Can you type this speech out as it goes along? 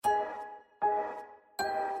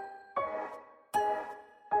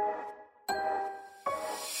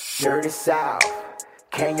Dirty South,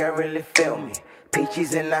 can you really feel me?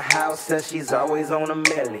 Peachy's in the house, says she's always on a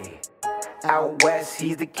milli. Out west,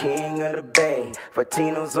 he's the king of the bay.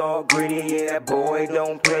 Fatino's all gritty, yeah, that boy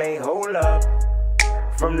don't play. Hold up.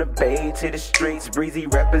 From the bay to the streets, Breezy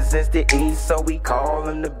represents the east, so we call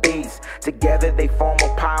him the beast. Together they form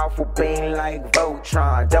a powerful being like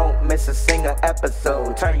Voltron. Don't miss a single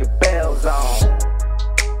episode, turn your bells on.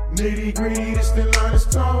 Nitty gritty, this the line is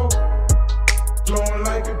tall. Blowing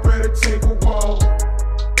like it better take a walk.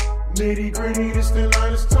 Nitty gritty, this the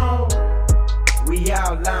line is tall. We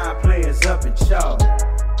outline players up in chalk.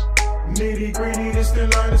 Nitty gritty, this the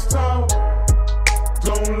line is tall.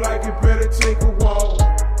 Don't like it, better take a walk.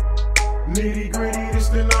 Nitty gritty, this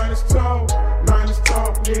the line is tall. Line is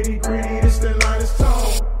tall, nitty gritty, this the line is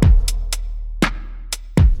tall.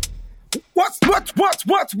 What's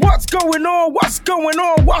going on?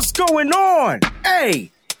 What's going on?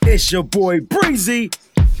 Hey, it's your boy Breezy.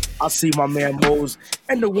 I see my man Mose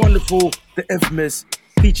and the wonderful, the infamous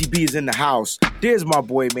Peachy B is in the house. There's my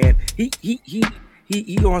boy, man. He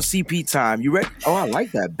on CP time. You ready? Oh, I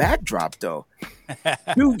like that backdrop though.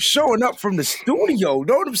 You showing up from the studio.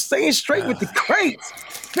 Know what I'm saying? Straight with the crates.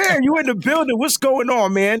 Man, you in the building. What's going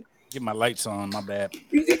on, man? Get my lights on. My bad.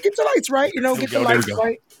 Get the lights right. You know, get the lights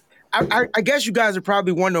right. I guess you guys are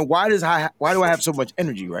probably wondering why do I have so much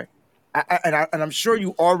energy, right? And I'm sure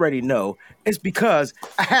you already know. It's because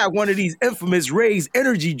I had one of these infamous Ray's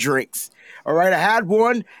energy drinks. All right, I had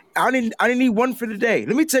one. I didn't need one for the day.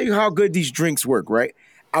 Let me tell you how good these drinks work, right?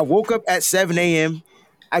 I woke up at 7 a.m.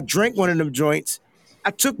 I drank one of them joints. I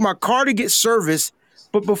took my car to get serviced,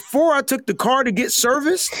 but before I took the car to get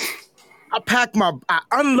serviced, I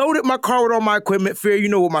unloaded my car with all my equipment. Fair, you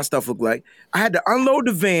know what my stuff looked like. I had to unload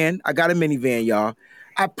the van. I got a minivan, y'all.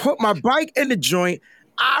 I put my bike in the joint.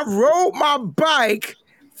 I rode my bike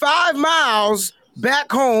 5 miles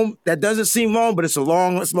back home. That doesn't seem long, but it's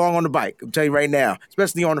long on the bike. I'm telling you right now,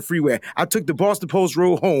 especially on the freeway. I took the Boston Post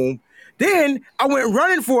Road home. Then I went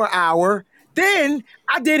running for an hour. Then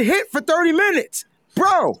I did HIIT for 30 minutes.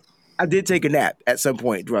 Bro, I did take a nap at some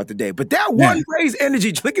point throughout the day. But that one Ray's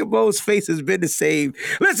energy, look at Mo's face, has been the same.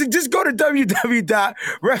 Listen, just go to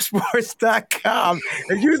www.repsports.com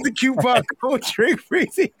and use the coupon code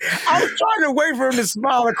DrinkBreezy. I was trying to wait for him to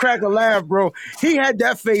smile and crack a laugh, bro. He had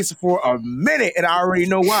that face for a minute, and I already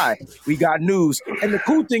know why. We got news. And the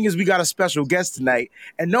cool thing is we got a special guest tonight,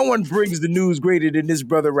 and no one brings the news greater than this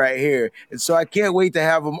brother right here. And so I can't wait to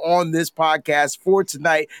have him on this podcast for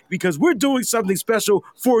tonight because we're doing something special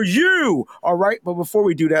for you. All right. But before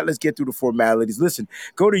we do that, let's get through the formalities. Listen,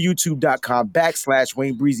 go to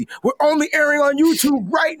youtube.com/Wayne Breezy. We're only airing on YouTube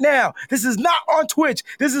right now. This is not on Twitch.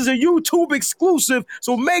 This is a YouTube exclusive.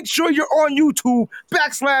 So make sure you're on YouTube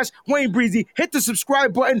 /Wayne Breezy. Hit the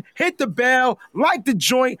subscribe button, hit the bell, like the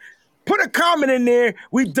joint. Put a comment in there.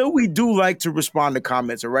 We do like to respond to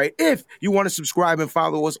comments, all right? If you want to subscribe and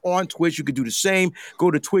follow us on Twitch, you can do the same. Go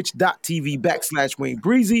to twitch.tv/Wayne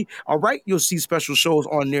Breezy, all right? You'll see special shows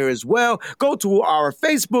on there as well. Go to our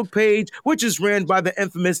Facebook page, which is ran by the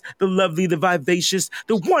infamous, the lovely, the vivacious,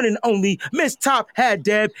 the one and only Miss Top Hat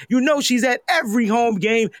Deb. You know she's at every home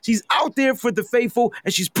game. She's out there for the faithful,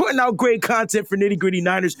 and she's putting out great content for Nitty Gritty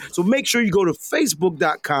Niners. So make sure you go to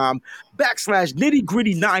facebook.com/Nitty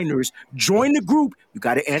Gritty Niners. Join the group. You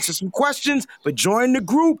got to answer some questions, but join the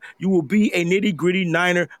group. You will be a Nitty Gritty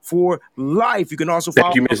Niner for life. You can also follow.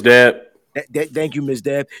 Thank you, Miss Deb. Thank you, Miss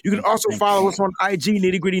Deb. You can also follow us on IG,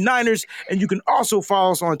 Nitty Gritty Niners, and you can also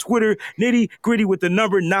follow us on Twitter, Nitty Gritty with the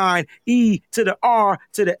number 9, E to the R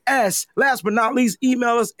to the S. Last but not least,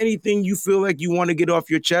 email us anything you feel like you want to get off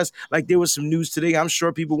your chest. Like there was some news today. I'm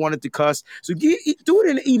sure people wanted to cuss. So do it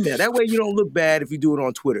in an email. That way you don't look bad if you do it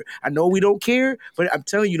on Twitter. I know we don't care, but I'm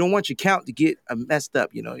telling you, don't want your count to get messed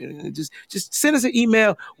up. You know, just send us an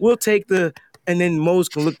email. We'll take and then Mose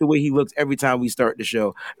can look the way he looks every time we start the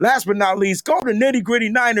show. Last but not least, go to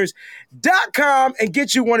nittygrittyniners.com and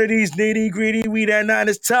get you one of these Nitty Gritty We That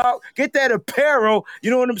Niners Talk. Get that apparel.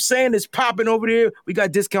 You know what I'm saying? It's popping over there. We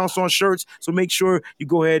got discounts on shirts, so make sure you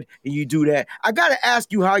go ahead and you do that. I got to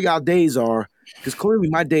ask you how y'all days are, because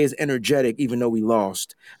clearly my day is energetic, even though we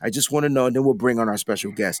lost. I just want to know, and then we'll bring on our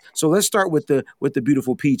special guest. So let's start with the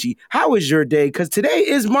beautiful Peachy. How is your day? Because today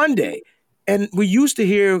is Monday. And we used to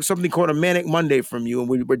hear something called a Manic Monday from you, and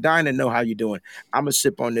we're dying to know how you're doing. I'm going to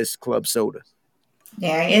sip on this club soda.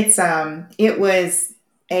 Yeah, it was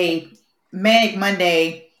a Manic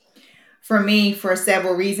Monday for me for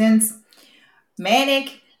several reasons.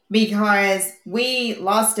 Manic because we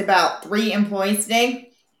lost about 3 employees today.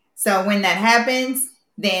 So when that happens,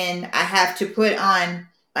 then I have to put on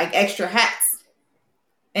like extra hats.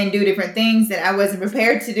 and do different things that I wasn't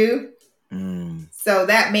prepared to do. So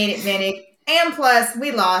that made it manic. And plus,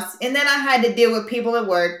 we lost. And then I had to deal with people at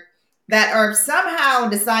work that are somehow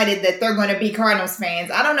decided that they're going to be Cardinals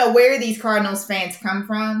fans. I don't know where these Cardinals fans come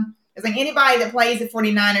from. It's like anybody that plays the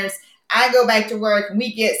 49ers, I go back to work and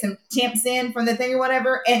we get some temps in from the thing or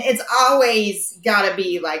whatever. And it's always got to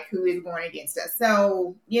be like who is going against us.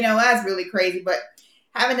 So, that's really crazy. But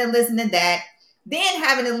having to listen to that, then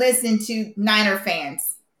having to listen to Niner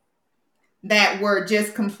fans that were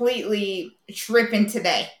just completely tripping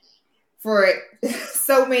today for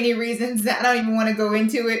so many reasons that I don't even want to go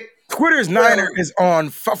into it. Twitter's Niner is on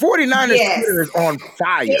 49ers. Yes, Twitter is on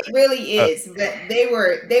fire. It really is. But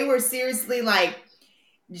they were seriously like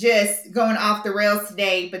just going off the rails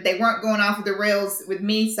today, but they weren't going off of the rails with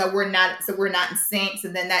me, so we're not in sync. So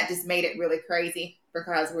then that just made it really crazy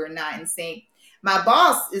because we're not in sync. My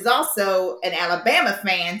boss is also an Alabama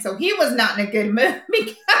fan, so he was not in a good mood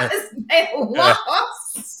because they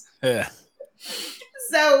lost. Yeah.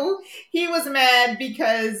 So he was mad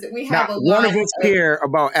because we have a one of us care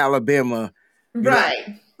about Alabama.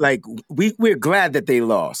 Right. Like we're glad that they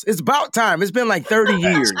lost. It's about time. It's been like 30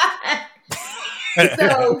 years.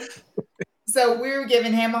 So we were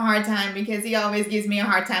giving him a hard time because he always gives me a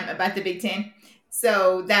hard time about the Big Ten.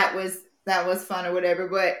 So that was fun or whatever.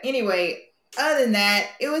 But anyway, other than that,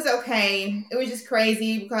 it was okay. It was just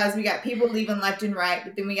crazy because we got people leaving left and right,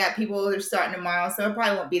 but then we got people that are starting tomorrow, so it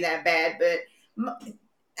probably won't be that bad. But I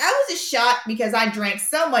was just shocked because I drank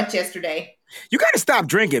so much yesterday. You got to stop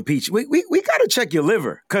drinking, Peach. We got to check your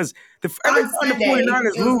liver because every time the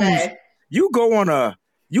 49ers lose, you go on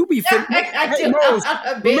you be fit. Hey, Rose,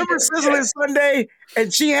 remember Sizzling Sunday?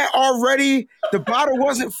 And she had already, the bottle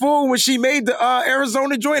wasn't full when she made the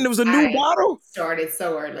Arizona joint. There was a new bottle. Started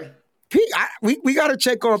so early. Peach, we got to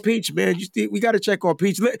check on Peach, man. We got to check on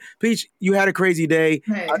Peach. Peach, you had a crazy day.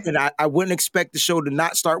 Hey. And I wouldn't expect the show to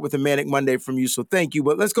not start with a Manic Monday from you, so thank you.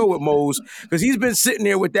 But let's go with Mose, because he's been sitting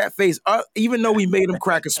there with that face. Even though we made him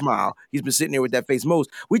crack a smile, he's been sitting there with that face. Mose,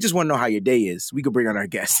 we just want to know how your day is. We could bring on our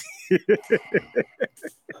guest.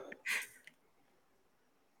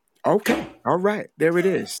 Okay. All right. There it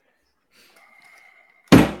is.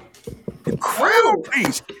 The Crown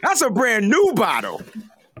Peach. That's a brand new bottle.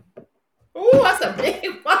 Ooh, that's a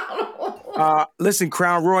big bottle. Listen,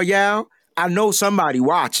 Crown Royale, I know somebody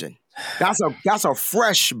watching. That's a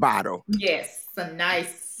fresh bottle. Yes, it's a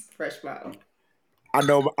nice fresh bottle. I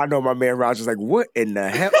know my man Roger's like, what in the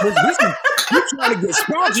hell? You trying to get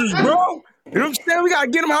sponsors, bro? You know what I'm saying? We gotta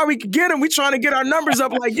get them how we can get them. We trying to get our numbers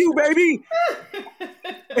up like you, baby.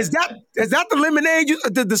 Is that the lemonade?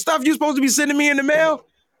 The stuff you supposed to be sending me in the mail?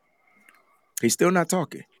 He's still not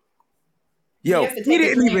talking. Yo, he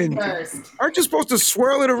didn't even. Aren't you supposed to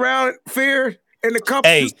swirl it around fair in the cup?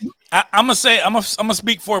 Hey, I'm gonna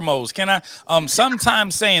speak for Mose. Can I?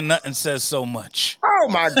 Sometimes saying nothing says so much. Oh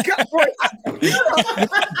my God! Right,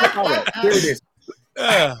 there it is.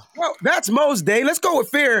 Well, that's Mose Day. Let's go with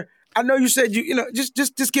fair. I know you said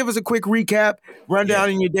just give us a quick recap,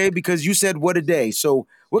 rundown in your day because you said what a day. So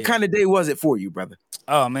what kind of day was it for you, brother?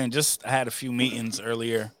 Oh man, I had a few meetings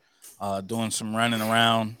earlier. Doing some running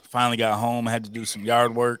around. Finally got home. I had to do some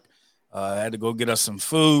yard work. I had to go get us some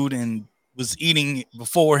food and was eating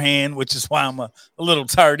beforehand, which is why I'm a little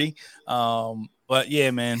tardy. But yeah,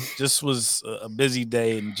 man, just was a busy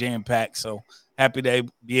day and jam-packed. So happy to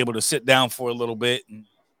be able to sit down for a little bit and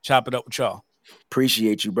chop it up with y'all.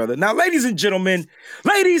 Appreciate you, brother. Now, ladies and gentlemen,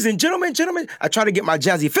 I try to get my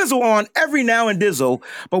Jazzy Fizzle on every now and dizzle,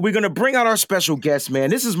 but we're going to bring out our special guest, man.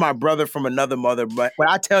 This is my brother from another mother, but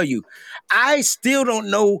I tell you, I still don't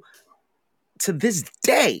know to this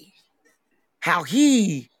day how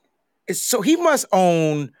he is. So he must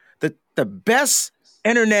own the best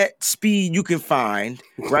internet speed you can find,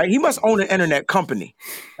 right? He must own an internet company.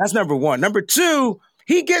 That's number one. Number two,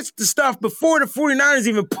 he gets the stuff before the 49ers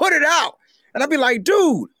even put it out. And I'd be like,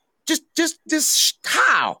 dude, just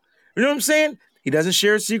how? You know what I'm saying? He doesn't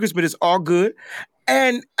share his secrets, but it's all good.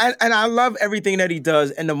 And I love everything that he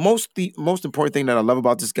does. And the most important thing that I love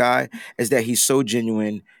about this guy is that he's so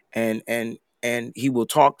genuine and he will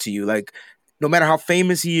talk to you. Like, no matter how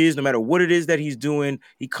famous he is, no matter what it is that he's doing,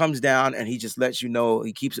 he comes down and he just lets you know.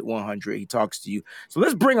 He keeps it 100. He talks to you. So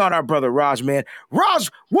let's bring on our brother, Raj, man.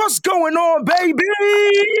 Raj, what's going on,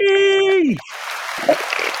 baby?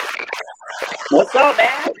 What's up, man?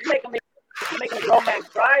 You're making me grown man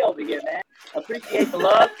cry over here, man. Appreciate the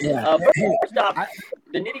love. Yeah. First off,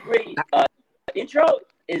 the nitty gritty intro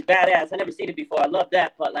is badass. I never seen it before. I love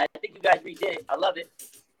that. But I think you guys redid it. I love it.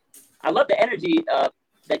 I love the energy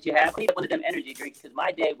that you have. I need one of them energy drinks because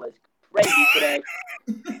my day was crazy today.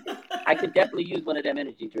 I could definitely use one of them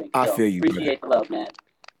energy drinks. I So, feel you, appreciate the love, man.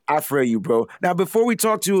 I feel you, bro. Now, before we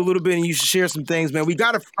talk to you a little bit and you should share some things, man, we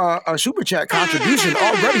got a super chat contribution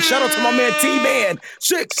already. Shout out to my man T-Man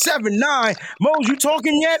 679. Mose, you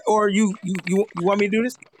talking yet, or you want me to do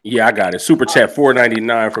this? Yeah, I got it. Super chat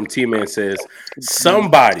 $4.99 from T-Man says,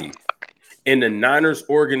 somebody in the Niners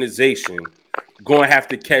organization gonna have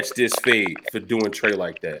to catch this fade for doing Trey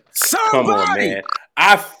like that. Come on, man.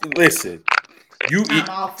 Listen.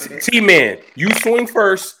 T-Man, you swing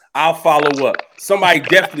first. I'll follow up. Somebody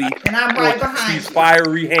definitely and I'm right behind these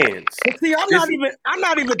fiery hands. But see, I'm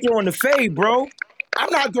not even throwing the fade, bro. I'm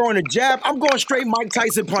not throwing a jab. I'm going straight Mike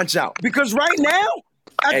Tyson punch out. Because right now,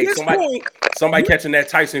 at this point, somebody catching that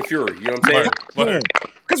Tyson Fury. You know what I'm saying?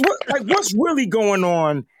 Because what's really going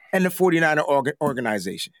on in the 49er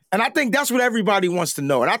organization? And I think that's what everybody wants to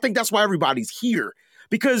know. And I think that's why everybody's here.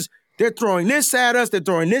 Because they're throwing this at us. They're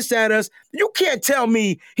throwing this at us. You can't tell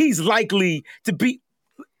me he's likely to be.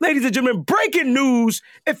 Ladies and gentlemen, breaking news.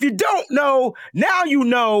 If you don't know, now you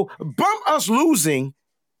know. Bump us losing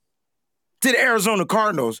to the Arizona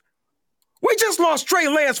Cardinals. We just lost Trey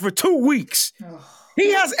Lance for 2 weeks.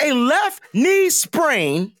 He has a left knee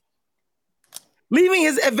sprain, leaving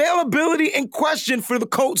his availability in question for the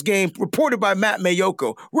Colts game, reported by Matt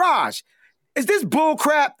Mayoko. Raj, is this bull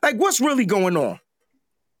crap? Like, what's really going on?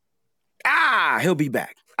 He'll be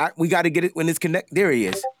back. We got to get it when it's connect. There he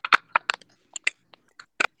is.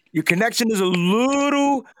 Your connection is a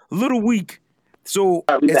little weak, so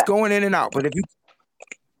it's going in and out. But if you,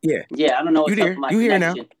 yeah, I don't know what's up with my connection.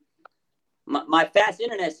 Here now. My fast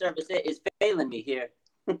internet service is failing me here.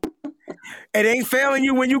 It ain't failing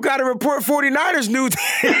you when you got to report 49ers news.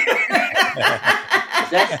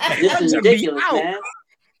 This is ridiculous, man.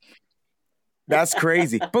 That's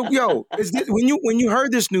crazy. But yo, when you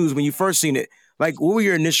heard this news, when you first seen it, like, what were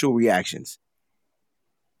your initial reactions?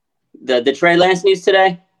 The Trey Lance news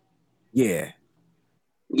today? Yeah.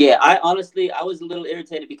 Yeah, I was a little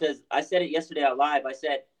irritated because I said it yesterday out live. I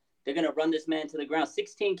said they're going to run this man to the ground.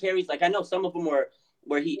 16 carries. Like, I know some of them were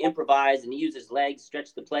where he improvised and he used his legs,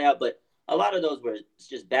 stretched the play out, but a lot of those were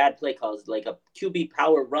just bad play calls, like a QB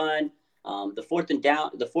power run, the fourth and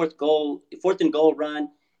goal run.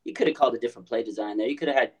 You could have called a different play design there. You could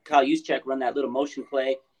have had Kyle Juszczyk run that little motion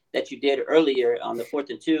play that you did earlier on the 4th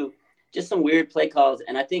and 2. Just some weird play calls,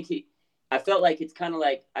 and I felt like it's kind of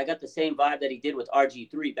like I got the same vibe that he did with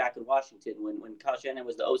RG3 back in Washington when Kyle Shanahan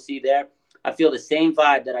was the OC there. I feel the same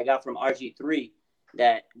vibe that I got from RG3,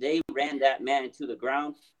 that they ran that man to the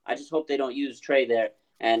ground. I just hope they don't use Trey there.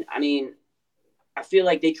 And, I mean, I feel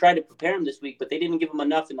like they tried to prepare him this week, but they didn't give him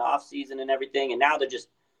enough in the offseason and everything, and now they're just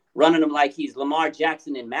running him like he's Lamar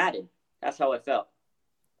Jackson in Madden. That's how I felt.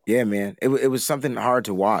 Yeah, man. It was something hard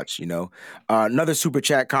to watch, you know. Another super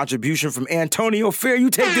chat contribution from Antonio Fair. You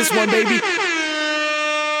take this one, baby.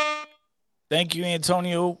 Thank you,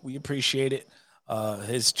 Antonio. We appreciate it.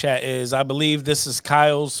 His chat is, I believe this is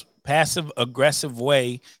Kyle's passive-aggressive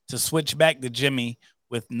way to switch back to Jimmy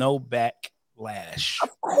with no backlash.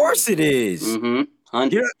 Of course it is. Mm-hmm.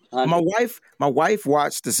 100. My wife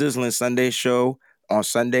watched the Sizzling Sunday show on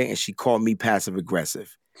Sunday, and she called me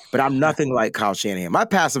passive-aggressive. But I'm nothing like Kyle Shanahan. My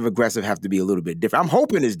passive-aggressive have to be a little bit different. I'm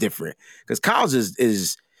hoping it's different because Kyle's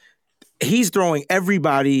he's throwing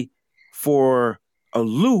everybody for a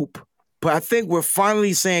loop. But I think we're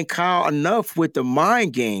finally saying, Kyle, enough with the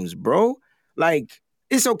mind games, bro. Like,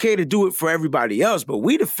 it's okay to do it for everybody else, but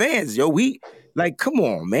we the fans, come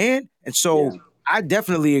on, man. And so I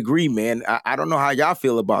definitely agree, man. I don't know how y'all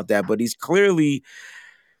feel about that, but he's clearly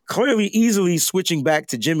easily switching back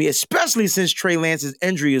to Jimmy, especially since Trey Lance's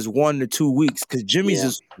injury is 1 to 2 weeks, because Jimmy's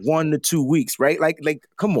is 1 to 2 weeks, right? Like,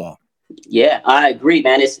 come on. Yeah, I agree,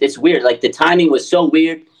 man. It's weird. Like, the timing was so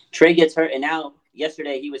weird. Trey gets hurt, and now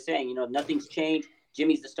yesterday he was saying, nothing's changed.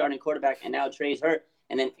 Jimmy's the starting quarterback, and now Trey's hurt.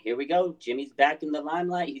 And then here we go. Jimmy's back in the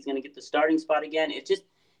limelight. He's going to get the starting spot again. It's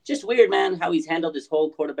just weird, man, how he's handled this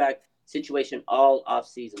whole quarterback situation all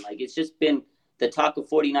offseason. Like, it's just been the talk of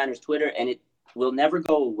 49ers Twitter, and it will never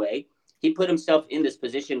go away. He put himself in this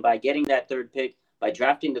position by getting that third pick, by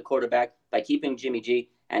drafting the quarterback, by keeping Jimmy G.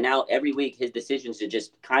 And now every week his decisions are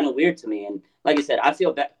just kind of weird to me. And like I said, I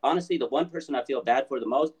feel bad. Honestly, the one person I feel bad for the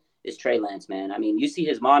most is Trey Lance, man. I mean, you see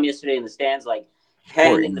his mom yesterday in the stands, like,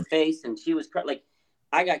 head in the face, and she was like,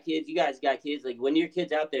 I got kids, you guys got kids. Like, when your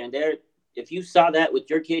kid's out there and if you saw that with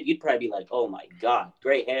your kid, you'd probably be like, oh my God,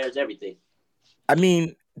 gray hairs, everything. I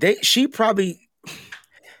mean,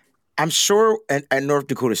 I'm sure at North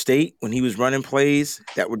Dakota State, when he was running plays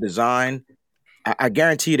that were designed, I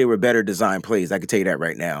guarantee you they were better designed plays. I can tell you that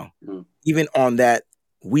right now. Mm-hmm. Even on that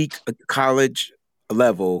weak college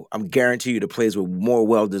level, I'm guaranteeing you the plays were more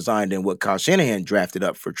well-designed than what Kyle Shanahan drafted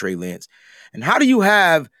up for Trey Lance. And how do you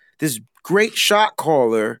have this great shot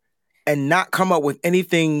caller and not come up with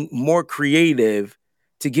anything more creative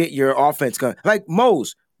to get your offense going? Like,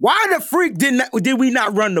 Mose, why the freak did we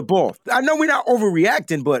not run the ball? I know we're not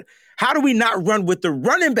overreacting, but how do we not run with the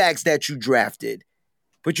running backs that you drafted,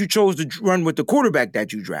 but you chose to run with the quarterback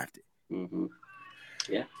that you drafted? Mm-hmm.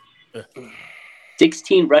 Yeah.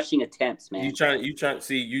 16 rushing attempts, man. You trying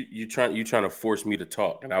to force me to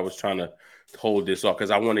talk, and I was trying to hold this off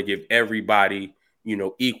because I want to give everybody,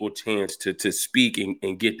 equal chance to speak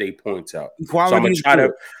and get their points out. Equality I'm gonna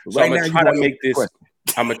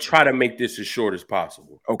try to make this as short as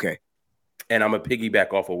possible. Okay. And I'm gonna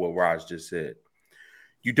piggyback off of what Raj just said.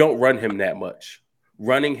 You don't run him that much.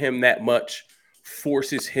 Running him that much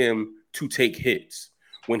forces him to take hits.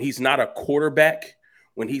 When he's not a quarterback,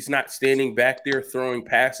 when he's not standing back there throwing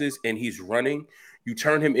passes and he's running, you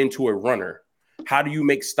turn him into a runner. How do you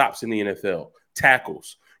make stops in the NFL?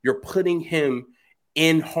 Tackles. You're putting him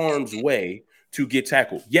in harm's way to get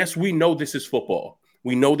tackled. Yes, we know this is football.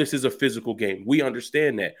 We know this is a physical game. We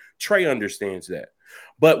understand that. Trey understands that.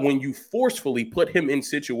 But when you forcefully put him in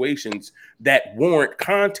situations that warrant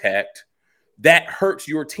contact, that hurts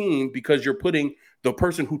your team because you're putting the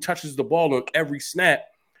person who touches the ball on every snap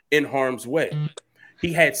in harm's way.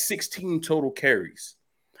 He had 16 total carries.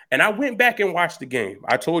 And I went back and watched the game.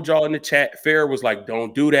 I told y'all in the chat, Fair was like,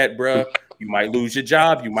 don't do that, bruh. You might lose your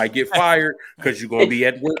job. You might get fired because you're going to be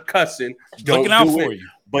at work cussing. Don't looking out do for it. you.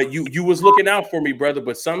 But you was looking out for me, brother.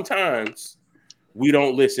 But sometimes we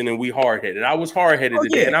don't listen and we hard-headed. I was hard-headed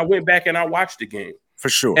today, and I went back and I watched the game. For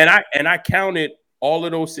sure. And I counted all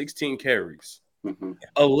of those 16 carries. Mm-hmm.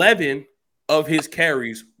 11 of his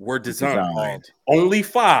carries were designed. Only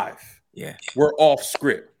 5 were off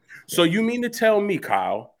script. So you mean to tell me,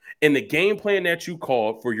 Kyle, in the game plan that you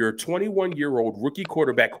called for your 21-year-old rookie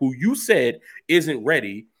quarterback who you said isn't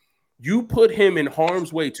ready, you put him in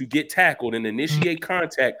harm's way to get tackled and initiate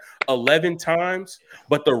contact 11 times,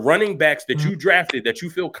 but the running backs that you drafted that you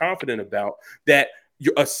feel confident about, that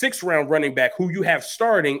you're a 6th-round running back who you have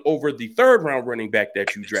starting over the 3rd-round running back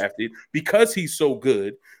that you drafted because he's so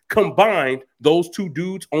good, combined, those two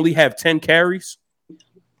dudes only have 10 carries?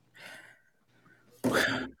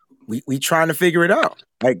 We trying to figure it out.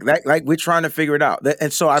 Like we're trying to figure it out.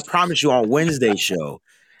 And so I promise you on Wednesday's show,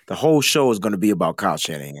 the whole show is going to be about Kyle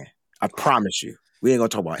Shanahan. I promise you. We ain't going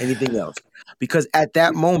to talk about anything else. Because at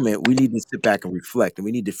that moment, we need to sit back and reflect, and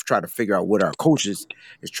we need to try to figure out what our coaches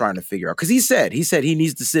is trying to figure out. Because he said he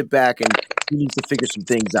needs to sit back and he needs to figure some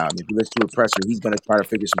things out. And if you listen to a presser, he's going to try to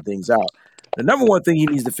figure some things out. The number one thing he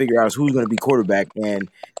needs to figure out is who's going to be quarterback. And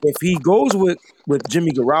if he goes with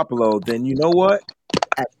Jimmy Garoppolo, then you know what?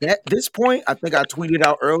 At this point, I think I tweeted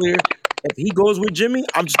out earlier, if he goes with Jimmy,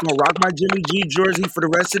 I'm just going to rock my Jimmy G jersey for the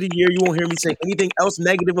rest of the year. You won't hear me say anything else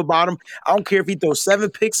negative about him. I don't care if he throws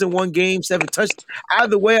 7 picks in one game, 7 touchdowns.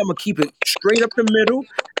 Either way, I'm going to keep it straight up the middle,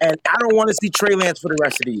 and I don't want to see Trey Lance for the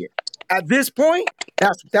rest of the year. At this point,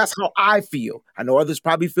 that's how I feel. I know others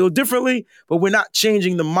probably feel differently, but we're not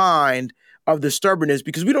changing the mind of the stubbornness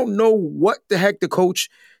because we don't know what the heck the coach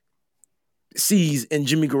sees in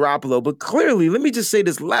Jimmy Garoppolo. But clearly, let me just say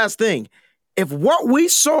this last thing. If what we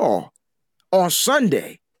saw on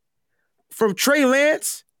Sunday from Trey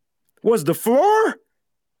Lance was the floor,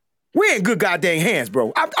 we in good goddamn hands,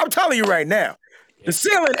 bro. I'm telling you right now. The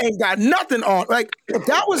ceiling ain't got nothing on. Like, if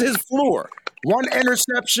that was his floor, 1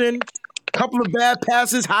 interception, couple of bad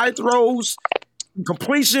passes, high throws,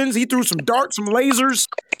 completions, he threw some darts, some lasers.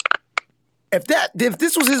 If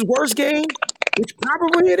this was his worst game, which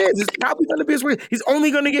probably it is, it's probably going to be his worst. He's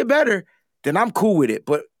only going to get better. Then I'm cool with it.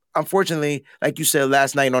 But unfortunately, like you said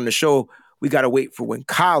last night on the show, we got to wait for when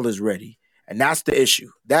Kyle is ready. And that's the issue.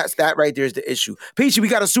 That right there is the issue. Peachy, we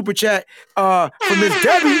got a super chat from Miss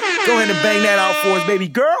Debbie. Go ahead and bang that out for us, baby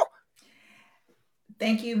girl.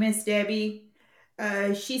 Thank you, Miss Debbie.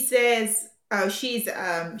 She says, she's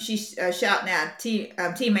shouting out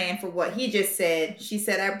T-Man for what he just said. She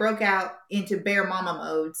said, I broke out into bear mama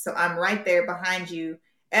mode, so I'm right there behind you.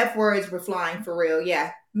 F words were flying for real.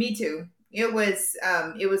 Yeah, me too. It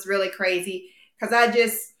was really crazy because I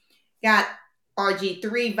just got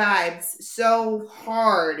RG3 vibes so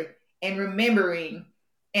hard and remembering.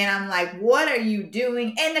 And I'm like, what are you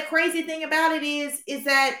doing? And the crazy thing about it is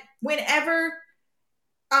that whenever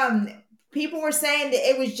people were saying that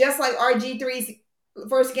it was just like RG3's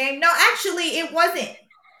first game. No, actually it wasn't.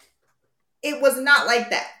 It was not like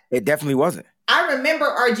that. It definitely wasn't. I remember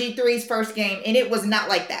RG3's first game and it was not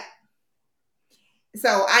like that.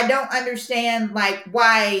 So I don't understand like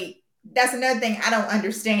why. That's another thing I don't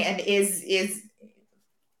understand is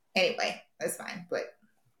anyway, that's fine. But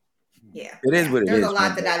yeah, It is what it there's is. a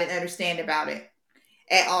lot that I didn't understand about it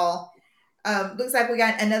at all. Looks like we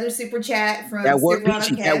got another super chat from that word. Silverado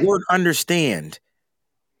Peachy, that Kev. word understand.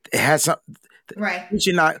 It has some. Right.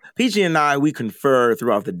 Peachy and I, we confer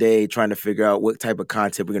throughout the day trying to figure out what type of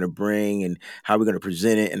content we're going to bring and how we're going to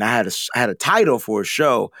present it. And I had a title for a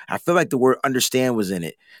show. I feel like the word understand was in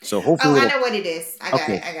it. So hopefully. I know what it is. I got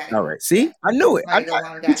it. All right. See, I knew it.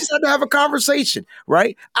 We just had to have a conversation,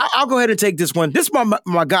 right? I'll go ahead and take this one. This is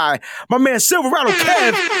my guy, my man Silverado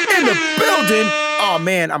Kev in the building. Oh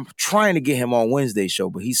man, I'm trying to get him on Wednesday's show,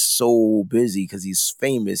 but he's so busy because he's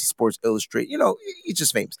famous. He's Sports Illustrated. You know, he's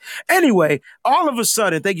just famous. Anyway, all of a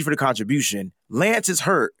sudden, thank you for the contribution. Lance is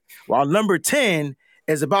hurt while number 10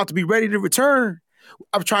 is about to be ready to return.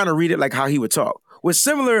 I'm trying to read it like how he would talk. With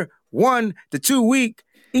similar 1 to 2 week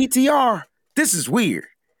ETR, this is weird.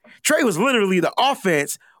 Trey was literally the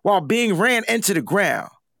offense while being ran into the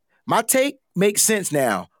ground. My take makes sense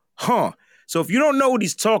now. So if you don't know what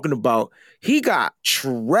he's talking about, he got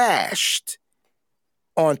trashed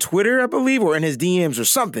on Twitter, I believe, or in his DMs or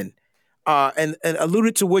something. And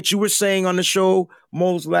alluded to what you were saying on the show,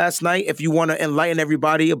 Mose, last night, if you want to enlighten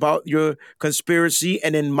everybody about your conspiracy.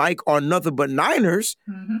 And then Mike on Nothing But Niners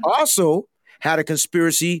also had a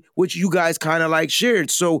conspiracy, which you guys kind of like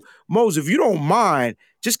shared. So, Mose, if you don't mind,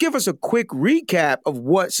 just give us a quick recap of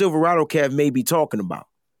what Silverado Kev may be talking about.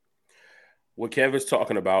 What Kev is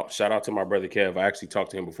talking about, shout out to my brother Kev. I actually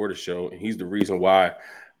talked to him before the show, and he's the reason why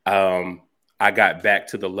I got back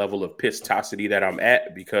to the level of pissosity that I'm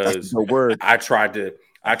at, because I tried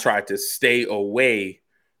to stay away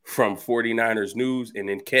from 49ers news, and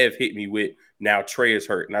then Kev hit me with, now Trey is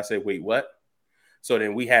hurt. And I said, wait, what? So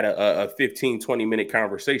then we had a 15, 20-minute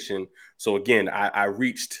conversation. So again, I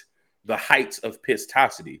reached the heights of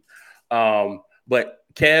pissosity. But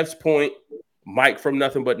Kev's point, Mike from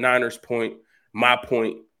Nothing But Niners point, my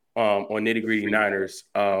point on Nitty Gritty Niners,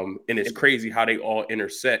 and it's crazy how they all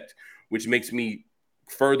intersect, which makes me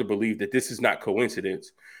further believe that this is not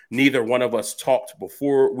coincidence. Neither one of us talked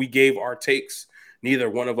before we gave our takes. Neither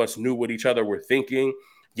one of us knew what each other were thinking,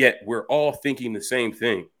 yet we're all thinking the same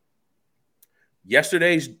thing.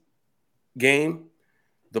 Yesterday's game,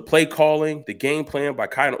 the play calling, the game plan by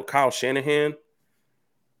Kyle Shanahan,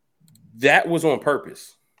 that was on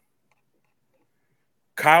purpose.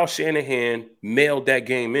 Kyle Shanahan mailed that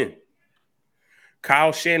game in.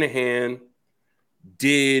 Kyle Shanahan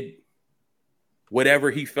did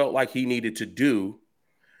whatever he felt like he needed to do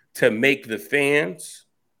to make the fans,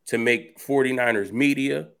 to make 49ers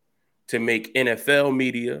media, to make NFL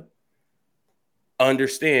media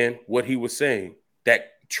understand what he was saying,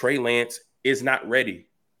 that Trey Lance is not ready,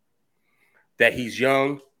 that he's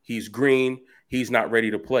young, he's green, he's not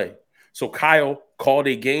ready to play. So Kyle called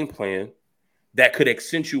a game plan that could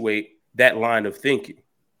accentuate that line of thinking.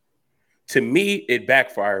 To me, it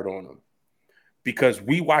backfired on him, because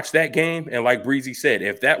we watched that game, and like Breezy said,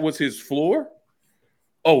 if that was his floor,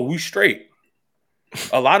 we straight.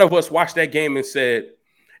 A lot of us watched that game and said,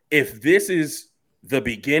 if this is the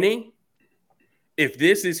beginning, if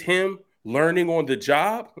this is him learning on the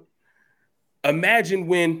job, imagine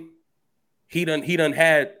when he done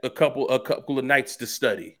had a couple of nights to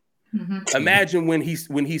study. Imagine when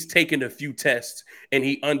he's taken a few tests and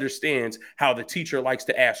he understands how the teacher likes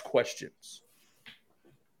to ask questions.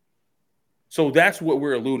 So that's what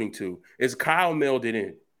we're alluding to, is Kyle mailed it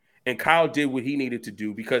in, and Kyle did what he needed to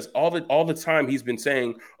do, because all the time he's been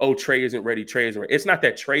saying, Trey isn't ready. Trey isn't ready. It's not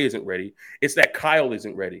that Trey isn't ready. It's that Kyle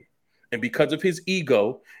isn't ready. And because of his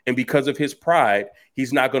ego and because of his pride,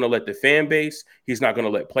 he's not going to let the fan base, he's not going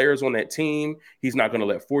to let players on that team, he's not going to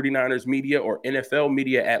let 49ers media or NFL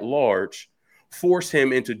media at large force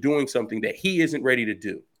him into doing something that he isn't ready to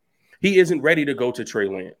do. He isn't ready to go to Trey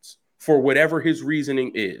Lance for whatever his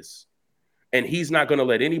reasoning is. And he's not going to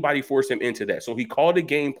let anybody force him into that. So he called a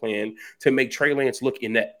game plan to make Trey Lance look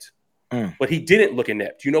inept. But he didn't look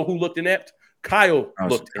inept. You know who looked inept? Kyle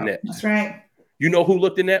looked inept. That's right. You know who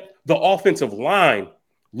looked inept? The offensive line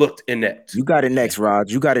looked inept. You got it next,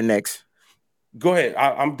 Raj. You got it next. Go ahead.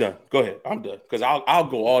 I'm done. Go ahead. I'm done, because I'll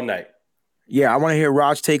go all night. Yeah, I want to hear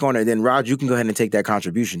Raj's take on it. Then, Raj, you can go ahead and take that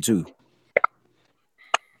contribution, too.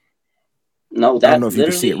 No, that's I don't know if you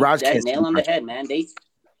can see it. Raj, that nail on the head, man.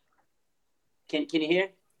 Can you hear?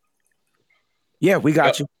 Yeah, we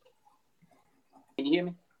got you. Can you hear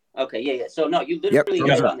me? Okay, yeah. So, no, you literally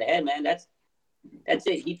got it on the head, man. That's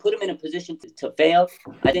it. He put him in a position to fail.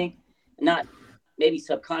 I think, not maybe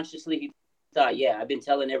subconsciously, he thought, I've been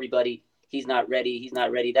telling everybody he's not ready. He's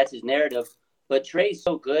not ready. That's his narrative. But Trey's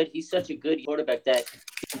so good. He's such a good quarterback that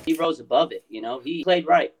he rose above it. You know, he played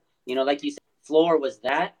right. You know, like you said, floor was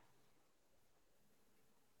that.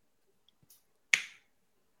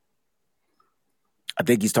 I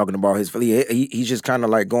think he's talking about his. He's just kind of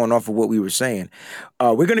like going off of what we were saying.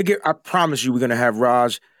 We're gonna get. I promise you, we're gonna have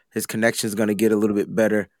Raj. His connection is gonna get a little bit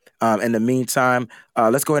better. In the meantime,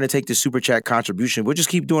 let's go ahead and take the super chat contribution. We'll just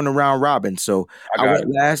keep doing the round robin. So I went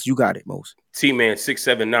last. You got it, Mose. T-Man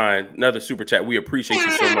 679, another super chat. We appreciate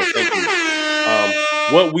you so much. Thank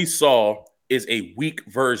you. What we saw is a weak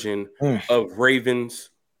version of Ravens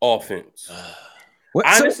offense.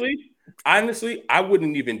 Honestly, I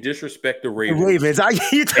wouldn't even disrespect the Ravens and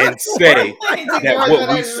say that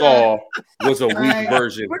what we saw was a weak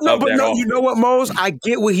version of that offense. You know what, Mose? I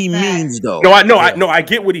get what he means, though. I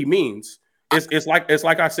get what he means. It's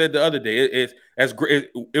like I said the other day.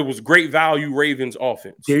 It was great value Ravens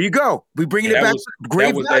offense. There you go. We bringing it back.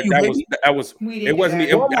 Great value. It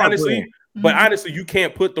wasn't honestly. But honestly, you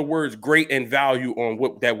can't put the words great and value on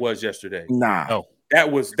what that was yesterday. Nah. No.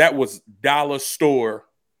 That was dollar store.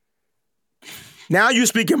 Now you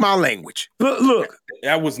speaking my language. Look.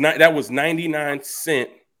 That was 99 cent.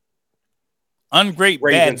 Ungreat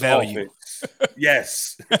bad value. Offense.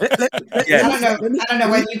 Yes. Yes. I don't know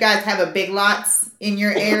whether you guys have a Big Lots in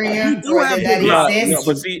your area or that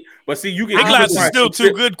exists. But see, you can Big Lots is still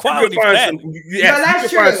too good quality for that. You can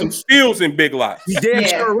find some steals in Big Lots. You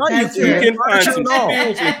can find some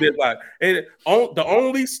steals in Big Lots. And the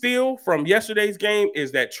only steal from yesterday's game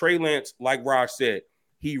is that Trey Lance, like Raj said,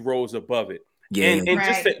 he rose above it. Yeah.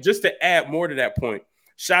 And just to add more to that point,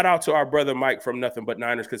 shout out to our brother Mike from Nothing But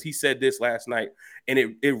Niners, because he said this last night, and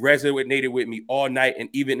it resonated with me all night and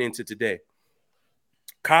even into today.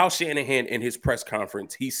 Kyle Shanahan in his press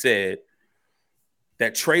conference, he said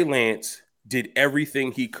that Trey Lance did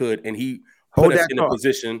everything he could, and he put us in a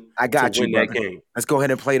position to win that game. Let's go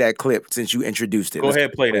ahead and play that clip since you introduced it. Go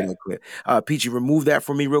ahead, play that clip. Peachy, remove that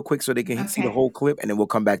for me real quick so they can see the whole clip, and then we'll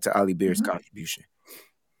come back to Ali Bear's contribution.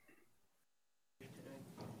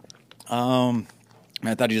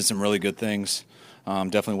 I thought he did some really good things.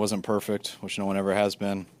 Definitely wasn't perfect, which no one ever has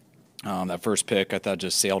been. That first pick, I thought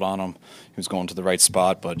just sailed on him. He was going to the right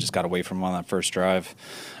spot, but just got away from him on that first drive.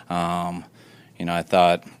 I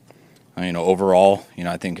thought, overall,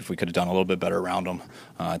 I think if we could have done a little bit better around him,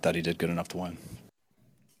 I thought he did good enough to win.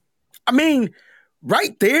 I mean,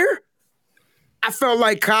 right there, I felt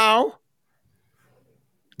like Kyle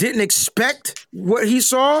didn't expect what he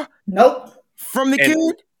saw. Nope. From the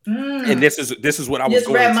kid. And this is what I was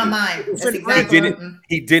going read my mind. That's exactly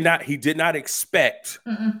he did not expect.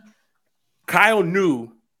 Kyle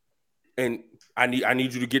knew, and I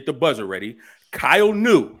need you to get the buzzer ready. Kyle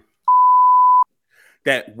knew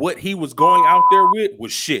that what he was going out there with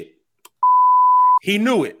was shit. He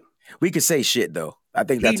knew it. We could say shit though. I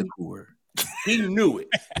think that's a cool word. He knew it.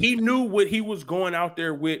 He knew what he was going out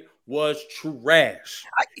there with was trash.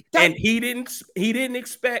 And he didn't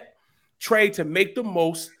expect Trey to make the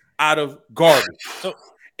most out of garbage.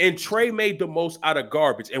 And Trey made the most out of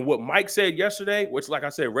garbage. And what Mike said yesterday, which, like I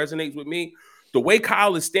said, resonates with me, the way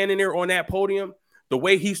Kyle is standing there on that podium, the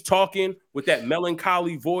way he's talking with that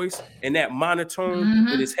melancholy voice and that monotone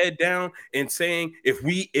with his head down and saying, if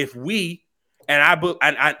we, and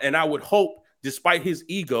I would hope, despite his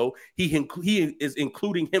ego, he is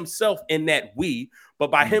including himself in that we,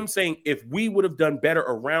 but by him saying, if we would have done better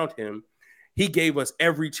around him, he gave us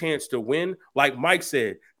every chance to win. Like Mike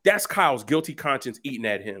said, that's Kyle's guilty conscience eating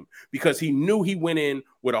at him because he knew he went in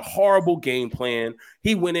with a horrible game plan.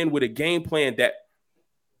 He went in with a game plan that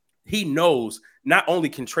he knows not only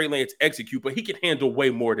can Trey Lance execute, but he can handle way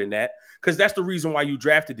more than that because that's the reason why you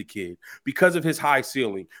drafted the kid, because of his high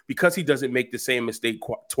ceiling, because he doesn't make the same mistake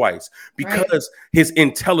twice, because his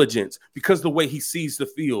intelligence, because the way he sees the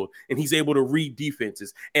field and he's able to read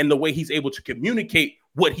defenses and the way he's able to communicate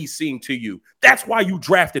what he's seeing to you. That's why you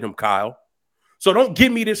drafted him, Kyle. So don't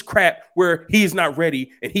give me this crap where he's not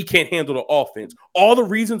ready and he can't handle the offense. All the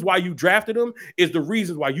reasons why you drafted him is the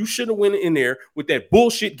reasons why you shouldn't have went in there with that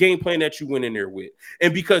bullshit game plan that you went in there with.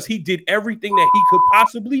 And because he did everything that he could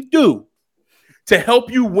possibly do to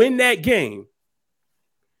help you win that game,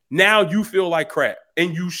 now you feel like crap,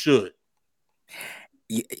 and you should.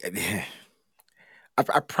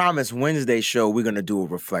 I promise Wednesday's show, we're going to do a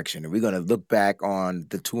reflection, and we're going to look back on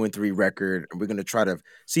the 2-3 record, and we're going to try to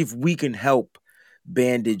see if we can help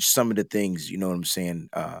bandage some of the things, you know what I'm saying,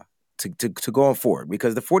 to going forward.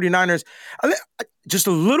 Because the 49ers, just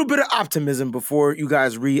a little bit of optimism before you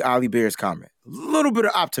guys read Ali Bear's comment. A little bit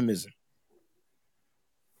of optimism.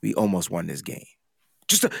 We almost won this game.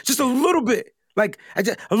 Just a little bit. Like, a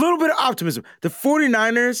little bit of optimism. The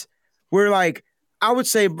 49ers were like, I would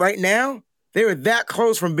say right now, they were that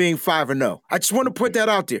close from being 5-0. I just want to put that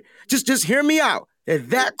out there. Just hear me out. They're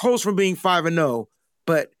that close from being 5-0,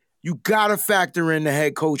 but You got to factor in the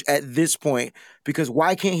head coach at this point, because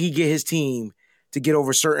why can't he get his team to get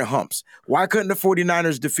over certain humps? Why couldn't the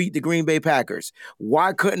 49ers defeat the Green Bay Packers?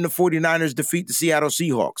 Why couldn't the 49ers defeat the Seattle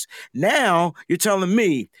Seahawks? Now you're telling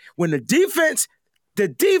me when the defensive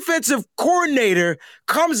coordinator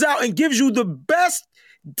comes out and gives you the best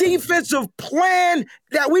defensive plan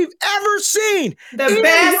that we've ever seen. The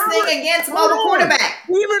best thing against mobile quarterback.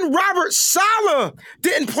 Even Robert Saleh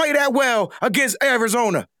didn't play that well against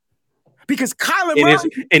Arizona. Because Kyler Murray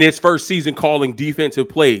in his first season calling defensive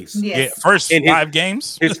plays, Yes. First 5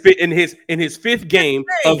 games, in his fifth game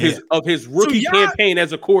of his rookie campaign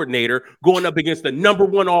as a coordinator, going up against the number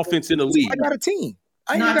 1 offense in the league. I got a team.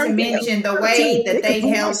 Not to mention the way that they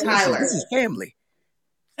held Kyler. This is family.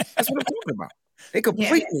 That's what I'm talking about. They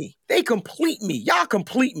complete me. They complete me. Y'all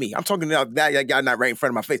complete me. I'm talking about that. Y'all not right in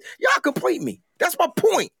front of my face. Y'all complete me. That's my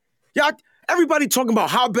point. Y'all. Everybody talking about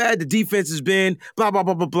how bad the defense has been, blah, blah,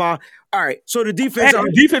 blah, blah, blah. All right, so the defense... we're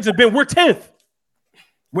 10th.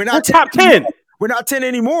 We're top 10. We're not 10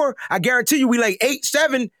 anymore. I guarantee you we like 8,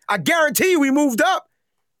 7. I guarantee you we moved up.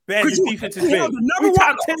 Bad defense has been. We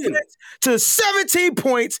top 10. To 17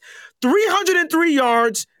 points, 303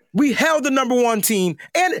 yards. We held the number 1 team.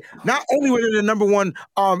 And not only were they the number 1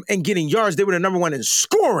 in getting yards, they were the number 1 in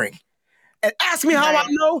scoring. And ask me how I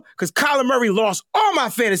know, because Kyler Murray lost all my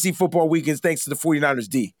fantasy football weekends thanks to the 49ers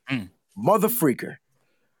D. Mother freaker.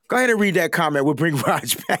 Go ahead and read that comment. We'll bring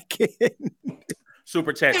Raj back in.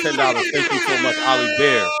 Super chat, $10. Thank you so much, Ollie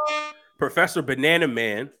Bear. Professor Banana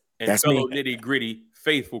Man and fellow Nitty Gritty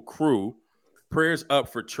faithful crew. Prayers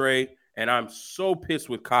up for Trey. And I'm so pissed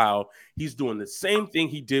with Kyle. He's doing the same thing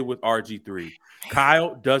he did with RG3.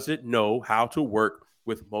 Kyle doesn't know how to work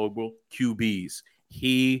with mobile QBs.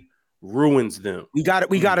 He ruins them. We got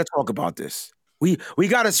to talk about this. We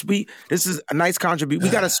got to speak. This is a nice contribution. We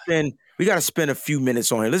got to spend a few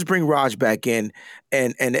minutes on it. Let's bring Raj back in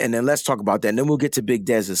and then let's talk about that. And then we'll get to Big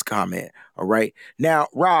Dez's comment. All right. Now,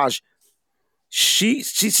 Raj, she's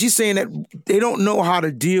saying that they don't know how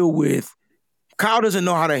to deal with. Kyle doesn't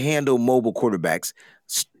know how to handle mobile quarterbacks.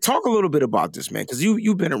 Talk a little bit about this, man, because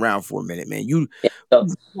you've been around for a minute, man. You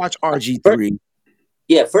watch RG3.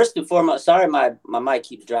 Yeah, first and foremost, sorry my mic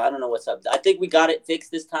keeps dry. I don't know what's up. I think we got it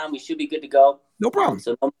fixed this time. We should be good to go. No problem.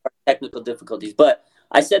 So no more technical difficulties. But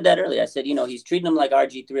I said that earlier. I said, he's treating him like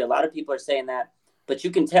RG3. A lot of people are saying that. But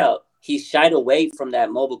you can tell he's shied away from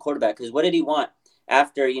that mobile quarterback. Because what did he want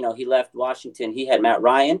after, he left Washington? He had Matt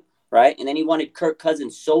Ryan, right? And then he wanted Kirk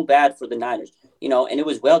Cousins so bad for the Niners. And it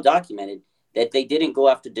was well documented that they didn't go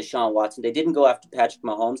after Deshaun Watson. They didn't go after Patrick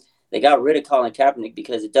Mahomes. They got rid of Colin Kaepernick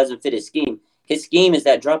because it doesn't fit his scheme. His scheme is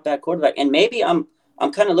that drop back quarterback. And maybe I'm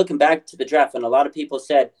kind of looking back to the draft, and a lot of people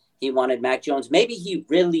said he wanted Mac Jones. Maybe he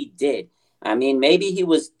really did. I mean, maybe he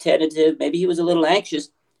was tentative. Maybe he was a little anxious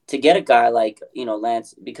to get a guy like,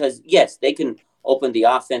 Lance, because, yes, they can open the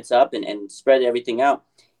offense up and spread everything out.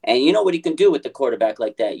 And you know what he can do with the quarterback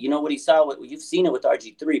like that. You know what he saw? You've seen it with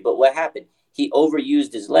RG3, but what happened? He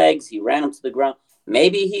overused his legs. He ran him to the ground.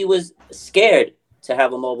 Maybe he was scared to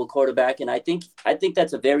have a mobile quarterback. And I think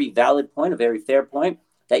that's a very valid point, a very fair point,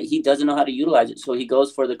 that he doesn't know how to utilize it. So he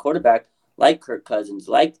goes for the quarterback like Kirk Cousins,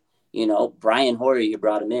 like, Brian Hoyer, you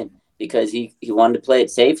brought him in because he wanted to play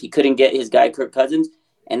it safe. He couldn't get his guy Kirk Cousins.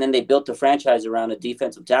 And then they built a franchise around a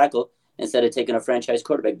defensive tackle instead of taking a franchise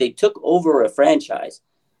quarterback. They took over a franchise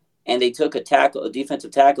and they took a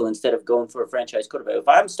defensive tackle instead of going for a franchise quarterback. If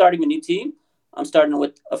I'm starting a new team, I'm starting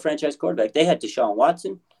with a franchise quarterback. They had Deshaun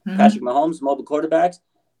Watson, Patrick Mahomes, mobile quarterbacks.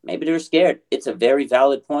 Maybe they're scared. It's a very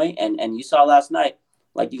valid point. And you saw last night,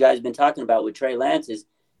 like you guys have been talking about with Trey Lance, is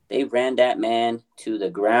they ran that man to the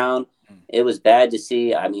ground. It was bad to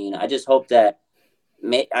see. I mean, I just hope that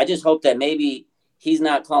maybe he's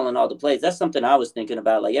not calling all the plays. That's something I was thinking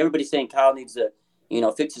about. Like everybody's saying Kyle needs to,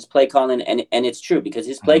 fix his play calling. And it's true because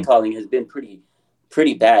his play calling has been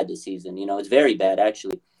pretty bad this season. It's very bad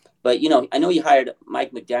actually. But, I know you hired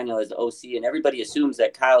Mike McDaniel as the OC, and everybody assumes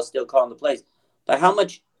that Kyle's still calling the plays. But how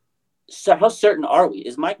certain are we?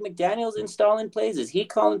 Is Mike McDaniels installing plays? Is he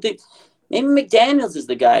calling things? Maybe McDaniels is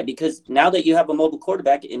the guy, because now that you have a mobile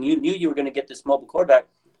quarterback and you knew you were going to get this mobile quarterback,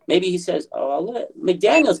 maybe he says, I'll let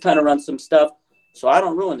McDaniels kind of run some stuff so I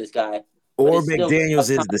don't ruin this guy. Or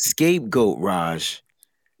McDaniels is the scapegoat, Raj.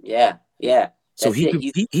 Yeah. So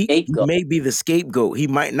he may be the scapegoat. He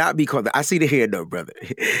might not be called. I see the hair though, brother.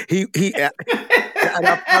 I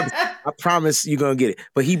promise you're gonna get it.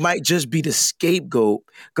 But he might just be the scapegoat.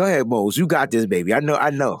 Go ahead, Mose. You got this, baby. I know.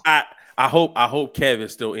 I hope Kev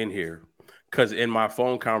is still in here, because in my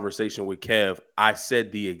phone conversation with Kev, I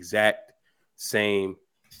said the exact same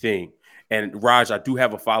thing. And Raj, I do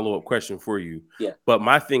have a follow-up question for you. Yeah. But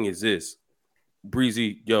my thing is this,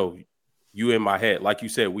 Breezy, yo, you in my head. Like you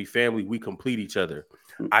said, we family, we complete each other.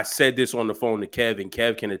 I said this on the phone to Kev, and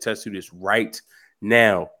Kev can attest to this right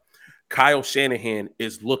now. Kyle Shanahan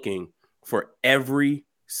is looking for every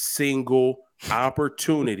single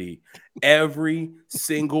opportunity, every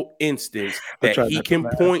single instance that he can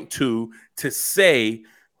point to say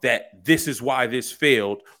that this is why this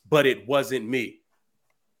failed, but it wasn't me.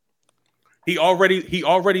 He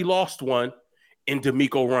already lost one in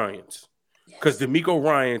DeMeco Ryans, because DeMeco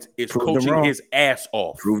Ryans is coaching his ass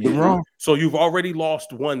off. Prove them wrong. So you've already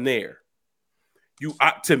lost one there.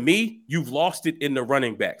 To me, you've lost it in the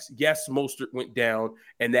running backs. Yes, Mostert went down,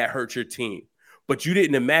 and that hurt your team. But you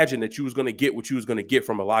didn't imagine that you was going to get what you was going to get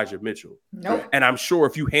from Elijah Mitchell. Nope. And I'm sure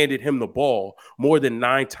if you handed him the ball more than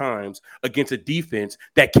 9 times against a defense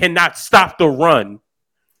that cannot stop the run,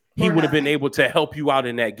 he would have been able to help you out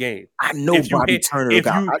in that game. I know Bobby Turner.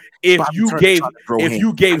 If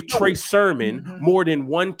you gave Trey Sermon more than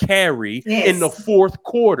 1 carry in the fourth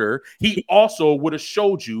quarter, he also would have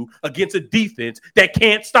showed you against a defense that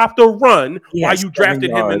can't stop the run while you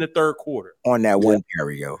drafted him in the third quarter. On that 1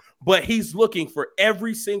 carry, yo. But he's looking for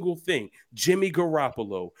every single thing. Jimmy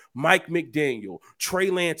Garoppolo, Mike McDaniel,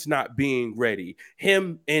 Trey Lance not being ready,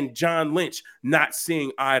 him and John Lynch not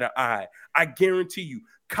seeing eye to eye. I guarantee you,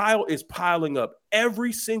 Kyle is piling up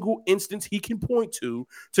every single instance he can point to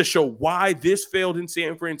show why this failed in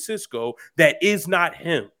San Francisco that is not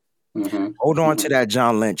him. Mm-hmm. Hold on to that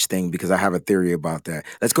John Lynch thing, because I have a theory about that.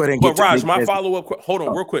 Let's go ahead and get to Raj, my follow-up hold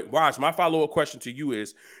on real quick. Raj, my follow-up question to you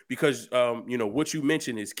is, because what you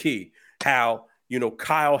mentioned is key. How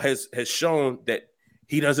Kyle has shown that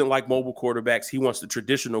he doesn't like mobile quarterbacks. He wants the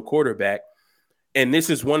traditional quarterback. And this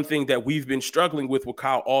is one thing that we've been struggling with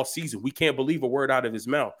Kyle all season. We can't believe a word out of his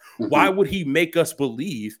mouth. Mm-hmm. Why would he make us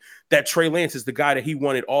believe that Trey Lance is the guy that he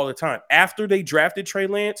wanted all the time? After they drafted Trey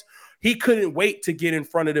Lance, he couldn't wait to get in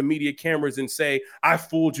front of the media cameras and say, I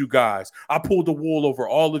fooled you guys. I pulled the wool over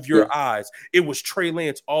all of your eyes. It was Trey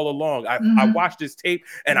Lance all along. I watched his tape,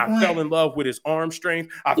 and I fell in love with his arm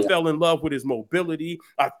strength. I fell in love with his mobility.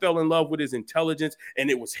 I fell in love with his intelligence, and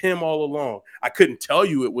it was him all along. I couldn't tell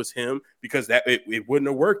you it was him, because it wouldn't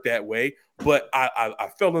have worked that way. But I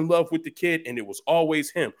fell in love with the kid, and it was always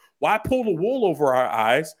him. Why pull the wool over our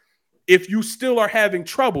eyes if you still are having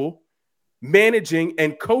trouble managing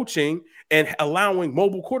and coaching and allowing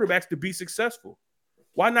mobile quarterbacks to be successful?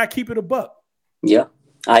 Why not keep it a buck? Yeah.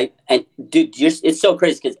 Dude, it's so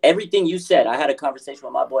crazy, because everything you said, I had a conversation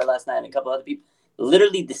with my boy last night and a couple other people,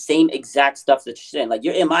 literally the same exact stuff that you're saying. Like,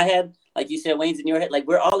 you're in my head, like you said, Wayne's in your head. Like,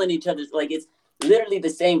 we're all in each other's, like, it's literally the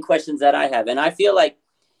same questions that I have. And I feel like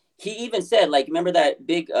he even said, like, remember that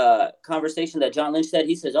big conversation that John Lynch said?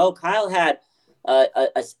 He says, oh, Kyle had a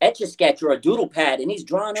Etch-a-Sketch or a doodle pad, and he's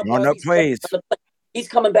drawing up plays. He's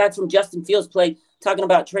coming back from Justin Fields' play, talking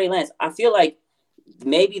about Trey Lance. I feel like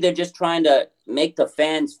maybe they're just trying to make the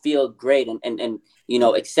fans feel great and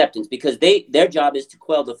acceptance, because their job is to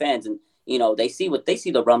quell the fans. And they see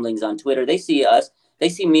the rumblings on Twitter. They see us. They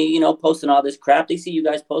see me, posting all this crap. They see you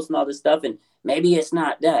guys posting all this stuff, and maybe it's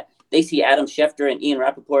not that. They see Adam Schefter and Ian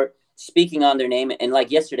Rappaport speaking on their name, and like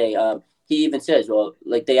yesterday, he even says, well,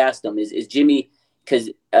 like they asked him, is Jimmy, because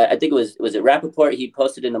I think was it Rappaport, he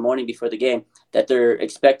posted in the morning before the game that they're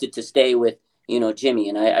expected to stay with, Jimmy.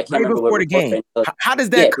 And I can't remember before the game. How does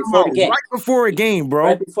that come out? Right before a game, bro.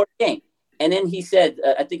 Right before the game. And then he said,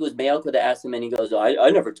 I think it was Mayoka that asked him, and he goes, I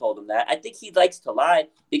never told him that. I think he likes to lie,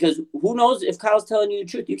 because who knows if Kyle's telling you the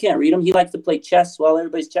truth? You can't read him. He likes to play chess while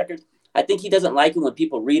everybody's checkers. I think he doesn't like it when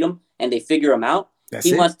people read him and they figure him out.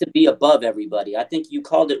 He wants to be above everybody. I think you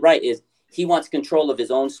called it right, is he wants control of his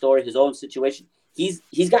own story, his own situation. He's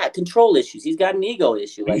got control issues. He's got an ego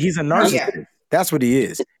issue. Like, he's a narcissist. That's what he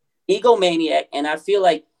is. Egomaniac. And I feel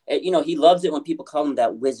like, he loves it when people call him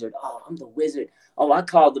that wizard. Oh, I'm the wizard. Oh, I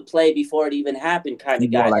called the play before it even happened kind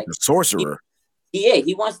of guy. Like a sorcerer.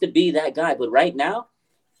 He wants to be that guy. But right now,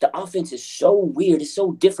 the offense is so weird. It's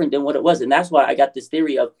so different than what it was. And that's why I got this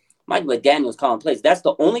theory of Mike McDaniels calling plays. That's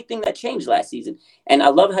the only thing that changed last season. And I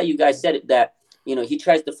love how you guys said it, that, he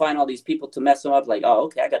tries to find all these people to mess him up. Like, oh,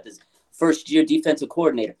 okay, I got this first-year defensive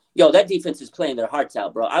coordinator. Yo, that defense is playing their hearts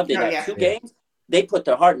out, bro. I've been at 2 games. They put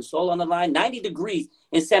their heart and soul on the line. 90 degrees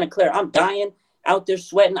in Santa Clara. I'm dying out there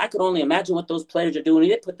sweating. I could only imagine what those players are doing.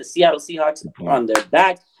 They put the Seattle Seahawks on their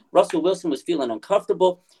back. Russell Wilson was feeling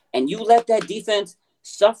uncomfortable. And you let that defense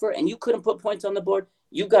suffer, and you couldn't put points on the board.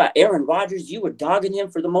 You got Aaron Rodgers. You were dogging him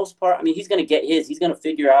for the most part. I mean, he's going to get his. He's going to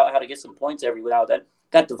figure out how to get some points every now and then.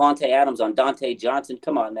 Got Devontae Adams on Dante Johnson.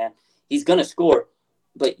 Come on, man. He's going to score.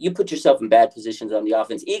 But you put yourself in bad positions on the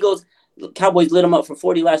offense. Eagles, Cowboys lit him up for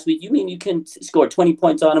 40 last week. You mean you can score 20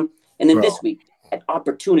 points on him? And then this week, had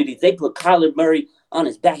opportunities. They put Kyler Murray on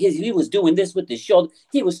his back. He was doing this with his shoulder.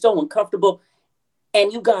 He was so uncomfortable.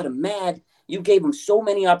 And you got him mad. You gave him so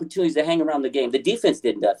many opportunities to hang around the game. The defense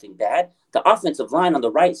did nothing bad. The offensive line on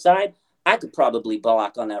the right side, I could probably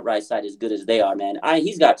block on that right side as good as they are, man.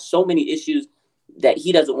 He's got so many issues that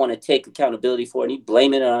he doesn't want to take accountability for, and he's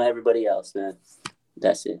blaming it on everybody else, man.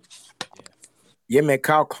 That's it. Yeah, man,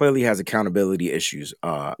 Kyle clearly has accountability issues.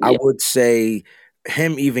 I would say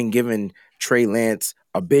him even giving Trey Lance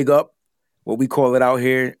a big up, what we call it out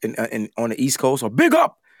here on the East Coast, a big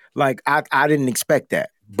up. Like, I didn't expect that.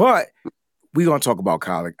 But we're going to talk about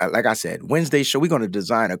Kyle. Like I said, Wednesday show, we're going to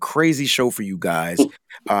design a crazy show for you guys.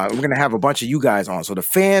 We're going to have a bunch of you guys on. So the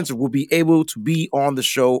fans will be able to be on the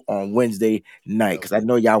show on Wednesday night because I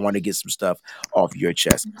know y'all want to get some stuff off your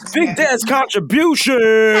chest. Big Dad's contribution.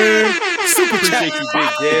 Super Appreciate chat. you, Big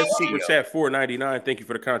Dad. Super chat $4.99. Thank you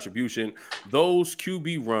for the contribution. Those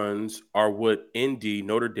QB runs are what Indy,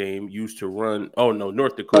 Notre Dame used to run. Oh, no,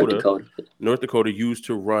 North Dakota. North Dakota used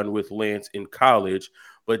to run with Lance in college.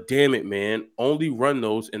 But damn it, man, only run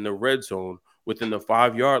those in the red zone within the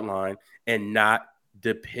 5-yard line and not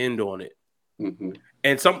depend on it. Mm-hmm.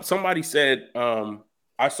 And somebody said,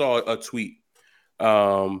 I saw a tweet.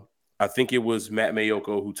 I think it was Matt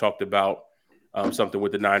Mayoko who talked about something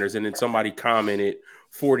with the Niners. And then somebody commented,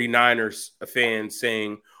 49ers fans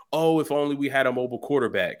saying, oh, if only we had a mobile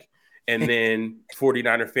quarterback. And then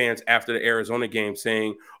 49er fans after the Arizona game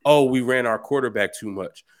saying, oh, we ran our quarterback too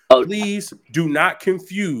much. Please do not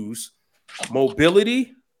confuse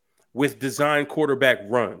mobility with design quarterback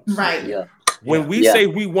runs. Right. Yeah. When we say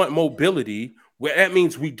we want mobility, that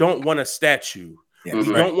means we don't want a statue. Yeah, we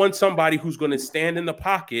don't want somebody who's going to stand in the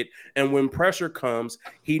pocket and when pressure comes,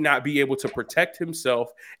 he not be able to protect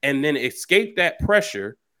himself and then escape that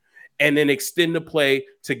pressure and then extend the play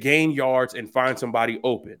to gain yards and find somebody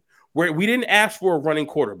open. Where we didn't ask for a running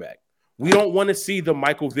quarterback. We don't want to see the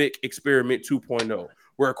Michael Vick experiment 2.0,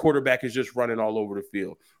 where a quarterback is just running all over the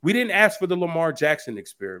field. We didn't ask for the Lamar Jackson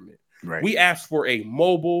experiment. Right. We asked for a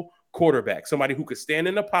mobile quarterback, somebody who could stand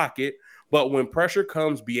in the pocket, but when pressure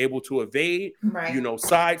comes, be able to evade,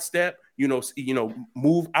 sidestep,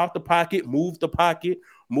 move out the pocket, move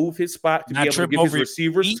his spot to be able to give his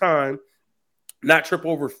receivers time, not trip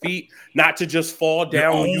over feet, not to just fall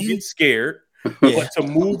down when you get scared, but to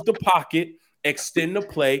move the pocket, extend the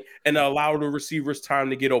play, and allow the receivers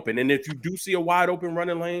time to get open. And if you do see a wide open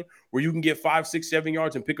running lane where you can get 5, 6, 7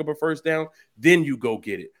 yards and pick up a first down, then you go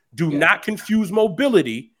get it. Do not confuse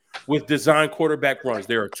mobility with design quarterback runs.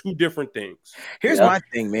 There are two different things. Here's my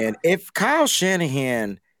thing, man. If Kyle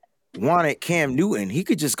Shanahan wanted Cam Newton, he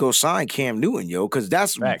could just go sign Cam Newton, because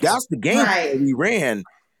that's the game that we ran.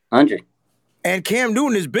 100. And Cam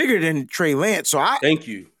Newton is bigger than Trey Lance. So thank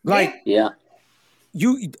you.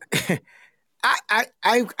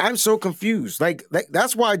 I'm so confused. Like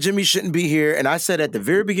that's why Jimmy shouldn't be here. And I said at the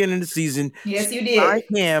very beginning of the season, yes, you did. I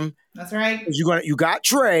Cam. That's right. You got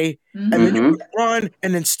Trey, and then you run,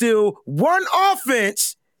 and then still one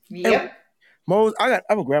offense. Yep. Mose, I'm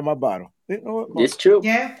gonna grab my bottle. It's true.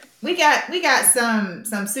 Yeah, we got some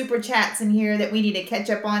super chats in here that we need to catch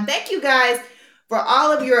up on. Thank you guys for all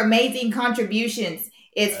of your amazing contributions.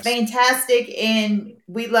 It's fantastic, and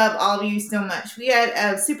we love all of you so much. We had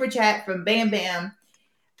a super chat from Bam Bam.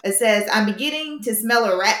 It says, I'm beginning to smell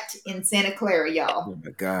a rat in Santa Clara, y'all. Oh, my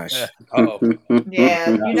gosh. Yeah,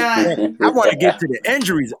 you're not. I want to get to the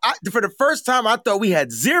injuries. For the first time, I thought we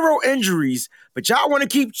had 0 injuries, but y'all want to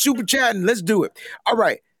keep super chatting. Let's do it. All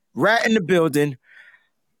right. Rat in the building.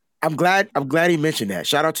 I'm glad he mentioned that.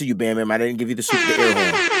 Shout out to you, Bam Bam. I didn't give you the air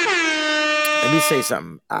horn. Let me say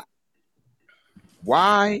something.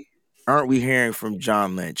 Why aren't we hearing from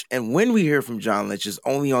John Lynch? And when we hear from John Lynch, it's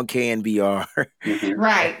only on KNBR.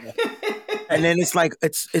 Right. And then it's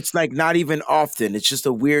like not even often. It's just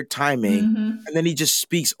a weird timing. And then he just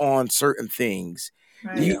speaks on certain things.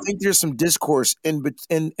 Right. Do you think there's some discourse and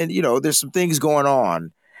there's some things going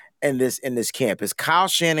on in this camp? Is Kyle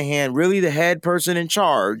Shanahan really the head person in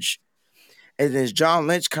charge? And is John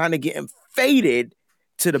Lynch kind of getting faded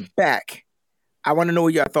to the back? I want to know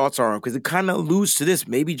what your thoughts are on, because it kind of alludes to this.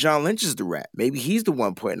 Maybe John Lynch is the rat. Maybe he's the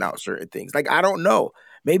one putting out certain things. Like, I don't know.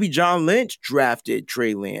 Maybe John Lynch drafted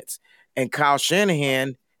Trey Lance, and Kyle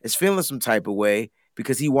Shanahan is feeling some type of way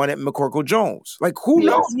because he wanted McCorkle Jones. Like, who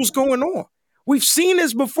knows what's going on? We've seen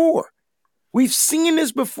this before. We've seen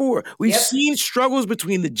seen struggles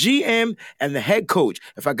between the GM and the head coach.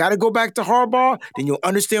 If I got to go back to Harbaugh, then you'll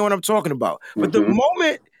understand what I'm talking about. But the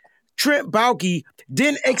moment Trent Baalke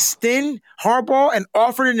didn't extend Harbaugh and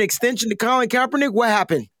offered an extension to Colin Kaepernick, what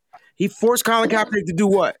happened? He forced Colin Kaepernick to do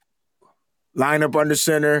what? Line up under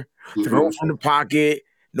center, throw from the pocket,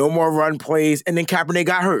 no more run plays, and then Kaepernick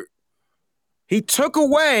got hurt. He took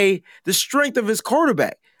away the strength of his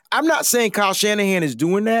quarterback. I'm not saying Kyle Shanahan is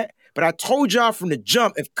doing that, but I told y'all from the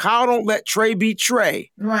jump, if Kyle don't let Trey be Trey,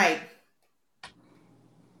 right,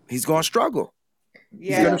 he's going to struggle.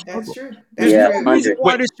 Yeah, that's true. That's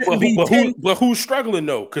true. But who's struggling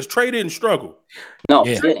though? Because Trey didn't struggle. No,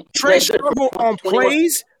 he didn't. Trey struggled on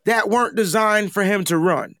plays that weren't designed for him to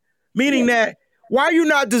run. Meaning that, why are you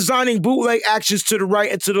not designing bootleg actions to the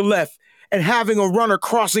right and to the left and having a runner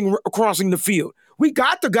crossing the field? We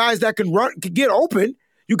got the guys that can run, can get open.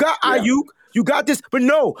 You got Ayuk, you got this, but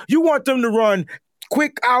no, you want them to run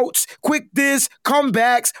quick outs, quick this,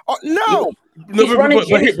 comebacks. No. He's running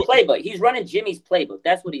Jimmy's playbook. He's running Jimmy's playbook.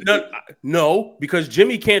 That's what he's doing. No, because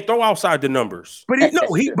Jimmy can't throw outside the numbers.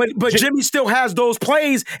 But Jimmy still has those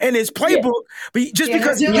plays in his playbook. But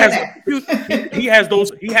because he has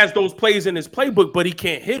those plays in his playbook, but he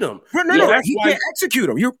can't hit them. No, he can't execute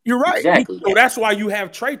them. You're right. Exactly. So that's why you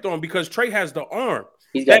have Trey throwing, because Trey has the arm.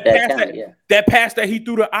 He's got that talent, that pass that he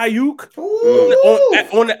threw to Ayuk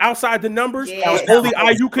on the outside the numbers, only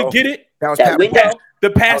Ayuk could get it. That was Pat window. The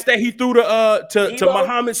pass that he threw to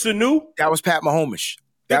Mohamed Sanu. That was Pat Mahomes.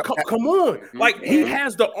 Come on. Like, he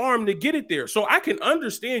has the arm to get it there. So I can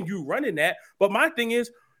understand you running that. But my thing is,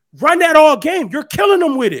 run that all game. You're killing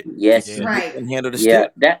them with it. Yes. Right. And handle the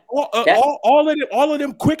stick. All of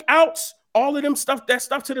them quick outs, all of them stuff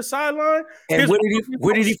to the sideline. And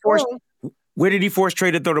where did he force Trey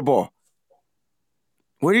to throw the ball?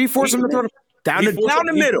 Where did he force him to throw the ball? Down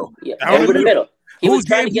the middle. Yeah, over the middle. He was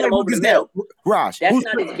trying to get him over the middle. Raj, that's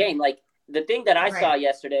not his game. Like, the thing that I saw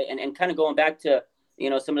yesterday, and kind of going back to,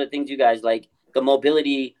 some of the things you guys, like the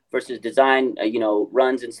mobility versus design,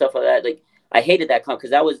 runs and stuff like that. Like, I hated that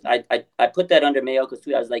because that was, I put that under Mayoka's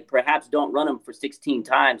tweet. I was like, perhaps don't run him for 16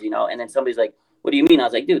 times, and then somebody's like, what do you mean? I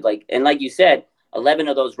was like, dude, like, and like you said, 11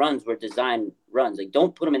 of those runs were design runs. Like,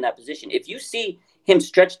 don't put him in that position. If you see him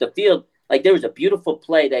stretch the field, like, there was a beautiful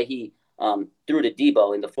play that he threw to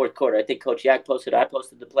Debo in the fourth quarter. I think Coach Yak posted, I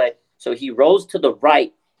posted the play. So he rolls to the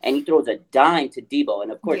right and he throws a dime to Debo.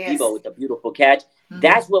 And of course, Debo with the beautiful catch. Mm-hmm.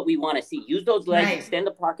 That's what we want to see. Use those legs, extend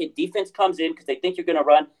the pocket. Defense comes in because they think you're going to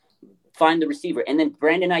run. Find the receiver. And then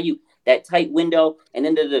Brandon Ayuk, that tight window. And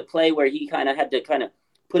then the play where he kind of had to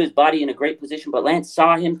put his body in a great position. But Lance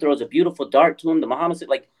saw him, throws a beautiful dart to him. The Muhammad said,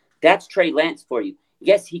 like, that's Trey Lance for you.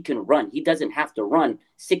 Yes, he can run. He doesn't have to run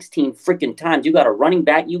 16 freaking times. You got a running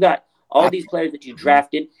back. You got all these players that you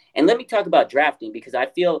drafted. And let me talk about drafting, because I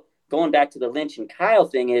feel, going back to the Lynch and Kyle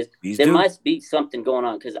thing, is there must be something going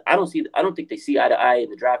on, because I don't think they see eye to eye in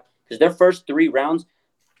the draft, because their first 3 rounds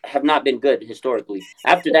have not been good historically.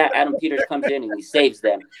 After that, Adam Peters comes in and he saves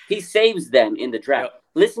them. He saves them in the draft. Yep.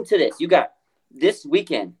 Listen to this. You got this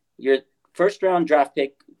weekend, your first round draft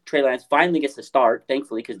pick, Trey Lance, finally gets to start,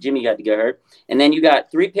 thankfully, because Jimmy got to get hurt. And then you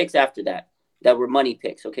got 3 picks after that were money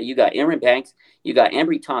picks. Okay, you got Aaron Banks, you got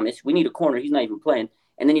Ambry Thomas. We need a corner. He's not even playing.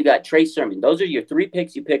 And then you got Trey Sermon. Those are your 3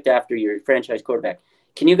 picks you picked after your franchise quarterback.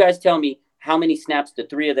 Can you guys tell me how many snaps the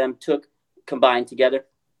 3 of them took combined together?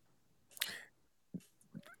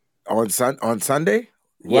 On Sunday?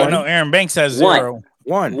 Yeah, no, Aaron Banks has 0.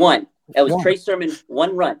 One. That was Trey Sermon,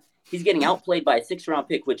 1 run. He's getting outplayed by a 6th-round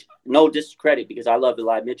pick, which no discredit, because I love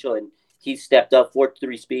Eli Mitchell, and he stepped up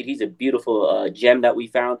 4.3 speed. He's a beautiful gem that we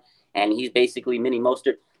found, and he's basically mini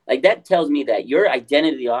Mostert. Like, that tells me that your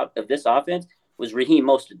identity of this offense was Raheem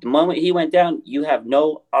Mostert. The moment he went down, you have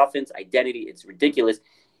no offense identity. It's ridiculous.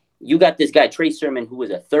 You got this guy, Trey Sermon, who was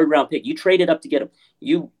a 3rd-round pick. You traded up to get him.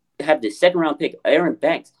 You have this 2nd-round pick, Aaron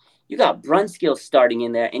Banks. You got Brunskill starting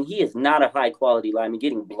in there, and he is not a high-quality lineman,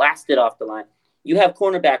 getting blasted off the line. You have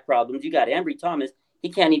cornerback problems. You got Ambry Thomas. He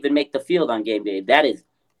can't even make the field on game day. That is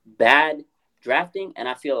bad drafting, and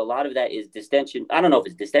I feel a lot of that is distension. I don't know if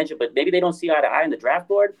it's distension, but maybe they don't see eye to eye on the draft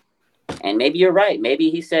board, and maybe you're right. Maybe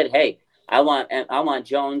he said, hey, I want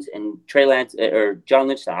Jones and Trey Lance, or John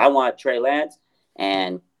Lynch, I want Trey Lance,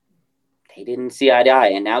 and they didn't see eye to eye.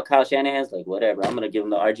 And now Kyle Shanahan's like, whatever, I'm going to give him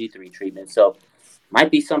the RG3 treatment. So might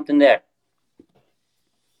be something there.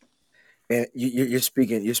 And you're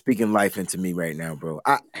speaking life into me right now, bro.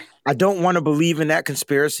 I don't want to believe in that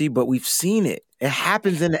conspiracy, but we've seen it. It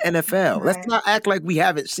happens in the NFL. Let's not act like we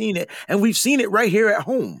haven't seen it. And we've seen it right here at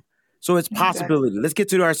home. So it's possibility. Let's get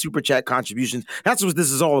to our Super Chat contributions. That's what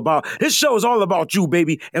this is all about. This show is all about you,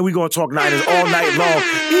 baby. And we're going to talk Niners all night long.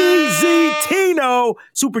 Easy Tino,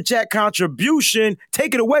 Super Chat contribution.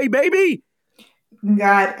 Take it away, baby.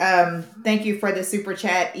 God, thank you for the Super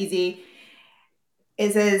Chat, Easy.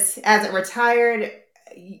 It says, as a retired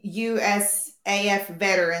U.S. AF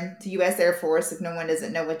veteran to U.S. Air Force, if no one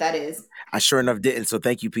doesn't know what that is. I sure enough didn't, so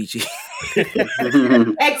thank you, Peachy.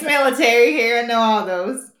 Ex-military here, I know all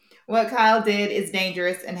those. What Kyle did is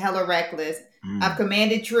dangerous and hella reckless. I've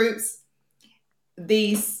commanded troops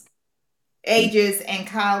these ages, and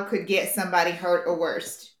Kyle could get somebody hurt or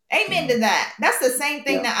worse. Amen to that. That's the same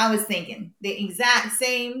thing that I was thinking. The exact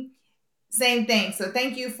same thing. So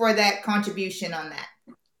thank you for that contribution on that.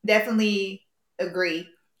 Definitely agree.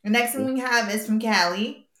 The next one we have is from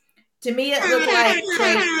Callie. To me, it looked like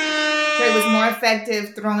Trey was more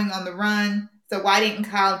effective throwing on the run. So why didn't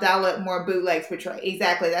Kyle dial up more bootlegs for Trey?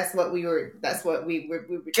 Exactly. That's what we were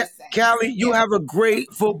just saying. Callie, you have a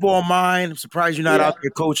great football mind. I'm surprised you're not out there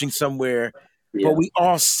coaching somewhere. But we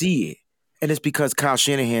all see it. And it's because Kyle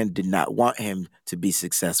Shanahan did not want him to be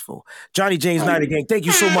successful. Johnny James Night Gang, thank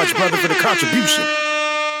you so much, brother, for the contribution.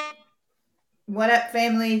 What up,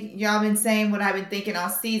 family? Y'all been saying what I've been thinking all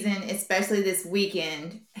season, especially this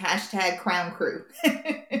weekend. # Crown Crew.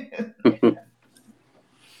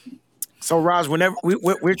 So, Raj, whenever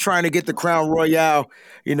we're trying to get the Crown Royale,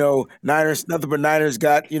 Niners, nothing but Niners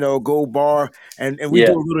got, gold bar, and we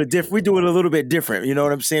do a little different. We do it a little bit different. You know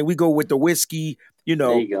what I'm saying? We go with the whiskey,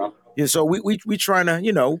 There you go. Yeah, so we trying to,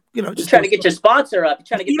 just trying to get your sponsor up. You're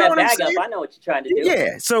trying to get that bag up. I know what you're trying to do.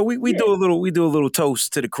 Yeah, so we do a little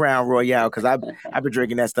toast to the Crown Royale because I've been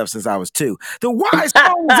drinking that stuff since I was 2. The Wise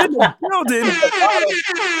Souls in the building.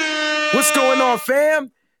 What's going on,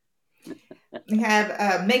 fam? We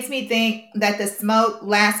have makes me think that the smoke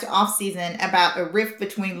last offseason about a rift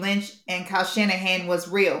between Lynch and Kyle Shanahan was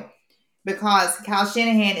real because Kyle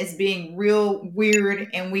Shanahan is being real weird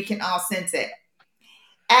and we can all sense it.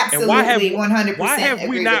 Absolutely, 100%. Why have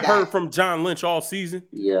we not heard from John Lynch all season?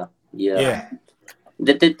 Yeah.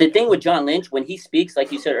 The thing with John Lynch, when he speaks,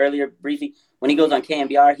 like you said earlier briefly, when he goes on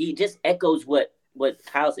KMBR, he just echoes what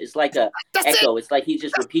Kyle's. It's like a echo. It's like he's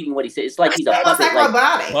just repeating what he said. It's like he's a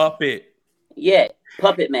puppet. Puppet. Yeah,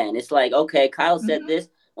 puppet man. It's like, okay, Kyle said this.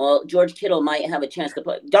 Well, George Kittle might have a chance to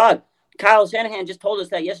play. Dog, Kyle Shanahan just told us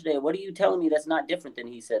that yesterday. What are you telling me that's not different than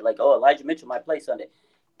he said? Like, oh, Elijah Mitchell might play Sunday.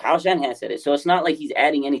 Kyle Shanahan said it. So it's not like he's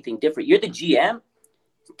adding anything different. You're the GM.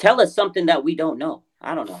 Tell us something that we don't know.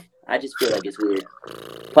 I don't know. I just feel like it's weird.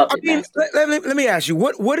 Let me ask you,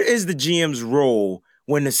 what is the GM's role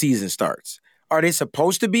when the season starts? Are they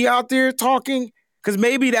supposed to be out there talking? Because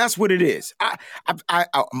maybe that's what it is.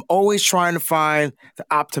 I'm always trying to find the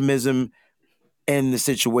optimism in the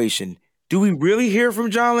situation. Do we really hear from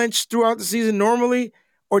John Lynch throughout the season normally?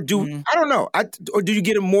 Or I don't know. Or do you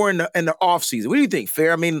get him more in the off season? What do you think,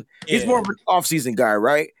 Fair? I mean, he's more of an off season guy,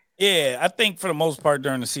 right? Yeah, I think for the most part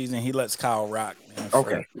during the season he lets Kyle rock.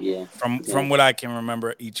 Man, From what I can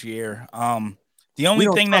remember each year. The only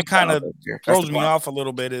thing that kind of throws me off a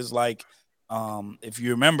little bit is like, if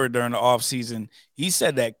you remember during the off season, he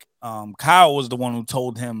said that Kyle was the one who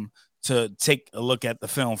told him to take a look at the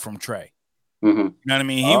film from Trey. Mm-hmm. You know what I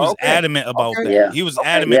mean? He was adamant about that. Yeah. He was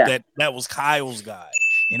adamant that was Kyle's guy.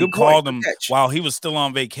 And he called him while he was still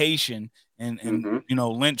on vacation. And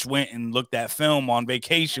Lynch went and looked at film on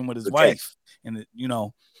vacation with his wife. And,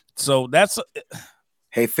 so that's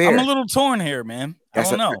hey, Fair. I'm a little torn here, man. I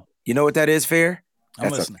don't know. You know what that is, Fair?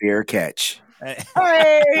 That's a fair catch.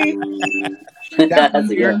 Hey! That's a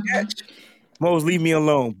fair catch. Mose, leave me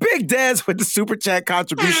alone. Big Dez with the super chat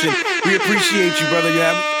contribution. We appreciate you,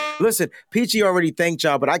 brother. Listen, Peachy already thanked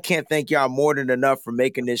y'all, but I can't thank y'all more than enough for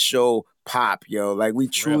making this show pop, yo. Like, we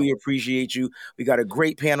truly appreciate you. We got a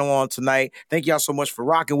great panel on tonight. Thank y'all so much for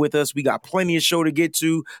rocking with us. We got plenty of show to get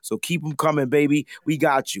to, so keep them coming, baby. We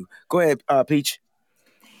got you. Go ahead, Peach.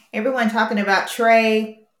 Everyone talking about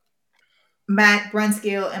Trey, Matt,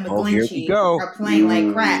 Brunskill, and McGlinchey are playing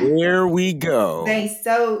like crap. Here we go. They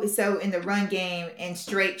so in the run game and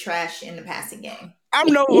straight trash in the passing game. I'm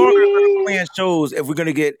no longer playing shows if we're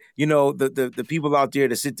gonna get the people out there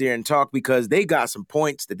to sit there and talk because they got some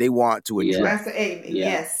points that they want to address.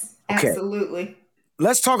 Yes, absolutely.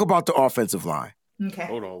 Let's talk about the offensive line. Okay,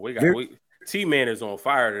 hold on. T-Man is on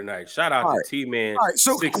fire tonight. Shout out to T-Man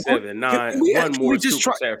 679. One more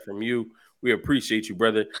super chat from you. We appreciate you,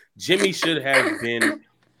 brother. Jimmy should have been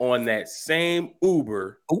on that same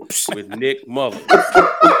Uber with Nick Mullins.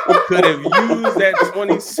 Could have used that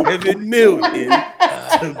 $27 million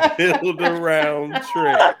to build around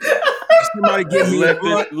Trey. Somebody give me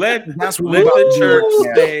let the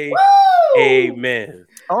church say amen.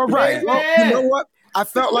 All right. Well, you know what? I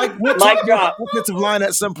felt like we'll talk about the offensive line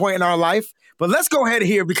at some point in our life, but let's go ahead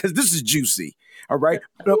here because this is juicy. All right.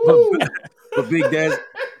 But Big Dez,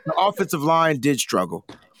 the offensive line did struggle.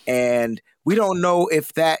 And we don't know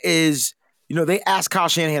if that is, they asked Kyle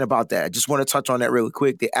Shanahan about that. I just want to touch on that really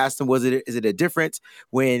quick. They asked him, is it a difference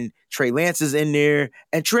when Trey Lance is in there?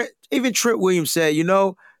 And Trent Williams said,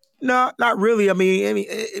 no, not really. I mean,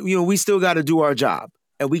 we still got to do our job,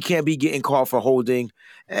 and we can't be getting called for holding.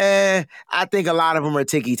 I think a lot of them are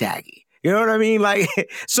ticky-tacky. You know what I mean? Like,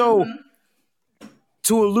 so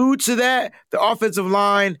to allude to that, the offensive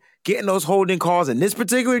line getting those holding calls in this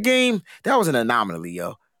particular game, that was an anomaly,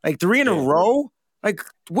 yo. Like 3 in a row? Like,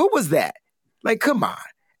 what was that? Like, come on.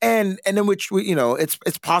 And then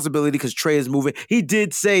it's possibility because Trey is moving. He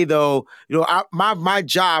did say though,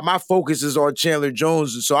 my focus is on Chandler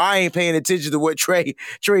Jones, so I ain't paying attention to what Trey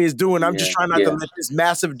is doing. I'm just trying not to let this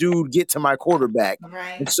massive dude get to my quarterback.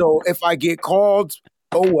 Right. And so if I get called,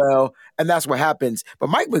 oh well, and that's what happens. But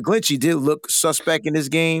Mike McGlinchey did look suspect in this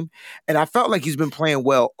game, and I felt like he's been playing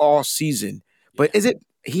well all season. But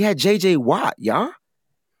he had J.J. Watt, y'all?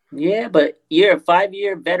 Yeah, but you're a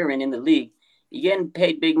 5-year veteran in the league. You're getting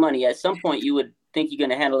paid big money. At some point, you would think you're going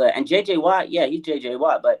to handle that. And J.J. Watt, yeah, he's J.J.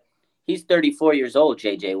 Watt, but he's 34 years old,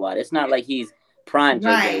 J.J. Watt. It's not like he's prime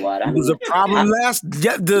J.J. Watt. It was a problem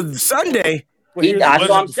the Sunday. That's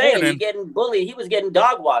what I'm saying. He's getting bullied. He was getting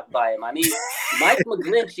dog walked by him. I mean, Mike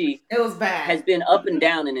McGlinchey has been up and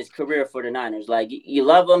down in his career for the Niners. Like, you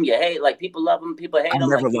love him, you hate. Like, people love him, people hate him.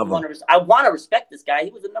 I want to respect this guy.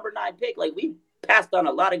 He was a number 9 pick. Like, we passed on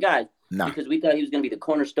a lot of guys because we thought he was going to be the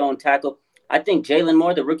cornerstone tackle. I think Jalen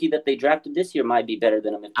Moore, the rookie that they drafted this year, might be better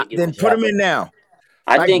than him. Then put him in now.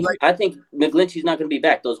 I think McGlinchey's not going to be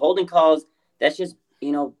back. Those holding calls, that's just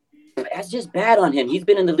bad on him. He's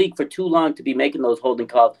been in the league for too long to be making those holding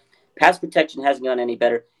calls. Pass protection hasn't gone any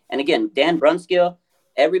better. And again, Dan Brunskill,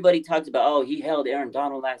 everybody talks about, he held Aaron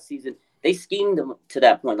Donald last season. They schemed him to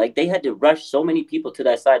that point. Like, they had to rush so many people to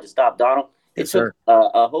that side to stop Donald. It took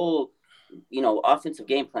a whole offensive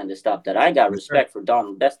game plan to stop that. I got respect for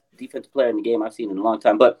Donald, best defensive player in the game I've seen in a long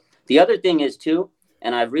time. But the other thing is too,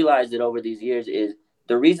 and I've realized it over these years, is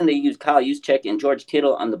the reason they use Kyle Juszczyk and George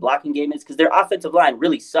Kittle on the blocking game is because their offensive line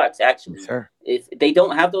really sucks, actually. If they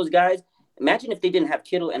don't have those guys, imagine if they didn't have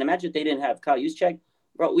Kittle and imagine if they didn't have Kyle Juszczyk,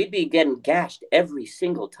 bro, we'd be getting gashed every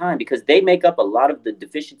single time because they make up a lot of the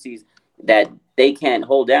deficiencies that they can't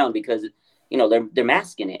hold down because, they're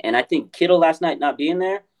masking it. And I think Kittle last night not being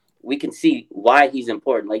there, we can see why he's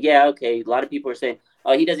important. Like, a lot of people are saying,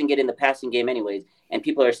 he doesn't get in the passing game anyways. And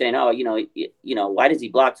people are saying, why does he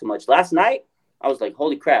block so much? Last night, I was like,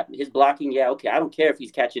 holy crap, his blocking, I don't care if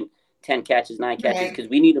he's catching 10 catches, 9 catches, because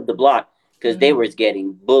we need him to block because they were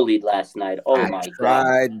getting bullied last night. Oh, my God. I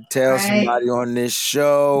tried to tell somebody on this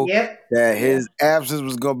show that his absence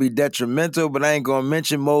was going to be detrimental, but I ain't going to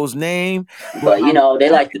mention Mo's name. But, they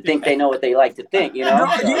like to think they know what they like to think, You know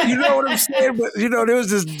what I'm saying? But, there was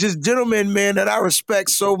this gentleman, man, that I respect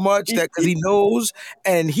so much that because he knows,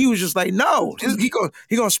 and he was just like, no, he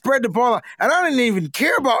gonna spread the ball out. And I didn't even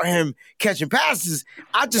care about him catching passes.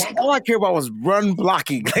 All I care about was run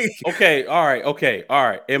blocking. Okay, all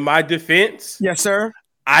right. In my defense, yes, sir.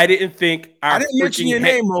 I didn't think I didn't mention your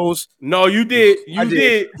name, Mose. No, you did. You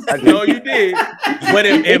did. No, you did. But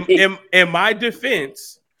in my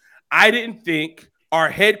defense, I didn't think our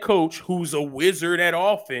head coach, who's a wizard at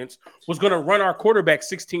offense, was going to run our quarterback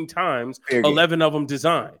 16 times, 11 of them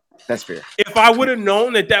designed. That's fair. If I would have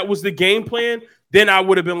known that was the game plan, then I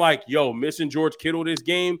would have been like, missing George Kittle this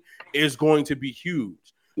game is going to be huge.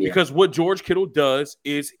 Yeah. Because what George Kittle does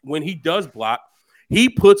is when he does block, he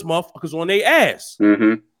puts motherfuckers on their ass.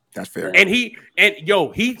 Mm-hmm. That's fair. And he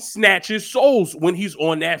snatches souls when he's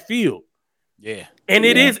on that field. Yeah. And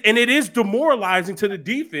it is demoralizing to the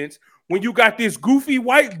defense when you got this goofy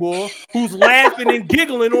white boy who's laughing and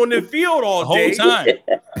giggling on the field all the whole time,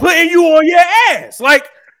 putting you on your ass. Like,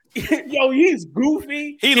 he's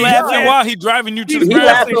goofy. He's laughing while he's driving you to the ground. He's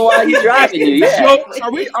laughing while he's driving you. Yeah.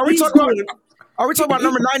 Are we talking about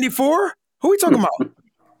number 94? Who are we talking about?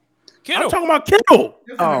 Kittle. I'm talking about Kittle.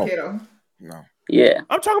 Kittle. No. Yeah.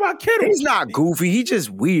 I'm talking about Kittle. He's not goofy. He's just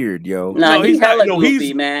weird, yo. No, he's hella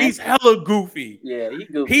goofy, man. He's hella goofy. Yeah, he's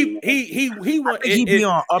goofy. He'd be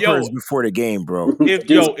on uppers before the game, bro.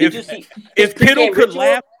 If Kittle could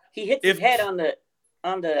laugh, he hits his head on the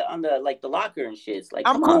like the locker and shit. Like,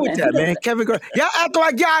 I'm cool with that, man. Kevin Garnett. Y'all act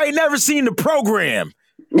like y'all ain't never seen the program.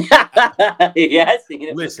 Yeah, I seen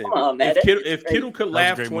it. Listen, come on, man. If Kittle could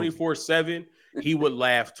laugh 24/7, he would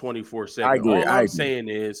laugh 24/7. I agree. All I'm saying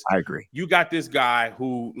is, I agree. You got this guy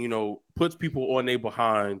who puts people on their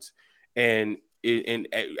behinds and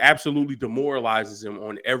absolutely demoralizes them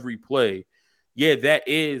on every play. Yeah, that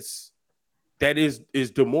is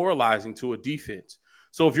demoralizing to a defense.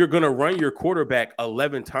 So if you're going to run your quarterback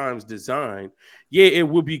 11 times design, yeah, it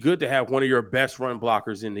would be good to have one of your best run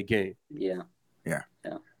blockers in the game. Yeah.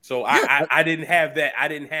 So I didn't have that. I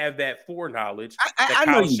didn't have that foreknowledge. I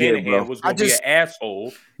know you did, bro. Was going to be an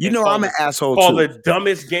asshole. You know I'm an asshole call too. the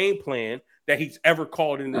dumbest game plan that he's ever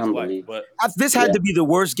called in his life. But this had to be the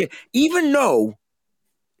worst game. Even though,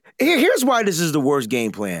 here's why this is the worst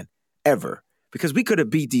game plan ever. Because we could have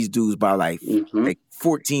beat these dudes by like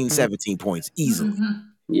 14, 17 points easily.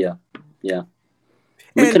 Yeah.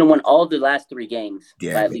 We could have won all the last 3 games by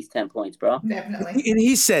at least 10 points, bro. Definitely. And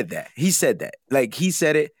he said that. Like he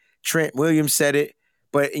said it. Trent Williams said it.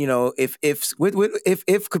 But you know, if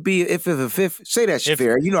could be if a fifth, say that shit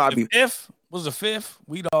fair. You know, if was a fifth,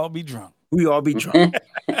 we'd all be drunk. We all be drunk.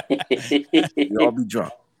 We all be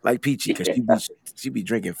drunk. Like Peachy, because she be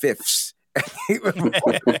drinking fifths. But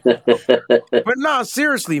no,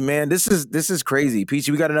 seriously, man, this is crazy.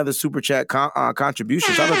 Peachy, we got another super chat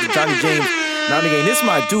contribution. Shout out to Johnny James. This is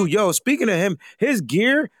my dude. Yo, speaking of him, his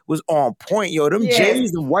gear was on point. Yo, them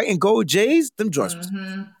J's, the white and gold J's, them joints was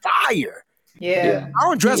fire. Yeah. I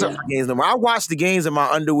don't dress up for games no more. I watch the games in my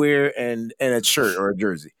underwear and a shirt or a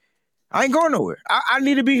jersey. I ain't going nowhere. I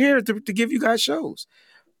need to be here to give you guys shows.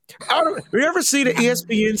 You ever see the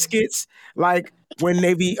ESPN skits? Like when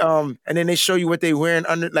they be and then they show you what they wearing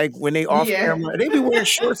under, like when they off camera, they be wearing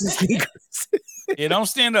shorts and sneakers. Yeah, don't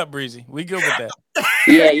stand up, Breezy. We good with that.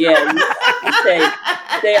 Yeah. You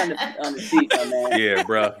stay on the seat, my man. Yeah,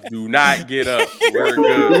 bro. Do not get up. We're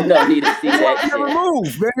good. You don't need to see that shit. Never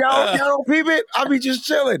move, man. Y'all don't peep it. I'll be just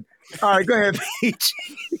chilling. All right, go ahead, Peach.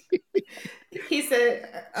 He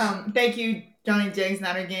said, thank you, Johnny James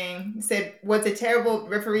Niner Gang. He said, what's a terrible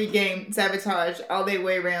referee game sabotage all the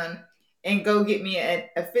way around and go get me a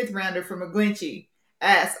 5th rounder from McGlinchey.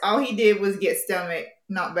 All he did was get stomach,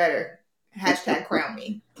 not better. # crown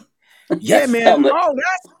me. Yeah, man. Oh,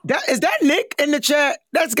 is that Nick in the chat?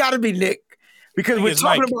 That's got to be Nick. Because we're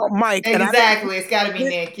talking about Mike. Exactly. It's got to be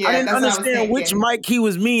Nick. Yeah, I didn't understand which Mike he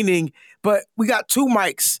was meaning, but we got 2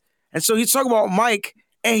 mics. And so he's talking about Mike,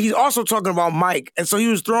 and he's also talking about Mike. And so he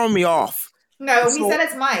was throwing me off. No, he said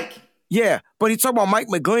it's Mike. Yeah, but he's talking about Mike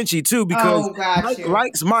McGlinchey, too, because Mike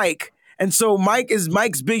likes Mike. And so Mike is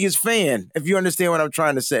Mike's biggest fan, if you understand what I'm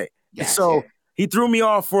trying to say. Gotcha. So he threw me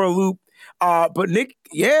off for a loop. But Nick,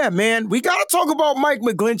 yeah, man, we got to talk about Mike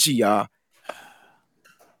McGlinchey, y'all.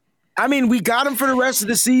 I mean, we got him for the rest of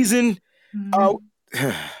the season.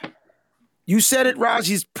 You said it, Raj.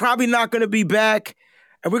 He's probably not going to be back.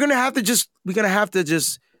 And we're going to have to just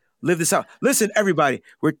live this out. Listen, everybody,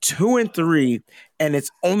 we're 2-3, and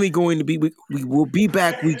it's only going to be, we will be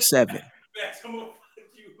back week 7.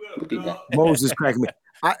 Moses cracking me.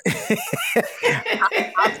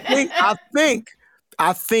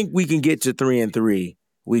 I think we can get to 3-3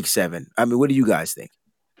 week 7. I mean, what do you guys think?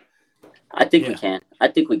 I think we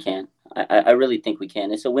can. I really think we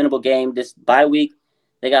can. It's a winnable game. This bye week,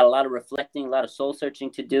 they got a lot of reflecting, a lot of soul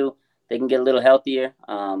searching to do. They can get a little healthier.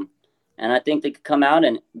 And I think they could come out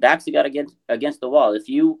and backs got to get against the wall. If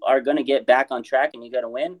you are going to get back on track and you got to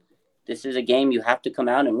win, this is a game you have to come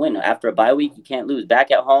out and win. After a bye week, you can't lose.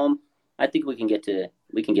 Back at home, I think we can get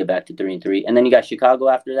back to 3-3. And then you got Chicago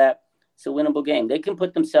after that. It's a winnable game. They can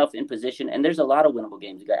put themselves in position, and there's a lot of winnable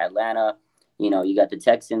games. You got Atlanta, you got the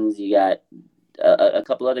Texans, you got a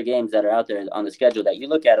couple other games that are out there on the schedule that you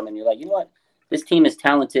look at them and you're like, you know what? This team is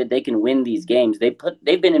talented. They can win these games. They've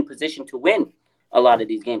been in position to win a lot of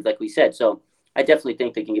these games, like we said. So I definitely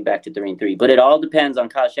think they can get back to 3-3. But it all depends on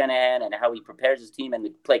Kyle Shanahan and how he prepares his team and the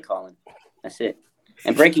play calling. That's it.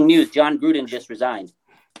 And breaking news, John Gruden just resigned.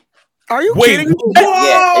 Are you kidding me?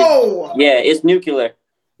 Whoa! It's nuclear.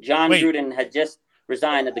 John Gruden has just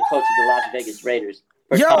resigned as the coach of the Las Vegas Raiders.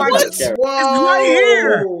 Yo, it's right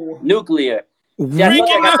here. Nuclear.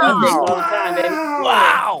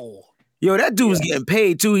 Wow. Yo, that dude was getting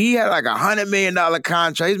paid too. He had like $100 million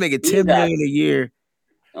contract. He's making $10 million a year.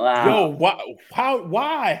 Wow. Yo,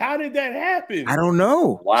 why? How did that happen? I don't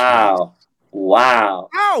know. Wow.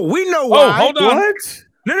 Oh, we know why. Oh, hold on. What?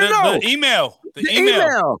 No. The email. The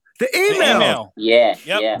email. Yeah.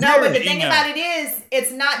 Yep. Yeah. No, but the thing about it is,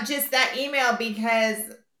 it's not just that email, because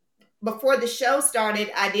before the show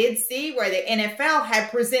started, I did see where the NFL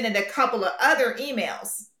had presented a couple of other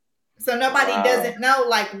emails. So nobody doesn't know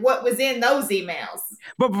like what was in those emails.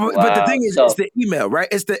 But the thing is, it's the email, right?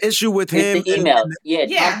 It's the issue with him. It's the email.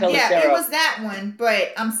 Yeah, it was that one.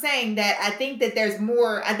 But I'm saying that I think that there's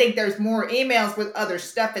more. I think there's more emails with other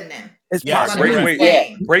stuff in them. It's possible.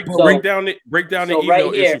 Break down the email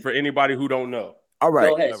right issue for anybody who don't know. All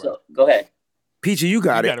right. Go ahead. Peachy, you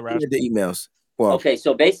got it. The emails. Well, okay.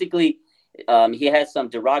 So basically, he has some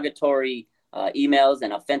derogatory emails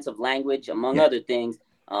and offensive language, among other things.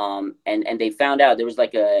 And they found out there was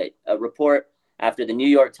like a report after the New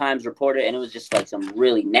York Times reported, and it was just like some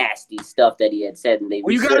really nasty stuff that he had said. And they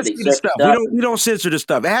you gotta see the stuff. We don't censor the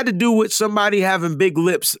stuff. It had to do with somebody having big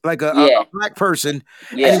lips, like a black person.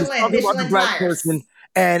 Yeah, and he was talking about the black person,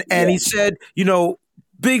 and he said,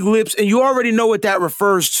 big lips, and you already know what that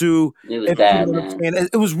refers to. It was bad, man.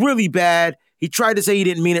 It was really bad. He tried to say he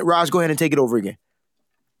didn't mean it. Raj, go ahead and take it over again.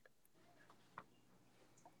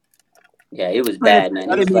 Yeah, it was bad, man.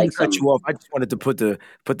 I didn't mean to cut you off. I just wanted to put the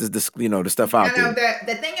stuff out there.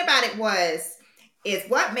 The thing about it is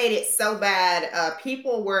what made it so bad.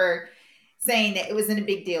 People were saying that it wasn't a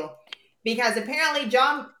big deal because apparently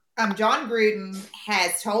John Gruden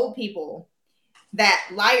has told people that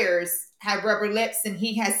liars have rubber lips, and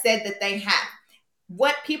he has said that they have.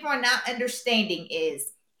 What people are not understanding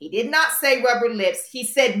is he did not say rubber lips. He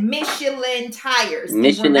said Michelin tires.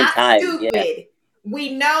 Michelin tires. Stupid. Yeah.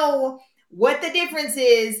 We know what the difference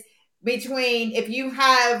is between if you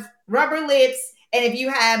have rubber lips and if you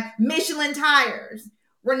have Michelin tires.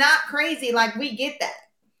 We're not crazy. Like, we get that.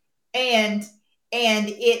 And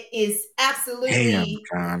it is absolutely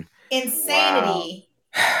insanity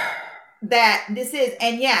that this is.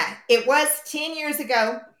 And yeah, it was 10 years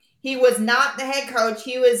ago. He was not the head coach.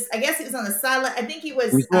 He was, I guess he was on the sideline. I think he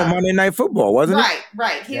was doing Monday Night Football, wasn't it?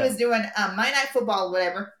 Right. He was doing Monday Night Football or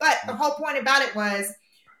whatever. But the whole point about it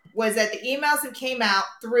was that the emails that came out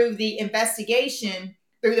through the investigation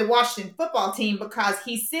through the Washington football team, because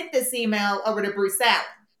he sent this email over to Bruce Allen.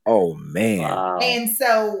 Oh, man. Wow. And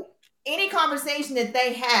so any conversation that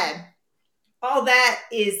they had, all that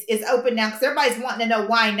is open now, because everybody's wanting to know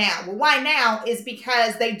why now. Well, why now is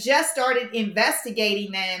because they just started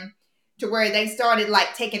investigating them to where they started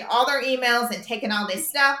like taking all their emails and taking all this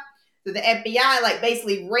stuff. So the FBI like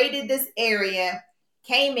basically raided this area,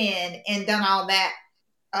 came in and done all that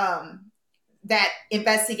that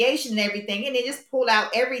investigation and everything, and they just pulled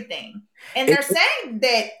out everything. And they're saying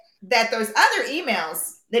that there's other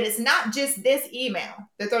emails, that it's not just this email,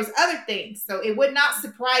 that there's other things. So it would not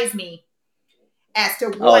surprise me as to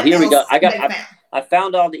what. Oh, here we go. I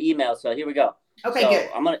found all the emails. So here we go. Okay, so good.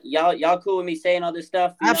 I'm gonna y'all cool with me saying all this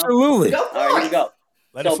stuff? Absolutely. Go for all right, here we go.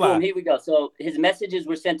 Let it fly. Boom, here we go. So his messages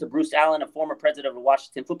were sent to Bruce Allen, a former president of the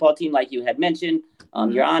Washington football team, like you had mentioned.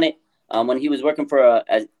 You're on it. When he was working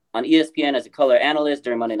on ESPN as a color analyst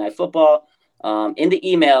during Monday Night Football. In the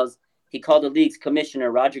emails, he called the league's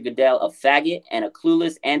commissioner, Roger Goodell, a faggot and a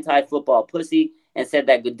clueless anti-football pussy, and said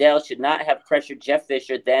that Goodell should not have pressured Jeff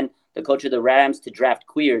Fisher, then the coach of the Rams, to draft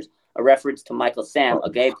queers, a reference to Michael Sam, a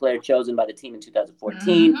gay player chosen by the team in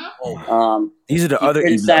 2014. These are the other. He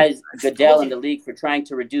criticized Goodell and the league for trying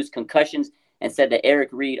to reduce concussions and said that Eric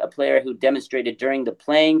Reed, a player who demonstrated during the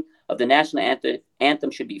playing of the national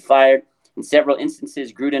anthem, should be fired. In several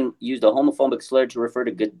instances, Gruden used a homophobic slur to refer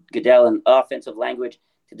to Goodell in offensive language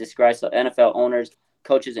to describe NFL owners,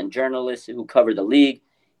 coaches, and journalists who cover the league.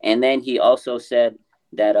 And then he also said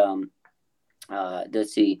that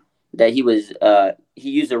that he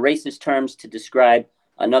used a racist terms to describe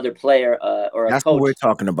another player or a coach. That's what we're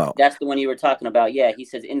talking about. That's the one you were talking about. Yeah, he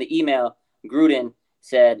says in the email, Gruden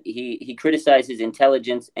said he criticized his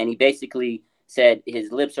intelligence, and he basically said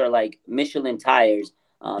his lips are like Michelin tires.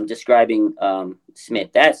 Describing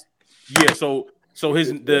Smith. That's So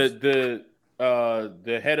his the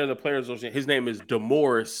head of the Players Association, his name is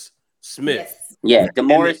DeMaurice Smith. Yes. Yeah,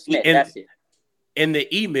 DeMaurice Smith. That's it. In the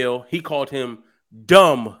email, he called him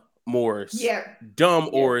Dumb Morris. Yeah.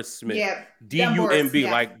 Dumb Orris Smith. Yeah. D-U-M-B,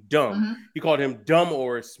 yeah. like dumb. Mm-hmm. He called him Dumb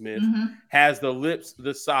Orris Smith. Has the lips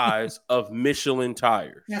the size of Michelin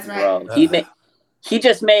tires. That's right. Bro, he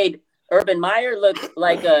just made Urban Meyer look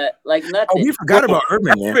like nothing. Oh, we forgot about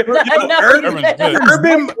Urban, man.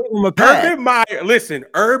 Urban Meyer. Listen,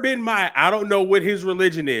 Urban Meyer. I don't know what his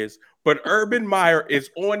religion is, but Urban Meyer is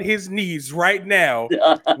on his knees right now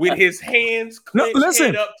with his hands clenched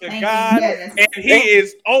up to God, and he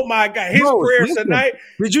is. Oh my God, his prayers tonight.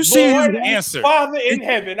 Did you see Lord, his answer? Father in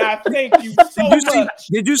heaven, I thank you so much.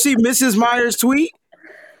 Did you see Mrs. Meyer's tweet?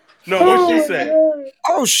 No, what she said?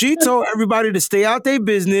 Oh, she told everybody to stay out their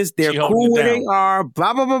business. They're cool where they are.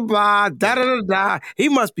 Blah blah blah blah. Da da da da. He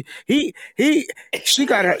must be. She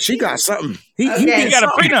got something. He got a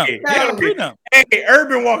prenup. Hey,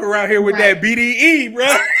 Urban walk around here with that BDE, bro.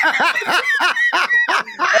 That's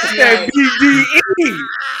that BDE.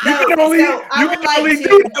 You can only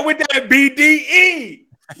do that with that BDE.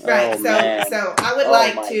 Right. Oh, so I would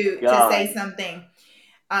like to say something.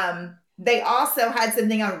 They also had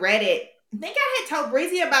something on Reddit. I think I had told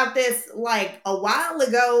Breezy about this like a while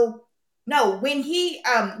ago. No, when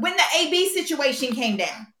the AB situation came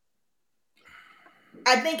down.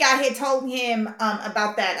 I think I had told him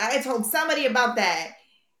about that. I had told somebody about that.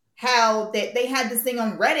 How that they had this thing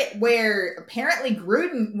on Reddit where apparently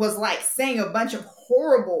Gruden was like saying a bunch of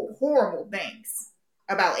horrible, horrible things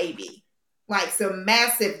about AB. Like some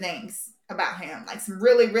massive things about him. Like some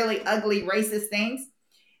really, really ugly racist things.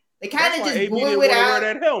 They kind of just AB blew it out.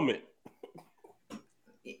 Wear that helmet.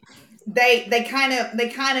 They kind of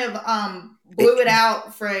blew it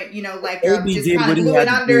out for, like just kind of blew it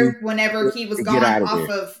under whenever he was gone off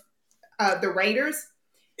of the Raiders.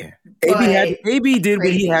 Yeah. AB did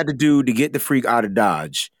what he had to do to get the freak out of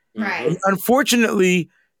Dodge. Right. And unfortunately,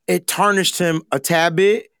 it tarnished him a tad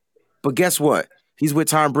bit. But guess what? He's with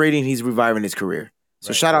Tom Brady and he's reviving his career.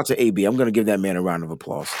 So shout out to AB. I'm going to give that man a round of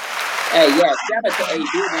applause. Hey, yeah, shout out to AB,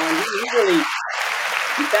 man.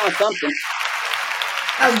 He found something.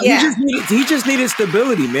 Oh, yeah. He just needed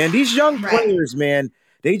stability, man. These young players, man,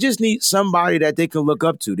 they just need somebody that they can look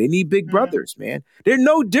up to. They need big brothers, man. They're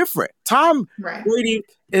no different. Tom Brady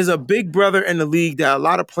is a big brother in the league that a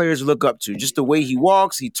lot of players look up to. Just the way he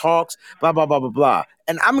walks, he talks, blah, blah, blah, blah, blah.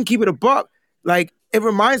 And I'm going to keep it a buck. Like, it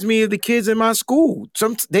reminds me of the kids in my school.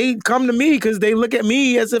 They come to me because they look at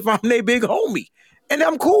me as if I'm their big homie. And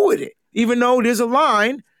I'm cool with it. Even though there's a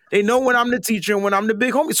line, they know when I'm the teacher and when I'm the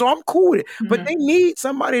big homie. So I'm cool with it. Mm-hmm. But they need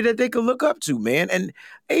somebody that they can look up to, man. And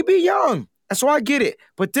AB Young. So I get it.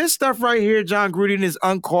 But this stuff right here, Jon Gruden, is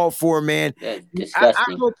uncalled for, man.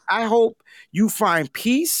 I hope you find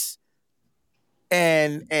peace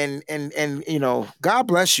and God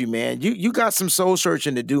bless you, man. You got some soul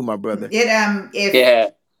searching to do, my brother.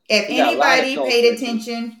 If anybody paid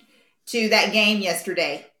attention to that game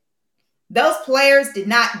yesterday, those players did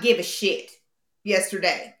not give a shit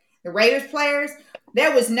yesterday. The Raiders players,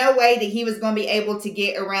 there was no way that he was going to be able to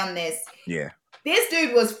get around this. Yeah. This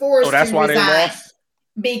dude was forced to resign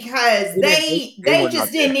because they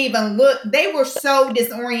just didn't even look. They were so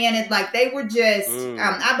disoriented. Like they were just,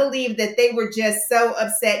 I believe that they were just so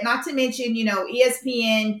upset. Not to mention,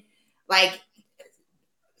 ESPN, like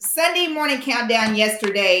Sunday Morning Countdown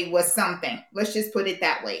yesterday was something. Let's just put it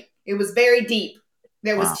that way. It was very deep.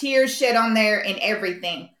 There was tears shed on there and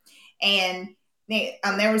everything. And they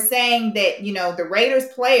were saying that, the Raiders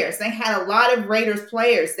players, they had a lot of Raiders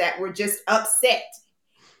players that were just upset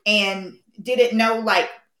and didn't know, like,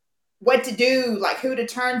 what to do, like, who to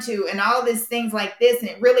turn to and all these things like this. And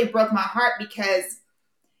it really broke my heart because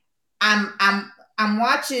I'm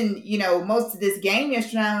watching, most of this game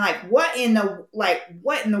yesterday. And I'm like, what in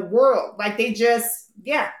the world? Like, they just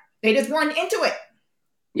weren't into it.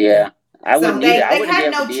 Yeah. They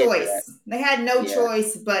had no choice. They had no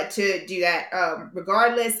choice but to do that,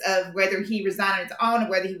 regardless of whether he resigned on his own or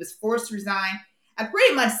whether he was forced to resign. I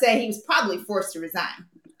pretty much say he was probably forced to resign.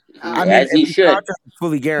 As he should.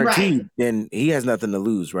 Fully guaranteed, then he has nothing to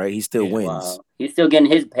lose, right? He still wins. Wow. He's still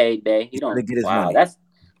getting his payday. He don't get his money.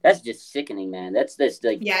 That's just sickening, man. That's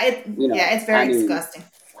like it's very disgusting.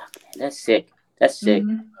 Fuck, man, that's sick. That's sick.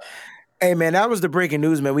 Mm-hmm. Hey, man, that was the breaking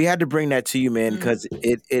news, man. We had to bring that to you, man, because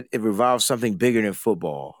it revolves something bigger than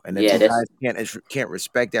football. And if you guys can't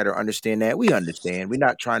respect that or understand that, we understand. We're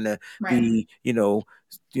not trying to be,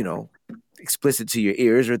 explicit to your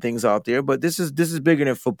ears or things out there, but this is bigger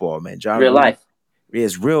than football, man. Jon, real life.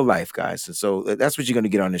 It's real life, guys. And so that's what you're going to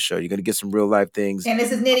get on this show. You're going to get some real life things. And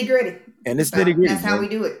this is nitty gritty. That's how we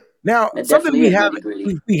do it. Now, something we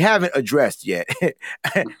haven't addressed yet.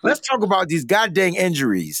 Let's talk about these goddamn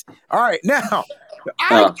injuries. All right, now,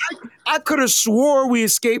 I could have swore we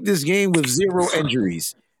escaped this game with 0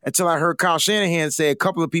 injuries until I heard Kyle Shanahan say a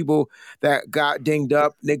couple of people that got dinged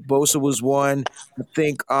up. Nick Bosa was one. I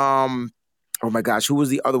think, oh my gosh, who was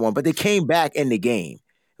the other one? But they came back in the game.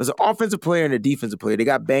 It was an offensive player and a defensive player. They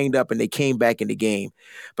got banged up and they came back in the game.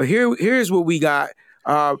 But here's what we got.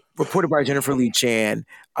 Reported by Jennifer Lee Chan,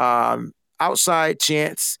 outside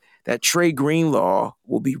chance that Trey Greenlaw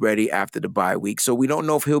will be ready after the bye week. So we don't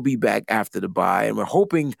know if he'll be back after the bye. And we're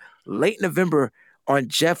hoping late November on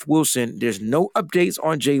Jeff Wilson. There's no updates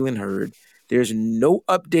on Jalen Hurd. There's no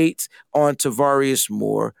updates on Tavarius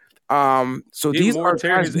Moore. So these are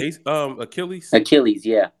tearing his Achilles. Achilles,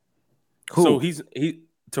 yeah. Who? So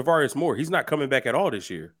Tavarius Moore. He's not coming back at all this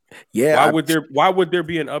year. Yeah. Why would there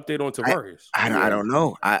be an update on Tavarius? I don't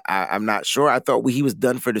know. I'm not sure. I thought he was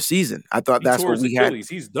done for the season. I thought that's what we had.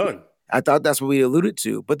 He's done. I thought that's what we alluded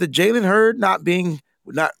to. But the Jalen Hurd not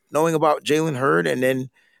knowing about Jalen Hurd and then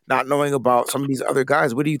not knowing about some of these other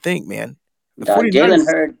guys. What do you think, man? Jalen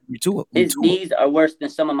Hurd, his knees are worse than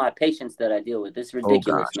some of my patients that I deal with. It's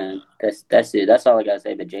ridiculous, man. That's it. That's all I gotta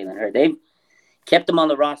say about Jalen Hurd. They've kept him on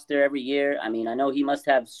the roster every year. I mean, I know he must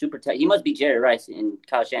have he must be Jerry Rice in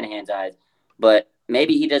Kyle Shanahan's eyes. But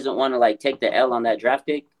maybe he doesn't want to like take the L on that draft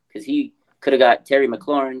pick because he could have got Terry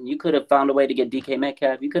McLaurin. You could have found a way to get DK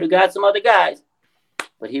Metcalf. You could have got some other guys.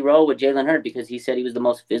 But he rolled with Jalen Hurts because he said he was the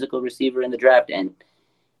most physical receiver in the draft. And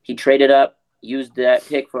he traded up, used that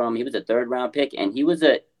pick for him. He was a third-round pick. And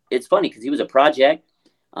it's funny because he was a project.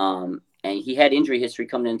 And he had injury history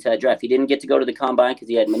coming into that draft. He didn't get to go to the combine because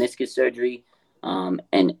he had meniscus surgery. And,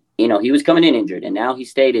 he was coming in injured. And now he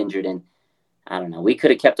stayed injured. And I don't know. We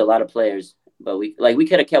could have kept a lot of players. But we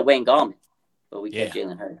could have kept Wayne Gallman. But we kept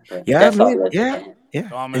Jalen Hurts.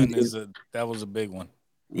 Gallman that was a big one.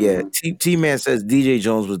 Yeah, T-Man says DJ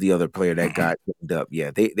Jones was the other player that got dinged up.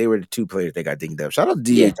 Yeah, they were the two players that got dinged up. Shout out to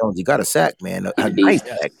DJ Jones. He got a sack, man. A nice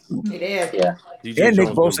sack. He did. Yeah. And Nick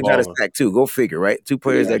Bosa got a sack, too. Go figure, right? Two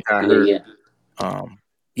players that got hurt.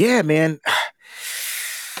 Yeah, man.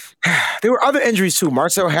 There were other injuries, too.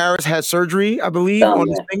 Marcel Harris had surgery, I believe, on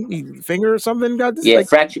his finger or something. Got this,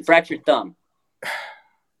 fractured thumb.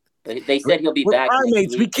 They said he'll be back.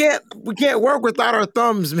 Primates, we can't work without our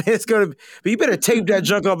thumbs, man. It's gonna. But you better tape that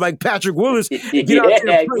junk up like Patrick Willis. Get out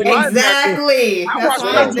there exactly. That's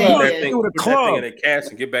what I'm saying. With a club in a cast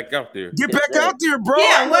and get back out there. Get back out there, bro.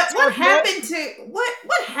 Yeah. What happened to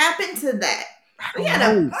what happened to that? We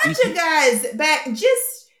had a bunch of guys back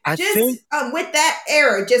just with that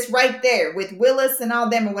era, just right there with Willis and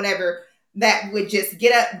all them or whatever. That would just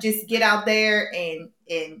get out there and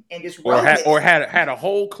just roll had a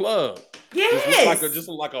whole club. Yes, just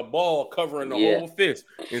like a ball covering the whole fist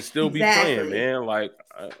and still be playing, man. Like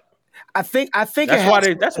I think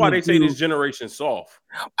that's why they say this generation soft.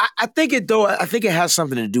 I think it has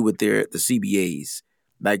something to do with the CBAs.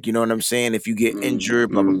 Like, you know what I'm saying? If you get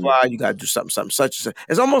injured, blah, blah, blah, you got to do something such and such.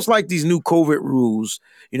 It's almost like these new COVID rules.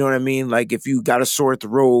 You know what I mean? Like, if you got a sore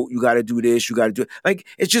throat, you got to do this, you got to do it. Like,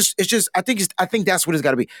 it's just, I think that's what it's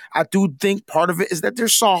got to be. I do think part of it is that they're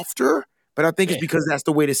softer, but I think it's because that's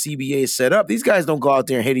the way the CBA is set up. These guys don't go out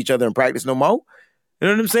there and hit each other in practice no more. You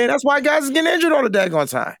know what I'm saying? That's why guys are getting injured all the daggone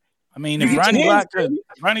time. I mean, if Ronnie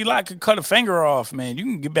Lott could cut a finger off, man, you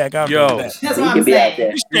can get back out there. That's what I'm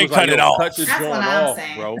saying. You straight cut it off. That's what I'm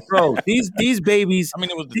saying. Bro, these babies,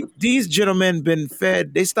 these gentlemen been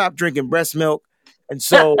fed. They stopped drinking breast milk, and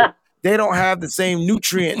so they don't have the same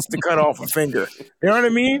nutrients to cut off a finger. You know what I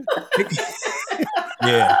mean?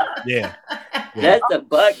 Yeah. That's a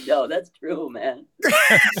buck, though. That's true, man. But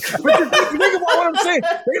think about what I'm saying.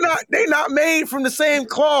 They not made from the same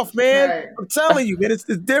cloth, man. Right. I'm telling you, man, it's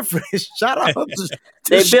different. Shout out to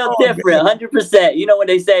they built different, 100%. You know when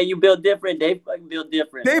they say you build different, they fucking build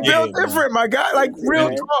different. They build different, my guy. Like real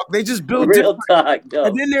talk. They just build real different. Talk, though.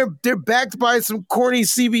 And then they're backed by some corny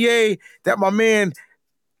CBA that my man.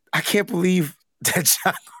 I can't believe that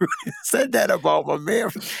John Gruden said that about my man.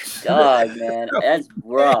 Dog, man, that's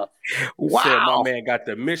rough. Wow, said my man got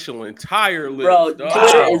the Michelin tire list. Bro,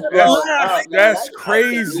 that's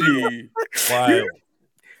crazy. Wow.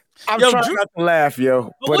 I'm trying not to laugh,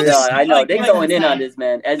 yo. But I know they going in on this,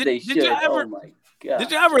 man, as they should. Oh my god!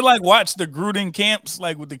 Did you ever watch the Gruden camps,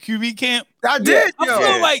 with the QB camp? I did.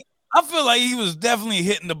 I feel like he was definitely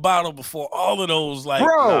hitting the bottle before all of those. Like,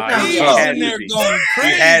 bro, he was in there going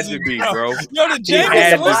crazy. He had to be, bro. Yo, the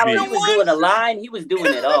Jameis Winston he was doing a line. He was doing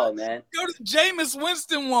it all, man. Yo, the Jameis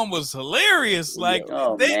Winston one was hilarious. Like,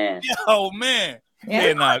 man.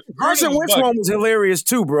 Yeah, Carson Wentz one was hilarious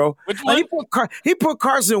too, bro. Which one? He put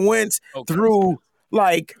Carson Wentz through.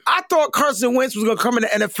 Like, I thought Carson Wentz was gonna come in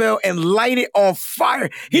the NFL and light it on fire.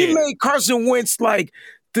 He made Carson Wentz like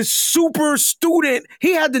the super student.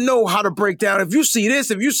 He had to know how to break down. If you see this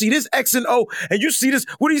X and O, and you see this,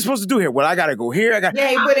 what are you supposed to do here? Well, I gotta go here. He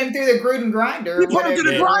put him through the Gruden grinder. He put him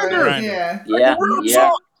through the grinder.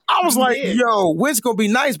 Yeah. I was like, yo, Wentz gonna be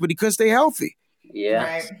nice, but he couldn't stay healthy. Yeah.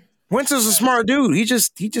 Right. Wentz is a smart dude. He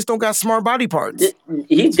just don't got smart body parts.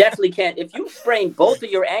 He definitely can't. If you sprain both of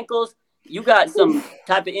your ankles, you got some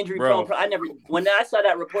type of injury prone. When I saw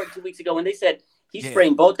that report 2 weeks ago, when they said he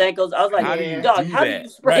sprained both ankles, I was like, dog, how do you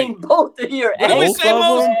sprain both of your ankles?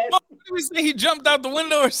 Did we say he jumped out the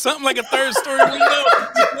window or something, like a third-story window?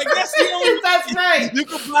 Like, that's the only that's right. You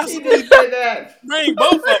could possibly sprain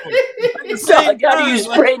both of them. Dog, how do you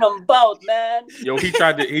sprain them both, man? Yo, he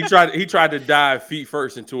tried to dive feet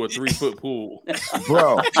first into a 3-foot pool,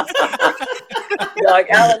 bro. Dog,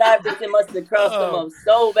 Allen Iverson must have crossed them up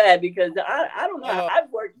so bad because I don't know. I've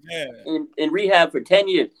worked in rehab for 10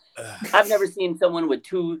 years. I've never seen someone with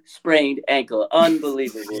 2 sprained ankles.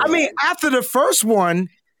 Unbelievable. I mean, after the first one,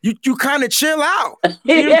 you kind of chill out.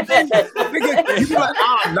 You be like,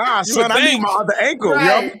 nah, son, I need my other ankle,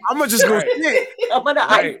 yo. I'm gonna just go sit. I'm gonna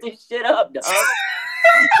ice this shit up, dog.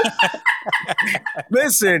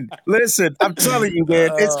 Listen. I'm telling you, man.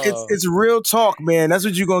 It's real talk, man. That's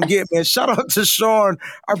what you're gonna get, man. Shout out to Sean,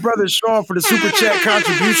 our brother Sean, for the super chat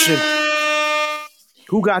contribution.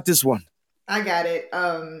 Who got this one? I got it.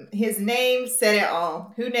 His name said it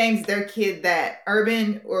all. Who names their kid that?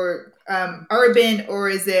 Urban or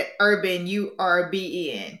is it Urban?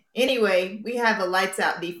 URBEN. Anyway, we have a lights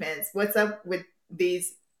out defense. What's up with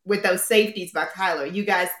those safeties by Kyler? You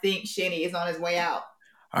guys think Shinnie is on his way out?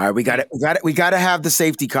 All right, we got to have the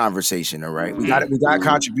safety conversation. All right, we got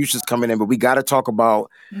contributions coming in, but we got to talk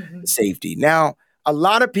about safety. Now, a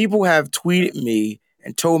lot of people have tweeted me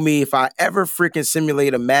and told me if I ever freaking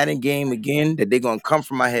simulate a Madden game again, that they're gonna come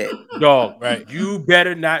from my head. Dog, right? You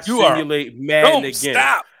better not simulate Madden again.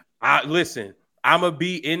 Stop. Listen, I'm gonna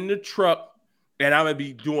be in the truck and I'm gonna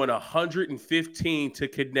be doing 115 to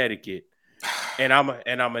Connecticut, and I'm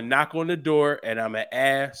gonna knock on the door and I'm gonna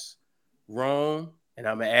ask Ron and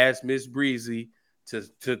I'm gonna ask Miss Breezy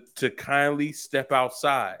to kindly step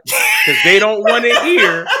outside because they don't want to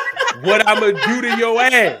hear what I'm gonna do to your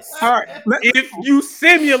ass. All right, if you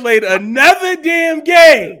simulate another damn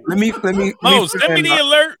game, let me send me the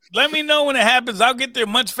alert. Let me know when it happens. I'll get there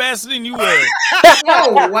much faster than you will.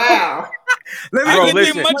 Oh wow! I'll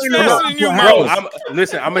get there much faster than you, Mo.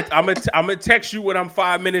 Listen, I'm gonna text you when I'm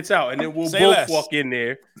 5 minutes out, and then we'll both walk in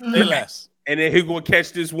there. Say less. And then he's gonna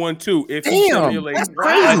catch this one too. If he simulates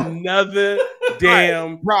another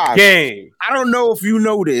damn game. I don't know if you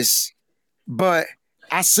know this, but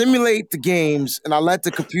I simulate the games and I let the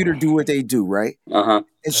computer do what they do, right? Uh-huh.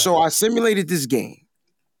 And so I simulated this game.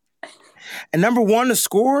 And number one,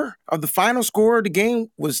 the final score of the game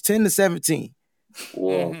was 10-17.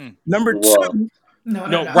 Whoa. Number two.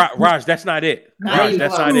 No, Raj, that's not it. Raj,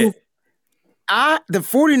 that's not it. The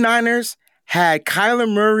 49ers had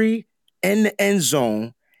Kyler Murray in the end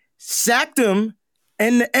zone, sacked him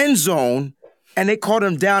in the end zone, and they caught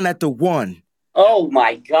him down at the 1. Oh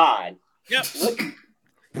my God. Yep.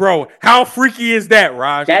 Bro, how freaky is that,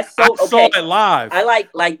 Raj? That's so I saw it live. I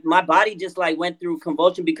like my body just like went through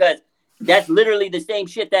convulsion because that's literally the same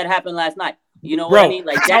shit that happened last night. You know what I mean?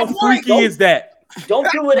 Like how freaky is that? Don't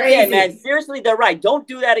do it again, man. Seriously, they're right. Don't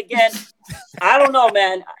do that again. I don't know,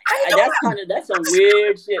 man. That's some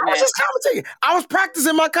weird shit, man. I was just commentating. I was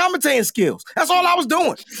practicing my commentating skills. That's all I was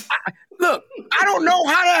doing. Look, I don't know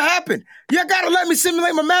how that happened. You gotta let me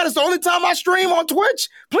simulate my Madden. It's the only time I stream on Twitch.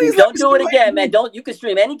 Please don't do it again, man. You can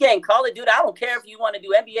stream any game. Call it, dude. I don't care if you want to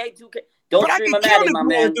do NBA 2K. Don't stream a Madden, my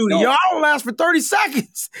man. Y'all don't last for 30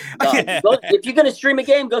 seconds. If you're gonna stream a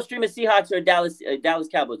game, go stream a Seahawks or Dallas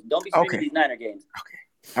Cowboys. Don't be streaming these Niner games.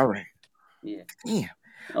 Okay. All right. Yeah. Damn.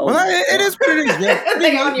 Oh, well, it is what it is,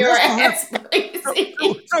 man. On your ass,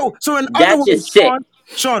 so in other words,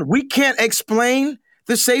 Sean, we can't explain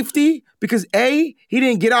the safety because A, he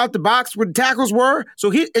didn't get out the box where the tackles were,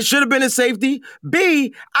 so it should have been a safety.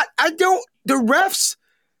 B, the refs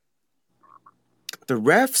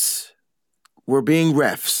were being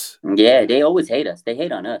refs. Yeah, they always hate us. They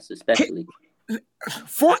hate on us, especially.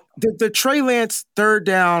 For the Trey Lance third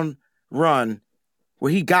down run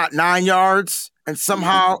where he got 9 yards and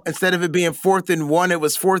somehow instead of it being 4th and 1, it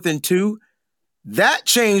was 4th and 2. That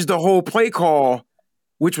changed the whole play call,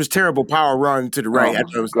 which was terrible power run to the right. Oh,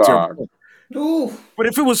 it was terrible. But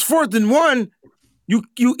if it was 4th and 1,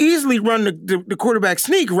 you easily run the quarterback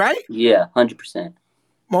sneak, right? Yeah, 100%.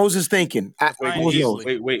 Moses thinking.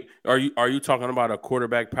 Wait. Are you talking about a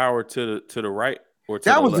quarterback power to the right or to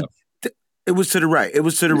the left? It was to the right. It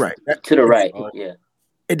was to the right. To the right. Yeah.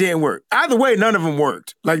 It didn't work. Either way, none of them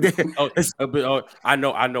worked. Like I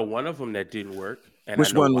know one of them that didn't work, and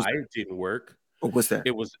which I know one why it didn't work. What's that?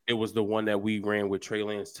 It was the one that we ran with Trey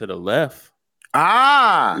Lance to the left.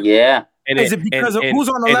 Ah, yeah. And is it because of who's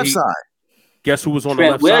on the left side? Guess who was on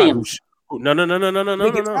Trent the left Williams. side? No.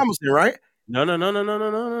 Thomason, right?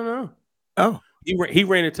 No. Oh, he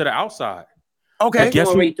ran it to the outside. Okay.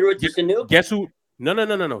 Guess who? He threw it to Sanu? Guess who?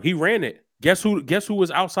 No. He ran it. Guess who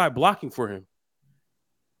was outside blocking for him?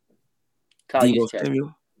 Kyle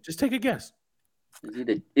Juszczyk. Just take a guess.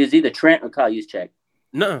 Is either Trent or Kyle Juszczyk?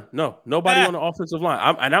 No. Nobody on the offensive line.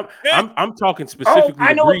 I'm talking specifically.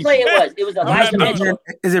 I know what play it was. It was Elijah Mitchell.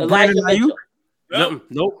 Is it Brandon Ayuk?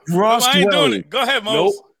 Nope. Ross I ain't doing Dwelly. it. Go ahead,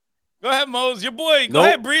 Mose. Nope. Go ahead, Mose. Your boy. Go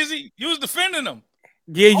ahead, Breezy. You was defending him.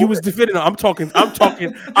 Yeah, you was defending him. I'm looking in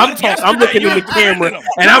the camera,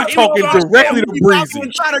 and I'm talking directly to Breezy.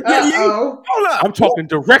 I'm talking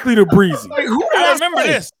directly to Breezy. I remember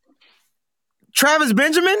this. Travis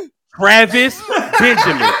Benjamin? Travis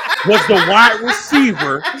Benjamin was the wide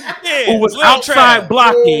receiver who was outside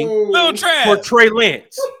blocking for Trey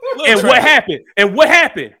Lance. What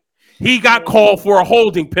happened? he got called for a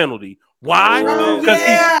holding penalty. Why? Oh,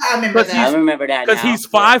 yeah, I remember that. Because he's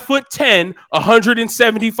 5'10",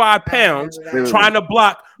 175 pounds, trying to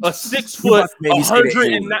block a 6 foot,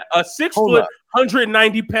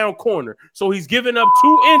 190 pound corner. So he's giving up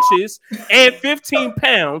 2 inches and 15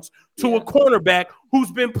 pounds to a cornerback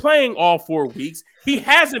who's been playing all 4 weeks. He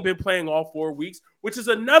hasn't been playing all 4 weeks, which is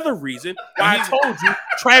another reason why I told you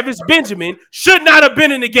Travis Benjamin should not have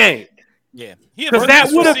been in the game. Yeah, because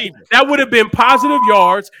that would have been positive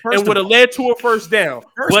yards and would have led to a first down.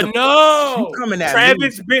 But no,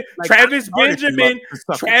 Travis Benjamin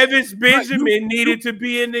needed to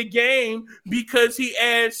be in the game because he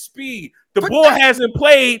adds speed. The boy hasn't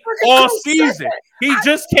played all season. He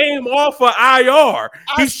just came off of IR.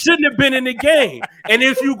 He shouldn't have been in the game. And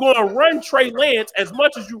if you're going to run Trey Lance as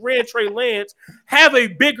much as you ran Trey Lance, have a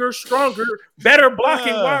bigger, stronger, better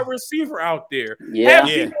blocking wide receiver out there. Yeah. Have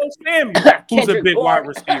Debo Samuel, who's a big wide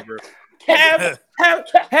receiver. Have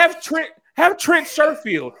Trent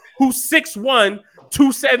Sherfield, who's 6'1",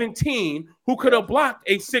 217, who could have blocked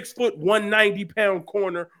a 6 foot, 190 pound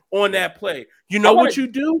corner on that play. You know what you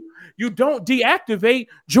do? You don't deactivate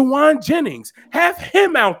Juwan Jennings. Have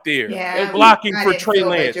him out there blocking for Trey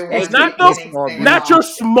Lance. It's not your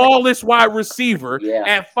smallest wide receiver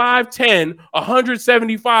at 5'10",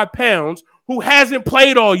 175 pounds who hasn't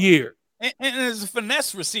played all year. And as a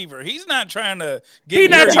finesse receiver, he's not trying to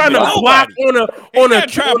block on a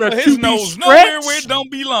his nose nowhere where it don't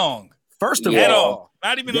belong. First of all,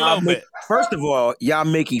 not even a little bit. First of all, y'all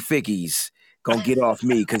Mickey Fickies gonna get off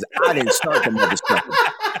me because I didn't start the motherfucker.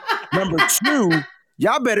 Number 2,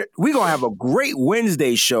 we gonna have a great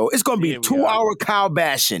Wednesday show. It's gonna be 2-hour Kyle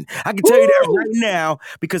bashing. I can tell you that right now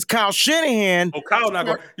because Kyle Shanahan. Oh, Kyle not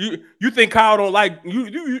gonna. You think Kyle don't like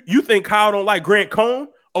you think Kyle don't like Grant Cohn?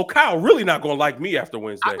 Oh, Kyle really not gonna like me after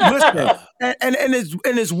Wednesday. Listen,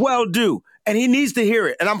 and it's well due, and he needs to hear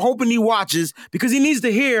it. And I'm hoping he watches because he needs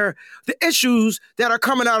to hear the issues that are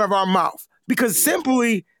coming out of our mouth. Because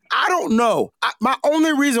simply, I don't know. My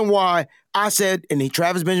only reason why I said,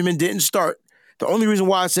 Travis Benjamin didn't start. The only reason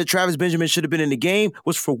why I said Travis Benjamin should have been in the game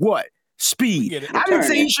was for what? Speed. I didn't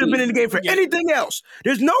say he should have been in the game for anything else.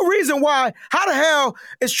 There's no reason why. How the hell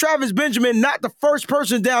is Travis Benjamin not the first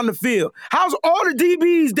person down the field? How's all the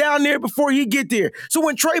DBs down there before he get there? So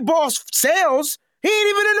when Trey Boss sails, he ain't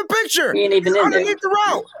even in the picture. He ain't even in underneath the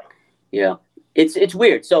route. Yeah, it's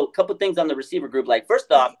weird. So a couple things on the receiver group. Like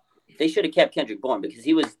first off, they should have kept Kendrick Bourne because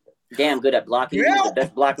he was damn good at blocking. He was the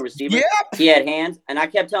best blocking receiver. He had hands, and I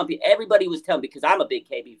kept telling people. Everybody was telling me because I'm a big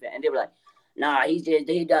KB fan, and they were like, "Nah,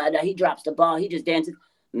 he drops the ball. He just dances."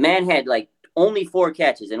 Man had like only 4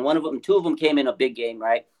 catches, and 2 of them came in a big game,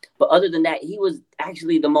 right? But other than that, he was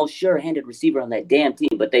actually the most sure-handed receiver on that damn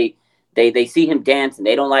team. But they see him dance, and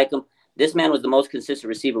they don't like him. This man was the most consistent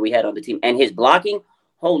receiver we had on the team, and his blocking,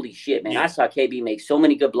 holy shit, man! I saw KB make so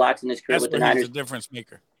many good blocks in his career with the Niners. He's a difference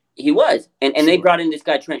maker. He was. And they brought in this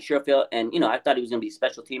guy, Trent Sherfield, and, I thought he was going to be a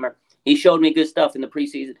special teamer. He showed me good stuff in the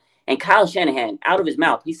preseason. And Kyle Shanahan, out of his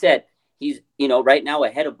mouth, he said he's, right now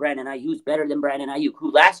ahead of Brandon Ayuk, better than Brandon Ayuk,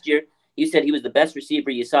 who last year you said he was the best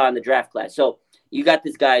receiver you saw in the draft class. So you got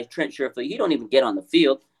this guy, Trent Sherfield. He don't even get on the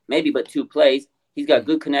field, maybe but 2 plays. He's got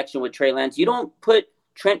good connection with Trey Lance. You don't put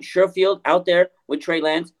Trent Sherfield out there with Trey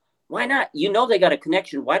Lance. Why not? They got a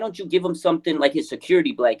connection. Why don't you give him something like his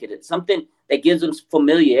security blanket? Something that gives him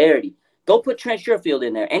familiarity. Go put Trent Sherfield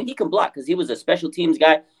in there, and he can block because he was a special teams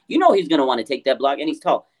guy. He's going to want to take that block, and he's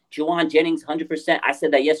tall. Juwan Jennings, 100%. I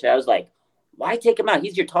said that yesterday. I was like, why take him out?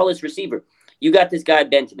 He's your tallest receiver. You got this guy,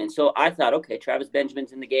 Benjamin. So I thought, okay, Travis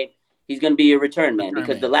Benjamin's in the game. He's going to be a return man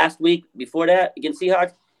because the last week before that against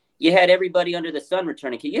Seahawks, you had everybody under the sun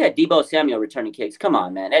returning kicks. You had Debo Samuel returning kicks. Come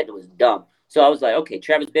on, man. That was dumb. So I was like, okay,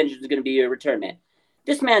 Travis Benjamin's going to be a return man.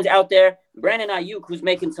 This man's out there, Brandon Ayuk, who's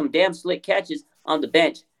making some damn slick catches on the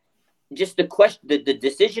bench. Just the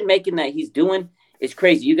decision-making that he's doing is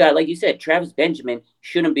crazy. You got, like you said, Travis Benjamin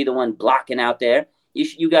shouldn't be the one blocking out there.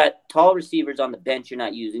 You got tall receivers on the bench you're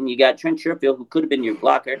not using. You got Trent Sherfield, who could have been your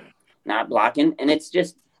blocker, not blocking. And it's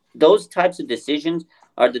just those types of decisions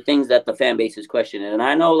are the things that the fan base is questioning. And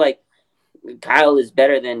I know, like, Kyle is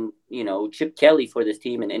better than, Chip Kelly for this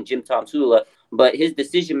team and Jim Tomsula, but his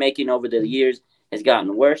decision-making over the years has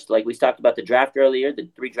gotten worse. Like we talked about the draft earlier, the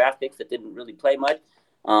 3 draft picks that didn't really play much.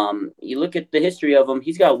 You look at the history of him,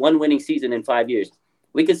 he's got 1 winning season in 5 years.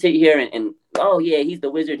 We could sit here and oh, yeah, he's the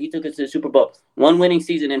wizard. He took us to the Super Bowl. 1 winning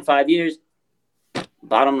season in 5 years.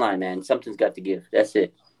 Bottom line, man, something's got to give. That's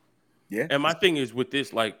it. Yeah. And my thing is with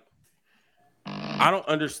this, like, I don't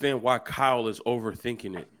understand why Kyle is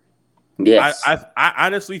overthinking it. Yes. I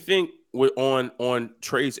honestly think on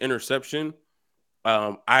Trey's interception,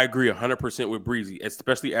 I agree 100% with Breezy,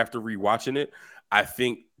 especially after rewatching it. I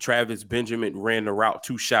think Travis Benjamin ran the route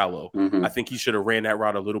too shallow. Mhm. I think he should have ran that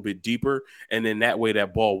route a little bit deeper, and then that way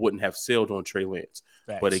that ball wouldn't have sailed on Trey Lance.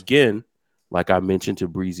 Facts. But again, like I mentioned to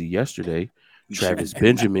Breezy yesterday, Travis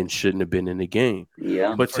Benjamin shouldn't have been in the game.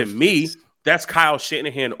 Yeah. But to me, that's Kyle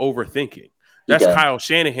Shanahan overthinking. That's does. Kyle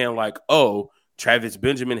Shanahan like, oh, Travis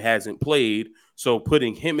Benjamin hasn't played, so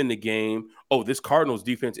putting him in the game, oh, this Cardinals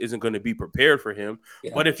defense isn't going to be prepared for him.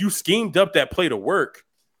 Yeah. But if you schemed up that play to work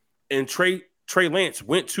and Trey Lance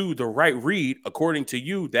went to the right read, according to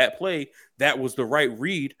you, that play, that was the right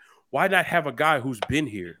read, why not have a guy who's been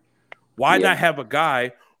here? Why not have a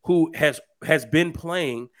guy who has been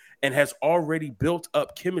playing and has already built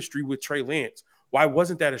up chemistry with Trey Lance? Why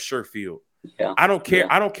wasn't that a sure field? Yeah. I don't care. Yeah.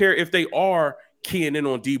 I don't care if they are keying in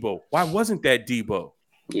on Debo. Why wasn't that Debo?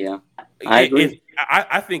 Yeah. I agree.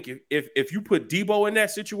 I think if you put Debo in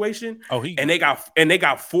that situation, and they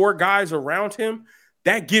got 4 guys around him,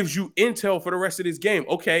 that gives you intel for the rest of this game.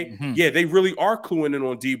 Okay, yeah, they really are cluing in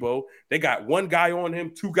on Debo. They got 1 guy on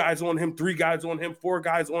him, 2 guys on him, 3 guys on him, 4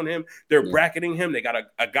 guys on him. They're bracketing him. They got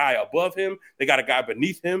a guy above him. They got a guy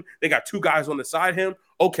beneath him. They got 2 guys on the side of him.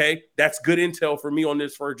 Okay, that's good intel for me on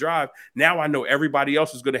this first drive. Now I know everybody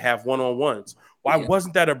else is going to have one-on-ones. Why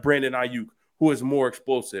wasn't that a Brandon Ayuk who is more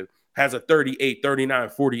explosive, has a 38, 39,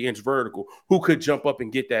 40-inch vertical, who could jump up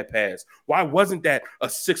and get that pass? Why wasn't that a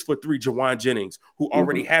 6'3" Jawan Jennings who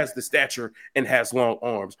already has the stature and has long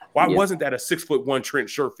arms? Why wasn't that a 6'1" Trent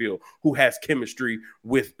Sherfield who has chemistry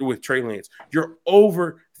with Trey Lance? You're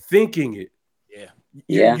overthinking it.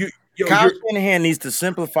 Kyle Shanahan needs to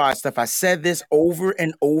simplify stuff. I said this over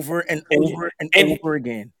and over and over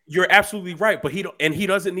again. You're absolutely right, but he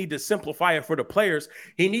doesn't need to simplify it for the players.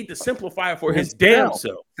 He needs to simplify it for his damn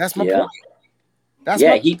self. That's my point.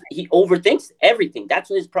 He overthinks everything. That's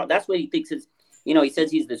what that's what he thinks is. He says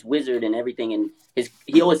he's this wizard and everything, and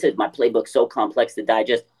he always says my playbook's so complex to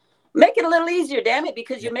digest. Make it a little easier, damn it,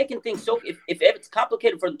 because you're making things so. If it's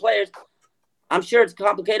complicated for the players, I'm sure it's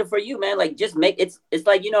complicated for you, man. Like, just make it's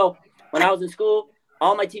like, when I was in school,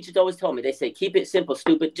 all my teachers always told me, they say, keep it simple,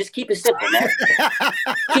 stupid. Just keep it simple, man.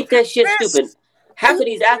 Keep that shit stupid. Half of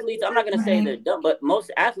these athletes, I'm not going to say they're dumb, but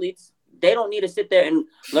most athletes, they don't need to sit there and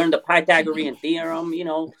learn the Pythagorean theorem,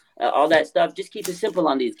 all that stuff. Just keep it simple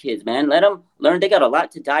on these kids, man. Let them learn. They got a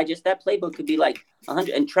lot to digest. That playbook could be like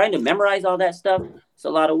 100, and trying to memorize all that stuff, it's a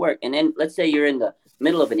lot of work. And then let's say you're in the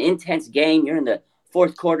middle of an intense game. You're in the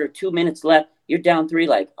 4th quarter, 2 minutes left. You're down 3,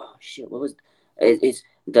 like, oh shit, what was is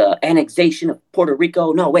the annexation of Puerto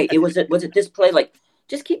Rico? No, wait, was it this play? Like,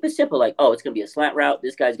 just keep it simple. Like, oh, it's gonna be a slant route.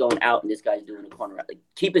 This guy's going out, and this guy's doing a corner route. Like,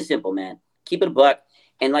 keep it simple, man. Keep it a buck.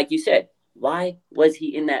 And like you said, why was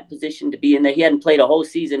he in that position to be in there? He hadn't played a whole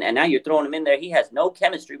season, and now you're throwing him in there. He has no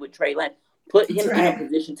chemistry with Trey Lance. Put him in a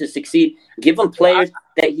position to succeed. Give him players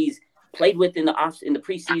that he's played with in the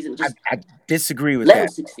preseason. Just I disagree with let that. him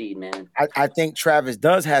succeed, man. I think Travis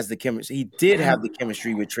has the chemistry. He did have the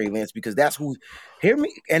chemistry with Trey Lance because that's who. Hear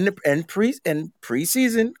me? And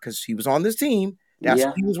preseason, because he was on this team. That's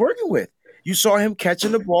who he was working with. You saw him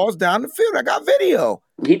catching the balls down the field. I got video.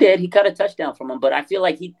 He did. He cut a touchdown from him, but I feel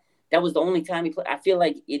like that was the only time he played. I feel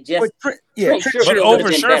like it just Trent Sherfield over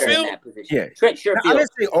would have been better in Sherfield? that position. Yeah. Trent Sherfield. I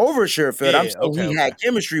didn't say over Sherfield. I'm saying okay. he had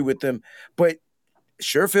chemistry with them, but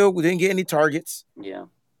Sherfield didn't get any targets. Yeah.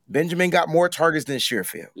 Benjamin got more targets than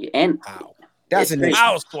Sherfield. Yeah, and that's an issue.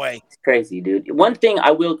 It's crazy, dude. One thing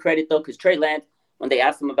I will credit though, because Trey Lance, when they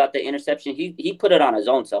asked him about the interception, he put it on his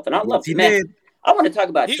own self, and I love it, man. Did. I want to talk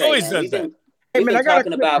about He Trey. always Man. does that. We've been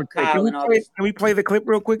talking about Kyle and all this. Can we play the clip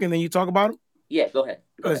real quick and then you talk about him? Yeah, go ahead.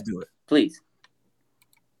 Let's do it, please.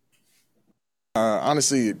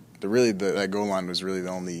 Honestly, that goal line was really the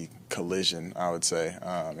only collision, I would say.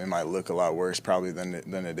 It might look a lot worse probably than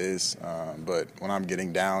it is, but when I'm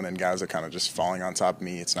getting down and guys are kind of just falling on top of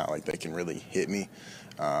me, it's not like they can really hit me.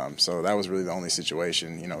 So that was really the only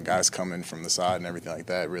situation. Guys coming from the side and everything like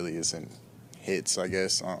that really isn't hits, I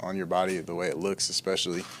guess, on your body the way it looks,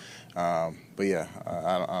 especially. But yeah,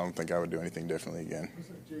 I don't think I would do anything differently again.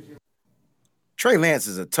 Trey Lance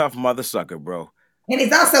is a tough mother sucker, bro. And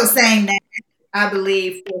he's also saying that, I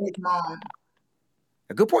believe, for his mom.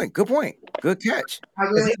 A good point. Good catch. I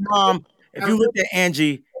really, his mom, if you look at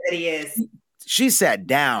Angie, that he is. She sat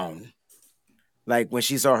down like when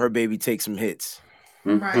she saw her baby take some hits.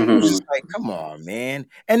 Right. It was just like, come on, man.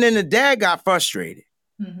 And then the dad got frustrated.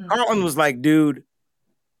 Mm-hmm. Carlton was like, dude,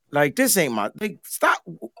 like, this ain't stop.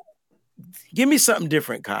 Give me something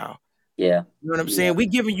different, Kyle. Yeah. You know what I'm saying?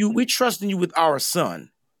 We trusting you with our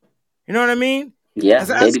son. You know what I mean? Yeah,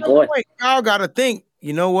 baby boy. Point, Kyle got to think,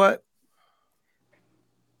 you know what?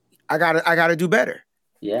 I gotta do better.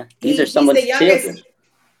 Yeah, these are someone's children.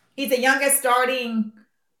 He's the youngest starting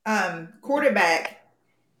quarterback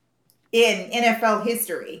in NFL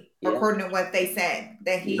history, according to what they said.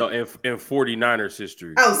 That he in 49ers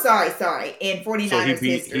history. Oh, sorry. In 49ers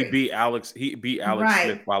history. He beat Alex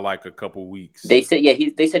Smith by like a couple weeks. They said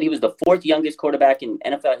they said he was the 4th youngest quarterback in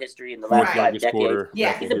NFL history in the last 5 decades.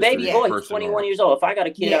 Yeah, he's a baby boy. He's 21 years old. If I got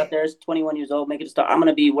a kid out there who's 21 years old, make it a start, I'm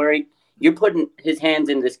gonna be worried. You're putting his hands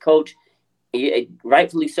in this coach.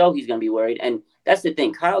 Rightfully so, he's gonna be worried. And that's the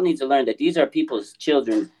thing. Kyle needs to learn that these are people's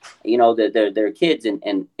children, they're kids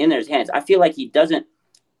and in their hands. I feel like he doesn't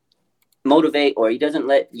motivate or he doesn't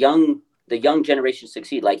let the young generation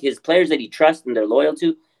succeed. Like his players that he trusts and they're loyal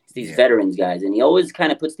to, it's these veterans guys. And he always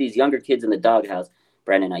kind of puts these younger kids in the doghouse.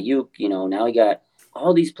 Brandon Ayuk, now he got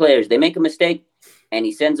all these players. They make a mistake and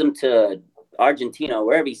he sends them to Argentina,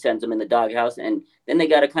 wherever he sends them in the doghouse. And then they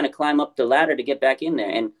got to kind of climb up the ladder to get back in there.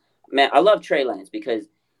 And man, I love Trey Lance because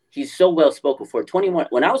he's so well spoken for 21.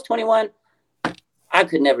 When I was 21, I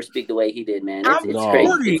could never speak the way he did, man. It's crazy.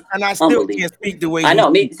 40, and I still can't speak the way I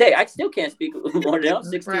know. I still can't speak more than I'm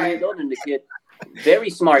 16 years older than the kid. Very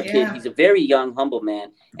smart kid. He's a very young, humble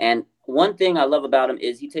man. And one thing I love about him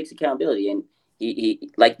is he takes accountability. And he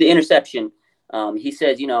like the interception, he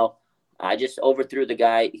says, I just overthrew the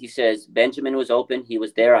guy. He says, Benjamin was open. He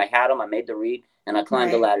was there. I had him. I made the read, and I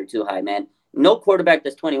climbed the ladder too high, man. No quarterback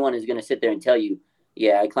that's 21 is going to sit there and tell you,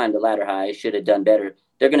 I climbed the ladder high. I should have done better.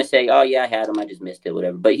 They're going to say, oh, yeah, I had him. I just missed it,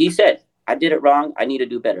 whatever. But he said, I did it wrong. I need to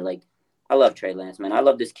do better. Like, I love Trey Lance, man. I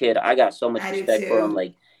love this kid. I got so much respect for him.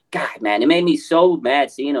 Like, God, man, it made me so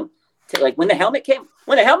mad seeing him. Like, when the helmet came off,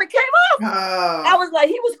 I was like,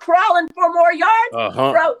 he was crawling for more yards.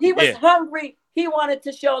 Bro, he was hungry. He wanted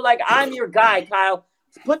to show, like, I'm your guy, Kyle.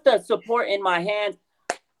 Put the support in my hands.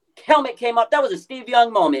 Helmet came up. That was a Steve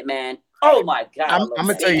Young moment, man. Oh, my God. I'm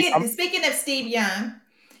going to tell you. Speaking of Steve Young,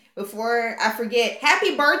 before I forget,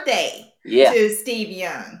 happy birthday to Steve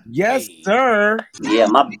Young. Yes, sir. Yeah,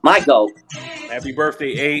 my goat. Happy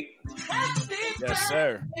birthday, 8. Yes,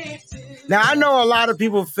 sir. Now, I know a lot of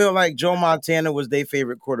people feel like Joe Montana was their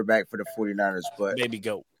favorite quarterback for the 49ers, but baby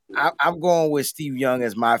goat. I'm going with Steve Young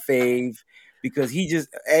as my fave because he just,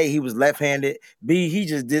 A, he was left-handed. B, he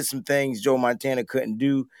just did some things Joe Montana couldn't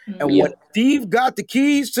do. And when Steve got the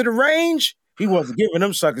keys to the range, he wasn't giving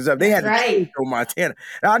them suckers up. They had to trade Joe Montana.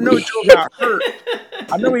 Now, I know Joe got hurt.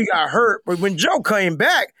 I know he got hurt, but when Joe came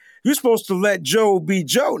back, you're supposed to let Joe be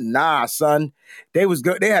Joe. Nah, son. They was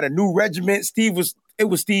good. They had a new regiment. It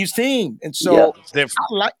was Steve's team. And so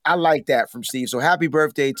I like that from Steve. So happy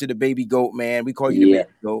birthday to the baby goat, man. We call you the baby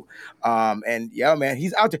goat. And yeah, man,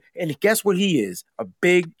 he's out there. And guess what he is? A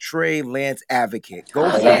big Trey Lance advocate. Go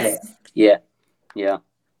Yeah.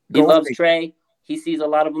 He loves Trey. He sees a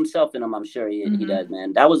lot of himself in him, I'm sure he does,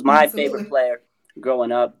 man. That was my favorite player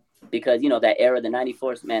growing up because, that era, the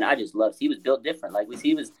 94s, man, I just loved. He was built different. Like,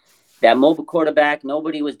 he was that mobile quarterback.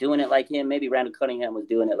 Nobody was doing it like him. Maybe Randall Cunningham was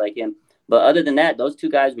doing it like him. But other than that, those two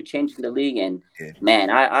guys were changing the league. And, man,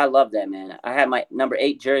 I love that, man. I had my number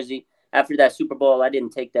 8 jersey. After that Super Bowl, I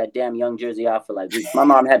didn't take that damn Young jersey off for like weeks. My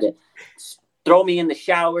mom had to throw me in the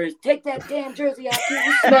showers. Take that damn jersey off.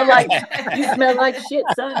 You smell like shit,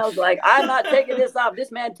 son. I was like, I'm not taking this off.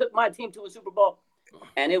 This man took my team to a Super Bowl,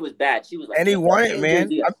 and it was bad. She was like, and he won it,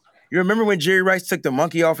 man. You remember when Jerry Rice took the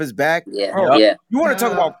monkey off his back? Yeah, You want to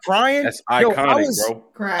talk about crying? That's iconic,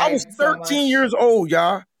 bro. I was 13 years old,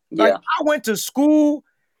 y'all. Like, I went to school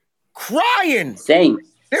crying. Same.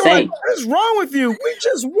 They were like, what is wrong with you? We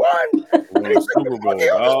just won. Super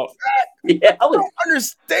Bowl. I don't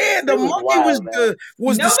understand. The monkey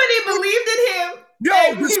was nobody believed in him.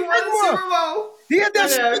 Yo, he won the Super Bowl. He had that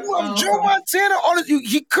stigma of Joe Montana on it.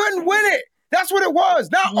 He couldn't win it. That's what it was.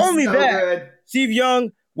 Not only that, Steve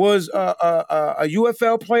Young was a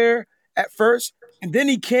UFL player at first, and then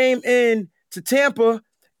he came in to Tampa,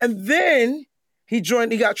 and then he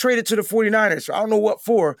got traded to the 49ers. So I don't know what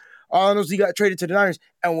for. All I know is he got traded to the Niners.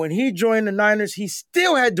 And when he joined the Niners, he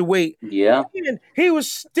still had to wait. Yeah. And he was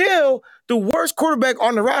still the worst quarterback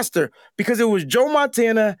on the roster because it was Joe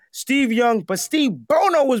Montana, Steve Young, but Steve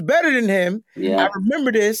Bono was better than him. Yeah. I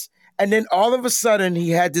remember this. And then all of a sudden,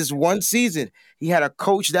 he had this one season. He had a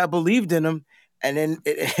coach that believed in him. And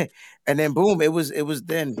then boom, it was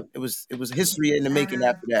history in the making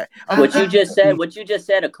after that. What you just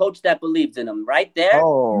said, a coach that believes in him right there.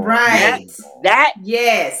 Oh, right. That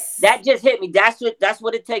just hit me. That's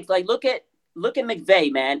what it takes. Like, look at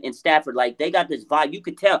McVay, man, in Stafford. Like, they got this vibe. You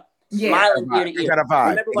could tell. Smiling ear to ear.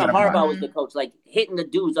 Remember when Harbaugh was the coach, like hitting the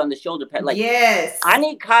dudes on the shoulder pad. Like, I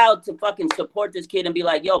need Kyle to fucking support this kid and be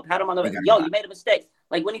like, yo, pat him on the back. Yo, you made a mistake.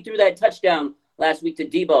 Like when he threw that touchdown last week to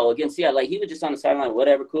Debo against Seattle. Like, he was just on the sideline,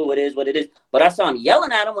 whatever, cool, it is what it is. But I saw him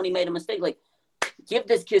yelling at him when he made a mistake. Like, give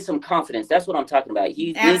this kid some confidence. That's what I'm talking about.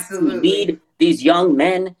 He needs to lead these young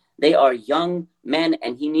men. They are young men,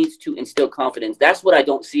 and he needs to instill confidence. That's what I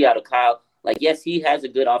don't see out of Kyle. Like, yes, he has a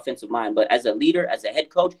good offensive mind, but as a leader, as a head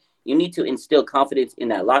coach, you need to instill confidence in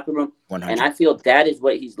that locker room. 100. And I feel that is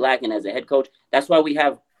what he's lacking as a head coach. That's why we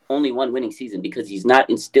have only one winning season, because he's not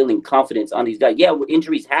instilling confidence on these guys. Yeah,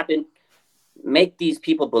 injuries happen. Make these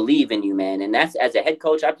people believe in you, man. And that's, as a head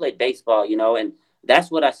coach, I played baseball, you know, and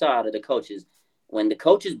that's what I saw out of the coaches. When the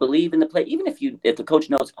coaches believe in the play, even if the coach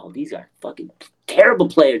knows, oh, these are fucking terrible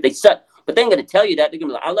players, they suck, but they ain't going to tell you that. They're going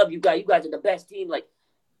to be like, I love you guys. You guys are the best team. Like,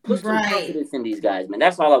 put some confidence in these guys, man.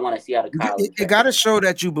 That's all I want to see out of Kyle. You got to show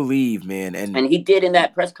that you believe, man. And he did in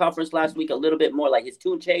that press conference last week a little bit more. Like, his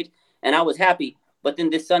tune changed, and I was happy. But then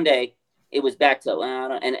this Sunday, it was back to,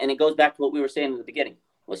 and it goes back to what we were saying in the beginning.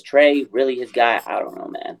 Was Trey really his guy? I don't know,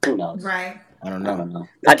 man. Who knows? Right. I don't know.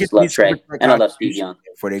 I just love Trey, and I love Steve Young.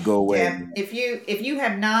 Before they go away. Yeah. If you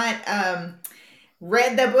have not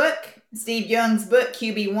read the book, Steve Young's book,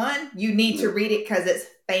 QB1, you need to read it because it's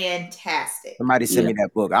fantastic. Somebody send me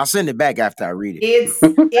that book. I'll send it back after I read it. It's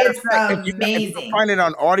amazing. If you find it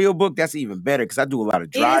on audiobook, that's even better because I do a lot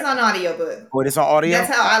of drive. It is on audiobook. Oh, it's on audio?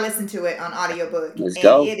 That's how I listen to it, on audiobook. Let's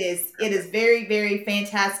go. It is very, very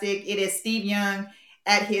fantastic. It is Steve Young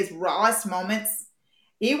at his rawest moments.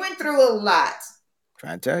 He went through a lot.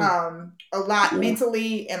 Trying to tell you. A lot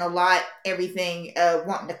mentally and a lot everything,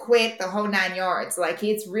 wanting to quit, the whole 9 yards. Like,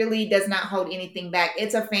 it's really does not hold anything back.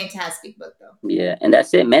 It's a fantastic book, though. Yeah, and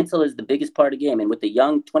that's it. Mental is the biggest part of the game. And with the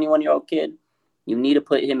young 21-year-old kid, you need to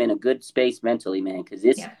put him in a good space mentally, man, because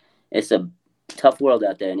it's a tough world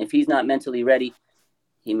out there. And if he's not mentally ready,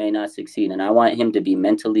 he may not succeed. And I want him to be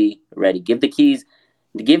mentally ready. Give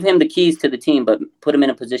him the keys to the team, but put him in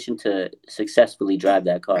a position to successfully drive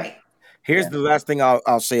that car. Right. Here's the last thing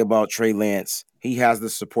I'll say about Trey Lance. He has the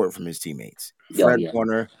support from his teammates. Fred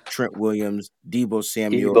Warner, Trent Williams, Debo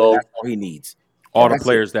Samuel. That's all he needs. All the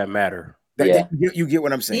players that matter. You get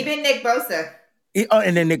what I'm saying. Even Nick Bosa.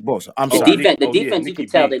 And then Nick Bosa. The defense, you can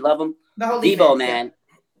tell they love him. The whole Debo, defense, man.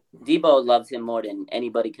 Debo loves him more than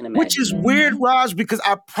anybody can imagine. Which is weird, Raj, because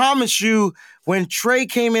I promise you, when Trey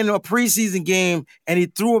came into a preseason game and he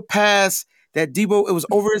threw a pass that Debo, it was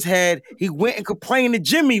over his head, he went and complained to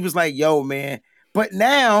Jimmy. He was like, yo, man. But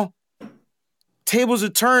now, tables are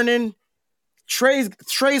turning. Trey's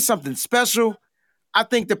something special. I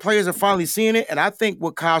think the players are finally seeing it, and I think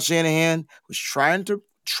what Kyle Shanahan was trying to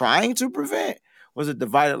prevent was a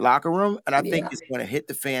divided locker room, and I think it's going to hit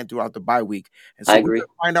the fan throughout the bye week. And so I agree. We're going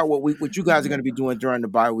to find out what you guys are going to be doing during the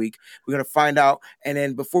bye week. We're going to find out, and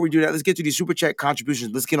then before we do that, let's get to these super chat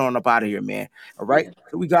contributions. Let's get on up out of here, man. All right,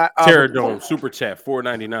 so we got Terradome super chat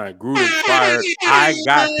 $4.99. Gruden fired. I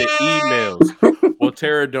got the emails. Well,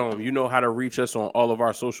 Terradome, you know how to reach us on all of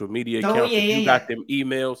our social media accounts. If you got them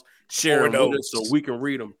emails, share them with us so we can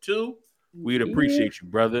read them too. We'd appreciate you,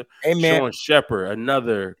 brother. Amen. Sean Shepard,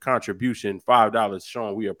 another contribution, $5.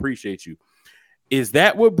 Sean, we appreciate you. Is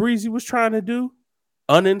that what Breezy was trying to do?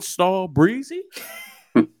 Uninstall Breezy?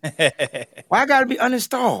 Why I gotta be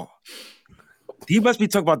uninstalled? He must be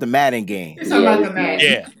talking about the Madden game. About the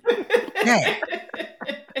Madden. Yeah.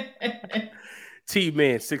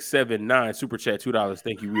 T-Man 679 super chat $2.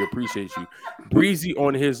 Thank you. We appreciate you. Breezy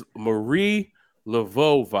on his Marie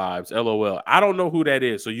Laveau vibes, LOL. I don't know who that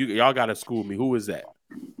is, so y'all gotta school me. Who is that?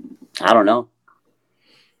 I don't know.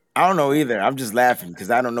 I don't know either. I'm just laughing because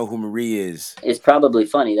I don't know who Marie is. It's probably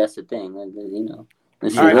funny. That's the thing, you know.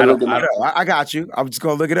 I got you. I'm just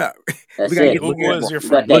gonna look it up. That's it. Who was your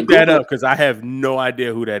friend? Look that up because I have no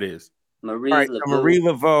idea who that is. Marie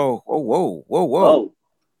Laveau. Whoa.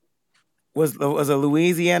 Was a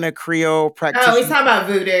Louisiana Creole practitioner. Oh, he's talking about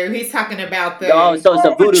voodoo. He's talking about the. Oh, so it's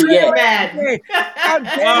a voodoo,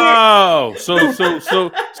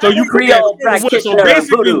 So you Creole practitioner. So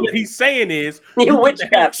basically, what he's saying is, you put the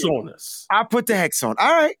hex on us. I put the hex on.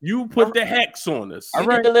 All right. You put the hex on us. You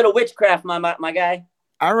did the little witchcraft, my guy.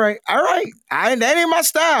 All right. That ain't my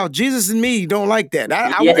style. Jesus and me don't like that.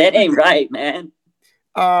 That ain't right, man.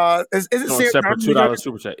 Is it Sam $2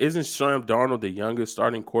 super chat? Isn't Sam Darnold the youngest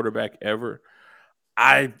starting quarterback ever?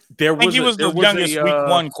 I think he was the youngest week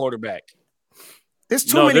one quarterback. There's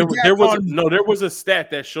too many. There was a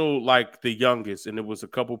stat that showed like the youngest, and it was a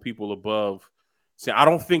couple people above. See, I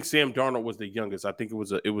don't think Sam Darnold was the youngest. I think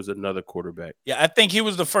it was another quarterback. Yeah, I think he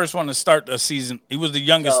was the first one to start a season. He was the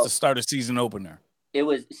youngest to start a season opener. It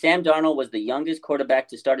was Sam Darnold was the youngest quarterback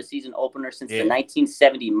to start a season opener since the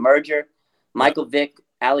 1970 merger. Michael Vick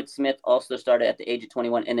Alex Smith also started at the age of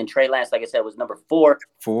 21. And then Trey Lance, like I said, was number 4.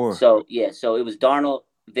 4. So, so it was Darnold,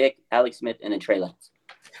 Vic, Alex Smith, and then Trey Lance.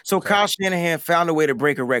 So Kyle Shanahan found a way to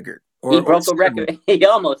break a record. He broke a record. He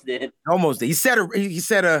almost did. He set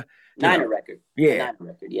a Niner record. Yeah. Niner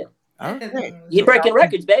record, yeah. Okay. He breaking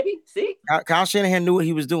records, baby. See? Kyle Shanahan knew what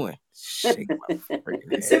he was doing. Super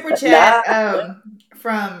chat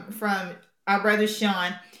from our brother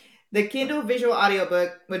Sean. The Kindle visual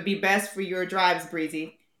audiobook would be best for your drives,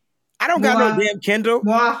 Breezy. I don't got no damn Kindle.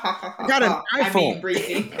 I got an iPhone. I mean,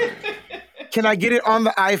 Breezy. Can I get it on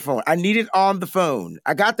the iPhone? I need it on the phone.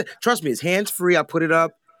 Trust me, it's hands-free. I put it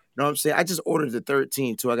up. You know what I'm saying? I just ordered the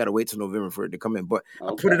 13 too. I got to wait till November for it to come in. But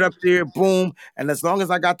I put it up there, boom. And as long as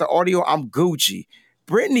I got the audio, I'm Gucci.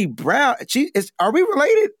 Brittany Brown, are we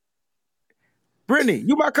related? Brittany,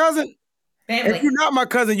 you my cousin? Family. If you're not my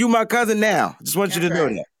cousin, you my cousin now. Just want you to know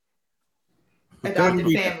that.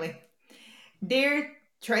 Adopted family. Dear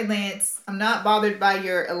Trey Lance, I'm not bothered by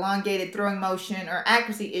your elongated throwing motion or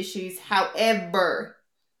accuracy issues. However,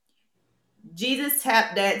 Jesus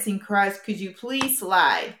tap dancing Christ, could you please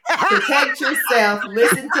slide? Protect yourself.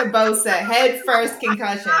 Listen to Bosa. Head first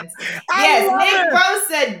concussions. Yes, Nick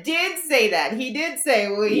Bosa did say that. He did say,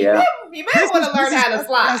 well, you may want to learn how to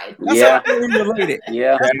slide. That's how we're related.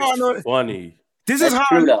 Yeah. That's funny. This is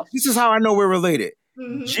how I know we're related.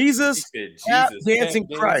 Mm-hmm. Jesus tap dancing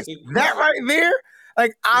Christ. That right there,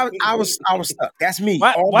 like I was stuck. That's me.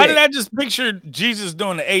 Why did I just picture Jesus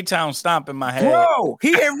doing the A-Town stomp in my head? Bro,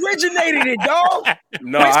 he originated it, dog.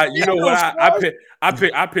 No, you know what?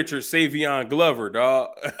 I picture Savion Glover,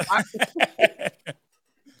 dog.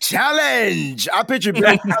 Challenge. I picture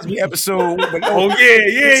Bill Cosby episode. Yeah.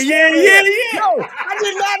 Yo, I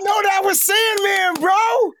did not know that was Sandman,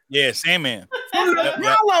 bro. Yeah, Sandman. From the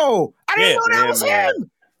Apollo. I didn't know that was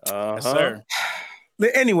him. Yes, sir.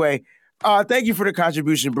 Anyway, thank you for the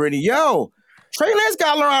contribution, Brittany. Yo, Trey Lance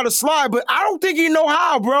got to learn how to slide, but I don't think he know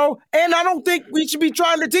how, bro. And I don't think we should be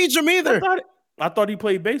trying to teach him either. I thought he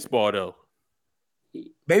played baseball, though.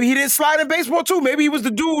 Maybe he didn't slide in baseball, too. Maybe he was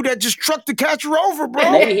the dude that just trucked the catcher over,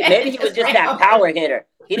 bro. Maybe he was just that power hitter.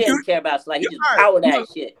 He didn't care about slide. He just powered that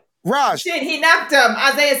shit. Raj. Shit, he knocked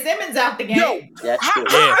Isaiah Simmons out the game. Yo, that's true.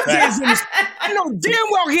 I know damn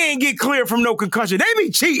well he ain't get cleared from no concussion. They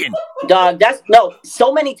be cheating. Dog,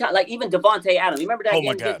 so many times. Like even Devontae Adams. You remember that game?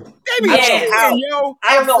 My God. They be cheating, yo.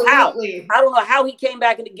 I don't know how. I don't know how he came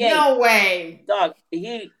back in the game. No way. Dog,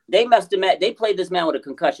 they must have they played this man with a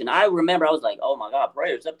concussion. I remember I was like, oh my God,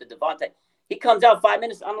 prayers up to Devontae. He comes out 5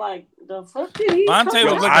 minutes. I'm like, the fuck did he Devontae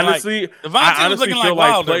was looking like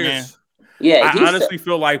Wilder, man. Yeah, I honestly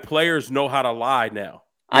feel like players know how to lie now.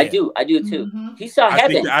 I do too. Mm-hmm. He saw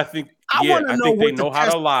heaven. I think they know how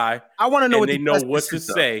to lie. I want to know what they know what to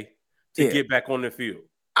say to get back on the field.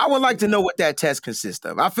 I would like to know what that test consists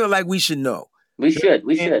of. I feel like we should know. We should.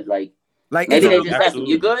 Like maybe they just ask him,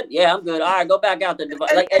 you good? Yeah, I'm good. All right, go back out there.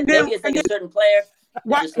 Like maybe it's like a certain player.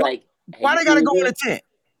 Why they gotta go in a tent?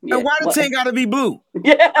 Yeah. And why the tent gotta be blue?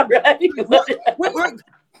 Yeah, right.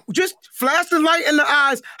 Just flash the light in the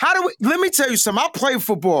eyes. Let me tell you something. I played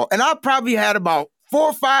football and I probably had about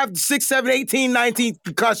 4, 5, 6, 7, 18, 19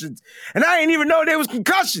 concussions. And I didn't even know there was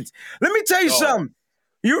concussions. Let me tell you something.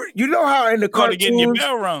 You know how in the cartoons. Getting your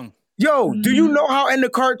bell rung. Yo, do you know how in the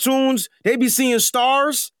cartoons they be seeing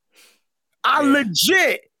stars? I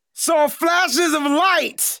legit saw flashes of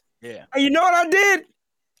light. Yeah. And you know what I did?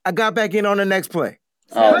 I got back in on the next play.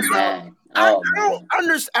 Oh, man. I don't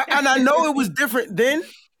understand. And I know it was different then.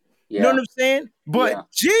 You know what I'm saying? But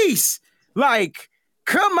geez, like,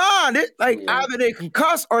 come on. Either they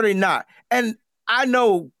concuss or they not. And I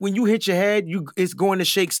know when you hit your head, it's going to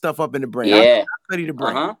shake stuff up in the brain. Yeah. I study the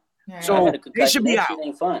brain. Yeah. So they should be out.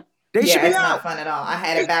 Fun. They should be it's out. not fun at all. I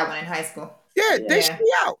had a bad one in high school. Yeah, they should be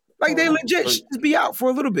out. Like, they legit should just be out for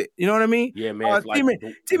a little bit. You know what I mean? Yeah, man.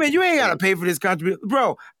 T-Man, you ain't got to pay for this contribution.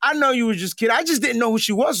 Bro, I know you was just kidding. I just didn't know who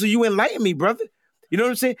she was, so you enlightened me, brother. You know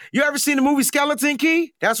what I'm saying? You ever seen the movie Skeleton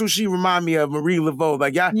Key? That's what she remind me of, Marie Laveau.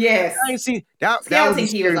 Like, yes. I ain't seen that. Skeleton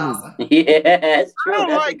Key was awesome. Yeah, that's true. I don't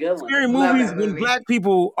that's like a good one. scary movies when black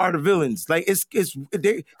people are the villains. Like, because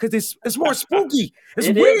it's more spooky. It's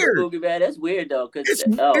weird. Is spooky, man. That's weird though. It's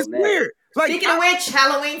weird. Like, speaking of which,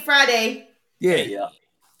 Halloween Friday. Yeah.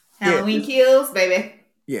 Halloween Kills, baby.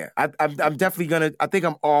 Yeah, I'm definitely gonna. I think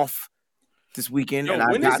I'm off this weekend. Yo,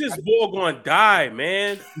 when is this boy going to die,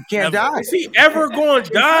 man? You can't die. Is he ever going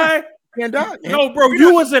to die? Can't die. Man. Yo, bro,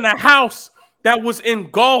 you was in a house that was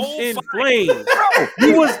engulfed in flames.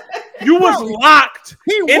 You was locked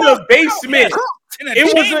in a basement.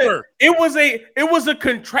 It was a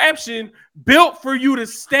contraption built for you to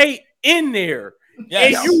stay in there.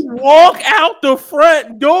 Yes. And you walk out the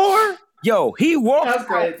front door. Yo, he That walked was out,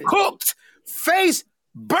 crazy. cooked, face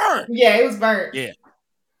burnt, Yeah, it was burnt. Yeah.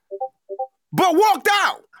 but walked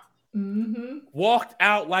out. Mm-hmm. Walked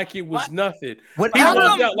out like it was nothing. When He How walked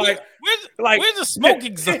come? out like Where's the smoke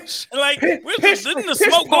exhaustion? Like, didn't the piss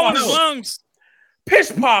smoke go in his posh. lungs?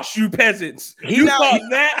 piss posh, you peasants. You thought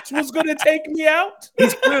that was gonna take me out?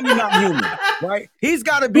 He's clearly not human, right? He's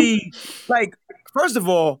got to be like, first of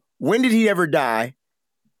all, when did he ever die?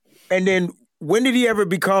 And then when did he ever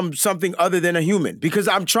become something other than a human? Because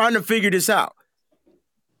I'm trying to figure this out.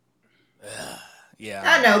 Yeah,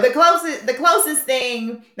 I know the closest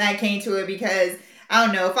thing that came to it, because I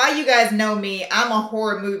don't know if you guys know me, I'm a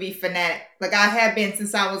horror movie fanatic. Like I have been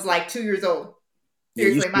since I was like 2 years old.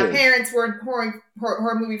 Seriously, my parents were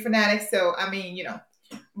horror movie fanatics, so I mean, you know.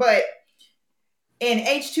 But in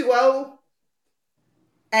H2O,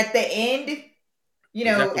 at the end, you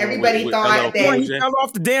know, everybody thought that he fell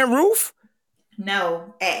off the damn roof.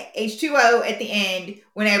 No, at H2O at the end,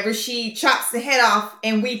 whenever she chops the head off,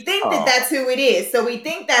 and we think that that's who it is, so we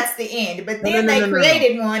think that's the end. But then they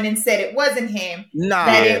created one and said it wasn't him,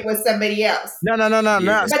 that it was somebody else. No. But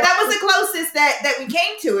that was the closest that we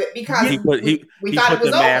came to it, because he put the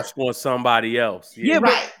mask on somebody else. Yeah,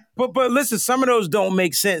 right. But listen, some of those don't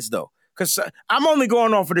make sense though, because I'm only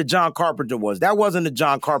going off of the John Carpenter ones. That wasn't a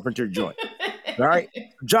John Carpenter joint. All right,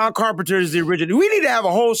 John Carpenter is the original. We need to have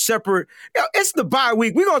a whole separate. It's the bye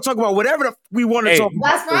week. We're gonna talk about whatever we want to talk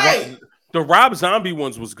about. That's right. The Rob Zombie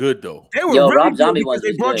ones was good though. They were really Rob good Zombie because ones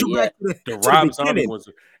they brought you back to the to Rob the Zombie beginning. ones,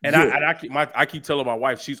 and I keep telling my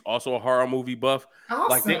wife, she's also a horror movie buff. Awesome.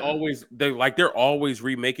 Like they're always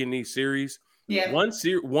remaking these series. Yeah. One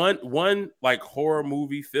like horror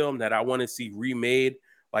movie film that I want to see remade,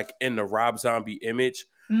 like in the Rob Zombie image.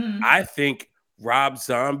 Mm-hmm. I think Rob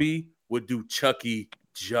Zombie would do Chucky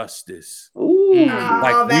justice. Ooh.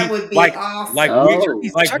 That would be awesome.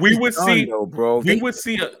 We would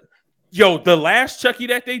see the last Chucky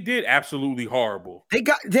that they did, absolutely horrible. They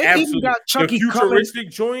even got Chucky the futuristic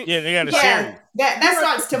joint. Yeah, they got a series. That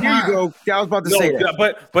starts tomorrow. Here you go. I was about to say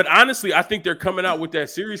that. But honestly, I think they're coming out with that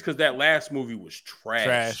series because that last movie was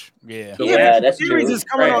trash. Yeah. The series is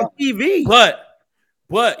coming on TV.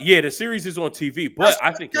 But yeah, the series is on TV. But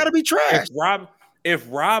I think it's gotta be trash. If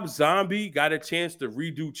Rob Zombie got a chance to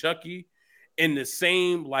redo Chucky in the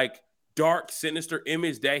same like dark, sinister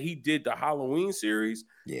image that he did the Halloween series,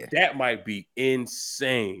 that might be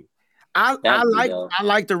insane. I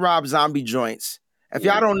like the Rob Zombie joints. If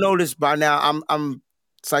y'all don't know this by now, I'm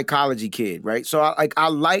psychology kid, right? So I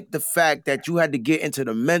like the fact that you had to get into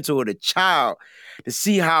the mental of the child to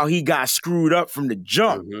see how he got screwed up from the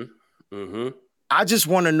jump. I just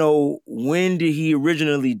want to know, when did he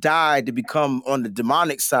originally die to become on the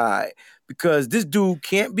demonic side? Because this dude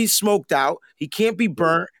can't be smoked out. He can't be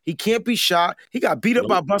burnt. He can't be shot. He got beat up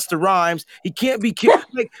by Busta Rhymes. He can't be killed.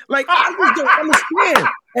 Like I just don't understand.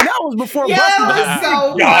 And that was before Busta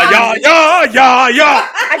Rhymes. I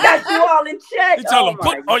got you all in check. You tell him,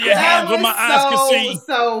 put all your hands where my eyes can see.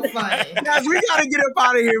 So funny. Guys, we gotta get up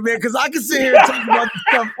out of here, man, because I can sit here and talk about this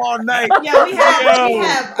stuff all night. Yeah, we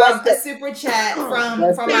have a super chat from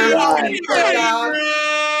our homie Perk Dog.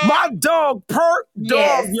 My dog, Perk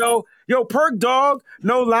Dog, yo, Perk Dog,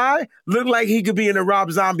 no lie, look like he could be in a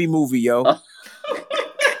Rob Zombie movie, yo.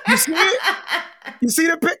 You see it? You see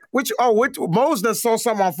the pic? Which Mose done saw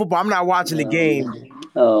something on football. I'm not watching the game.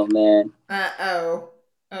 Oh man. Oh,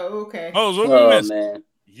 okay. Man.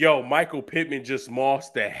 Yo, Michael Pittman just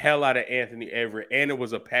mossed the hell out of Anthony Everett, and it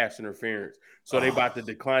was a pass interference. So they about to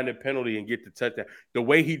decline the penalty and get the touchdown. The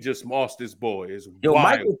way he just mossed this boy is wild.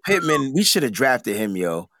 Michael Pittman, we should have drafted him,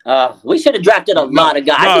 yo. We should have drafted a lot of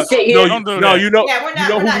guys. You know who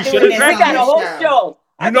we should have drafted? We got a whole show.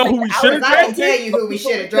 You know who we should have drafted? I can tell you who we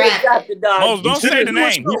should have drafted. Don't say the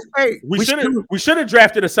name. We should have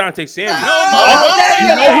drafted Asante Samuel.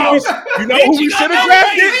 You know who we should have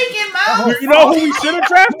drafted? You know who we should have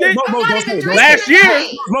drafted? Last year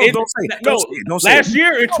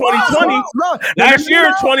in 2020. Last year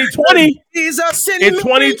in 2020. In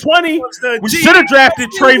 2020, we should have drafted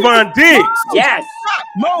Trayvon Diggs. Yes.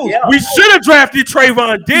 We should have drafted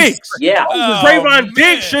Trayvon Diggs. Yeah. Trayvon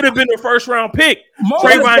Diggs should have been the first round pick.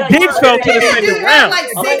 Trayvon Diggs fell to the second round.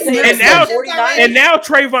 And now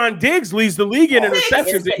Trayvon Diggs leads the league in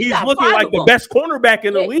interceptions, and he's looking like the best cornerback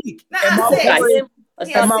in the league.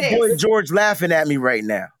 And my boy George laughing at me right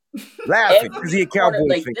now. Laughing because he a Cowboy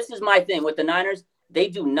fan. This is my thing with the Niners. They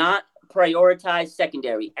do not prioritize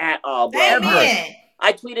secondary at all, bro.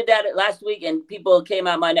 I tweeted that last week, and people came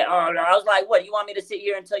out my neck. I was like, what? You want me to sit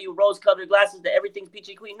here and tell you rose-colored glasses that everything's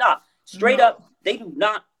peachy queen? Nah. Straight up, they do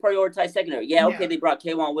not prioritize secondary. Yeah, okay, they brought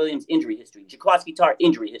K'Wan Williams, injury history. Jaquiski Tartt,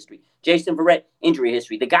 injury history. Jason Verrett, injury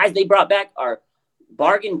history. The guys they brought back are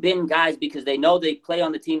bargain bin guys because they know they play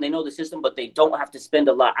on the team, they know the system, but they don't have to spend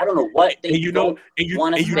a lot. I don't know what they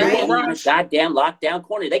want to spend on this goddamn lockdown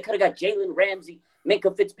corner. They could have got Jalen Ramsey,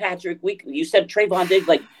 Minkah Fitzpatrick. You said Trayvon Diggs,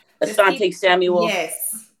 like Asante Samuel.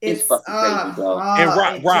 Yes. It's fucking crazy, bro.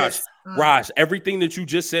 And Raj, everything that you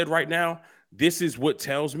just said right now, this is what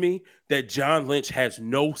tells me that John Lynch has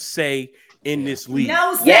no say in this league.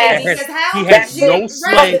 No say. He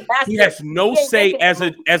has no say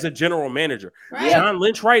as a general manager. Right. John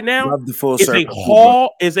Lynch right now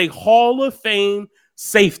is a Hall of Fame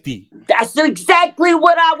safety. That's exactly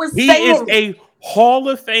what I was saying. He is a Hall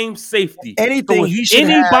of Fame safety. Anything he should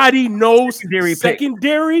anybody knows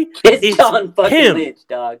secondary, it's John fucking him. Lynch,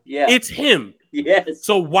 dog. Yeah, it's him. Yes.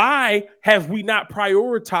 So why have we not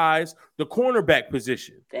prioritized the cornerback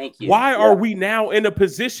position? Thank you. Why are we now in a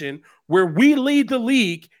position where we lead the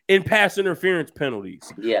league in pass interference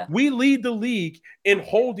penalties? Yeah. We lead the league in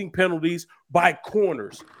holding penalties by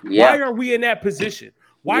corners. Yeah. Why are we in that position?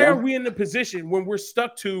 Why are we in the position when we're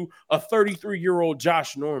stuck to a 33-year-old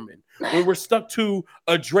Josh Norman? When we're stuck to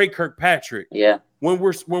a Drake Kirkpatrick? Yeah. When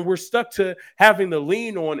we're stuck to having to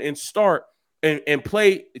lean on and start and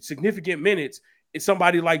play significant minutes, it's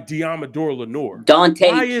somebody like Diamador Lenore.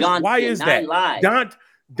 Dante Johnson. Why is that?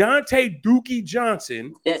 Dante Dookie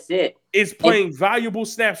Johnson. That's it. Is playing valuable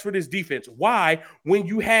snaps for this defense. Why? When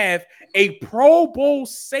you have a Pro Bowl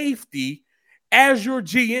safety as your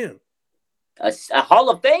GM. A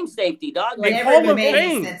Hall of Fame safety, dog. Like, Hall of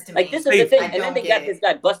Fame. Like, this is the thing. And then they got this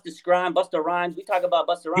guy, Busta Rhymes. We talk about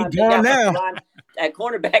Busta Rhymes. They got Busta Rhymes at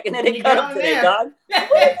cornerback, and then they cut him today, dog.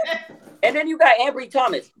 And then you got Ambry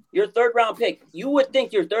Thomas, your third-round pick. You would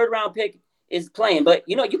think your third-round pick is playing, but,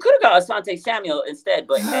 you could have got Asante Samuel instead.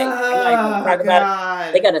 But, hey, talk about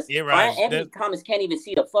it. They got Ambry Thomas can't even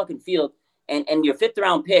see the fucking field. And your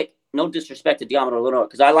fifth-round pick, no disrespect to Diamador Lenore,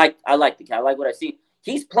 because I like the guy. I like what I see.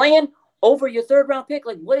 He's playing over your third-round pick.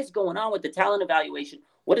 Like, what is going on with the talent evaluation?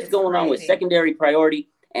 What is going on with secondary priority?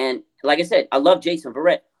 And like I said, I love Jason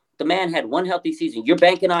Verrett. The man had one healthy season. You're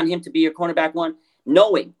banking on him to be your cornerback one,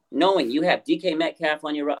 knowing you have DK Metcalf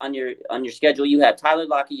on your schedule. You have Tyler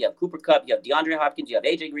Lockett. You have Cooper Kupp. You have DeAndre Hopkins. You have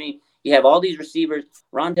AJ Green. You have all these receivers.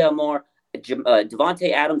 Rondale Moore,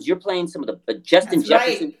 Devontae Adams. You're playing some of the Justin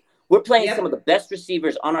Jefferson. Right. We're playing some of the best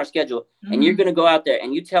receivers on our schedule, and you're going to go out there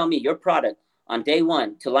and you tell me your product on day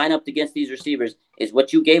one to line up against these receivers is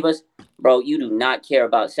what you gave us, bro. You do not care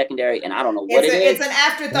about secondary, and I don't know what it is. It's an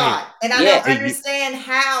afterthought, and I don't understand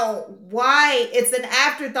why it's an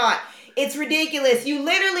afterthought. It's ridiculous. You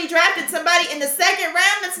literally drafted somebody in the second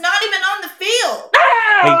round that's not even on the field.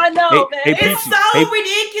 I know, man. It's so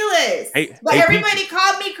ridiculous. But everybody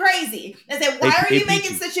called me crazy and said, why are you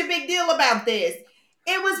making such a big deal about this?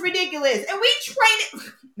 It was ridiculous. And we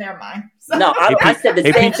traded. Never mind. No, I said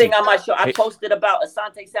the same thing on my show. I posted about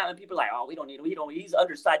Asante Samuel. People are like, oh, we don't need him. He's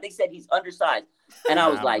undersized. They said he's undersized. And I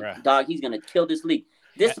was like, dog, he's going to kill this league.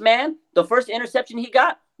 This man, the first interception he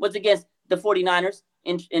got was against the 49ers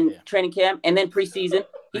in training camp. And then preseason,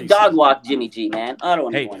 he dog walked Jimmy G, man. I don't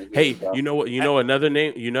want to get it, you know what?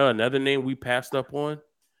 Another name we passed up on?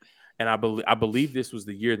 And I believe this was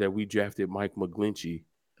the year that we drafted Mike McGlinchey.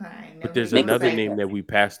 But there's another name that we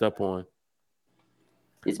passed up on.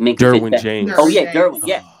 It's Derwin James. Oh yeah, Derwin.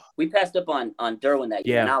 Yeah, we passed up on Derwin that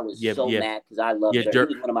year, and I was so mad because I love Derwin.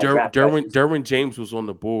 He was one of my draft Derwin James was on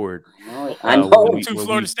the board. I know. Two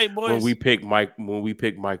Florida State boys. When we picked Mike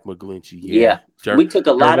McGlinchey. Yeah. We took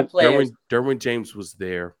a lot of players. Derwin James was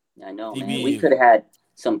there. I know, man. We could have had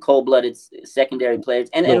some cold-blooded secondary players,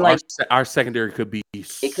 and our secondary could be.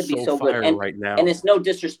 It could be so good right now. And it's no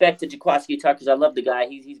disrespect to Jaquiski Tartt because I love the guy.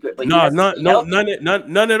 He's great. But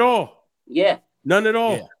none at all. Yeah. None at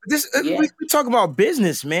all. We talk about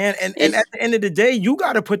business, man, and at the end of the day, you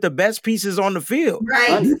got to put the best pieces on the field.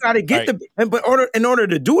 Right. You got to get in order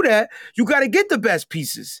to do that, you got to get the best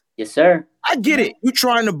pieces. Yes, sir. I get it. You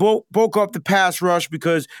trying to bulk up the pass rush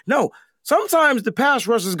because sometimes the pass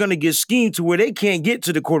rush is going to get schemed to where they can't get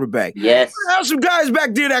to the quarterback. Yes. You have some guys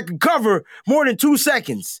back there that can cover more than 2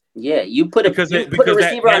 seconds. Yeah, you put a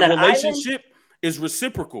receiver on an relationship. Island? Is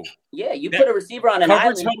reciprocal. Yeah, put a receiver on an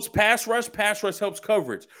island. Coverage helps pass rush helps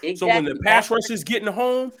coverage. Exactly. So when the pass rush is getting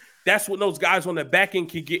home, that's when those guys on the back end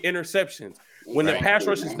can get interceptions. When the pass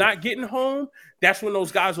rush is not getting home, that's when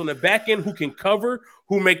those guys on the back end who can cover,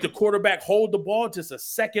 who make the quarterback hold the ball just a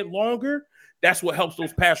second longer, that's what helps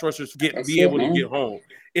those pass rushers be able to get home.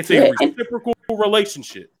 It's a reciprocal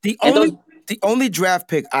relationship. The only draft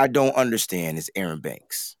pick I don't understand is Aaron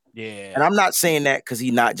Banks. Yeah. And I'm not saying that because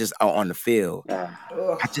he's not just out on the field.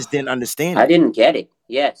 I just didn't understand it. I didn't get it.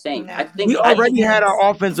 Yeah, same. No. I think We already had our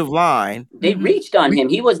offensive line. they reached on him.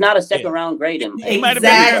 He was not a second round grade. He might have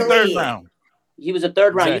been in the third round. He was a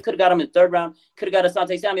third round. Exactly. You could have got him in the third round. Could have got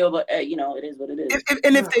Asante Samuel, but hey, it is what it is.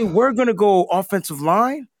 If they were going to go offensive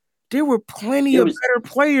line, there were plenty of better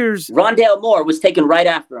players. Rondale Moore was taken right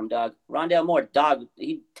after him, dog. Rondale Moore, dog,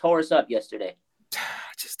 he tore us up yesterday.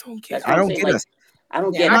 I just don't get it. I don't get us. I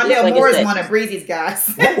don't get it. Rondale Moore is one of Breezy's guys.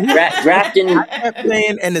 Drafting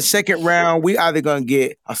playing in the second round, we either gonna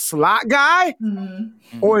get a slot guy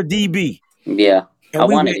or a DB. Yeah, and I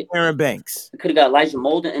we wanted get it. Aaron Banks. We could have got Elijah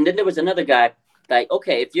Molden, and then there was another guy. Like,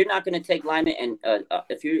 okay, if you're not gonna take linemen, and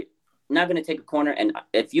if you're not gonna take a corner, and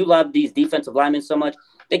if you love these defensive linemen so much,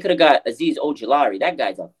 they could have got Azeez Ojulari. That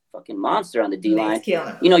guy's a fucking monster on the D line.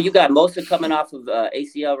 You got Mosa coming off of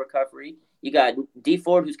ACL recovery. You got D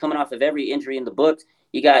Ford, who's coming off of every injury in the books.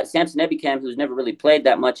 You got Samson Ebikam, who's never really played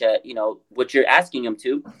that much at, what you're asking him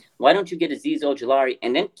to. Why don't you get Azeez Ojulari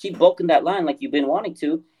and then keep bulking that line like you've been wanting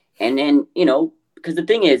to? And then, because the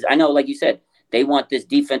thing is, I know, like you said, they want this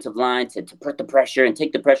defensive line to put the pressure and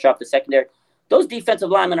take the pressure off the secondary. Those defensive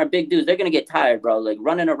linemen are big dudes. They're going to get tired, bro. Like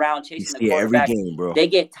running around, chasing the quarterback. Every game, bro. They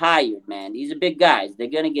get tired, man. These are big guys. They're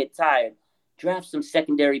going to get tired. Draft some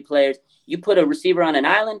secondary players. You put a receiver on an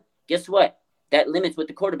island, guess what? That limits with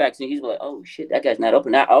the quarterbacks. And he's like, oh, shit, that guy's not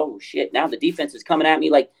open now. Oh, shit, now the defense is coming at me.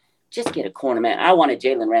 Like, just get a corner, man. I wanted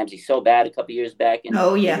Jalen Ramsey so bad a couple years back. And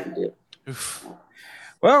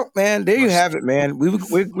Well, man, there you have it, man. We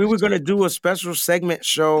were going to do a special segment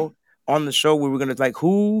show on the show where we were going to,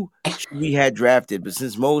 who we had drafted. But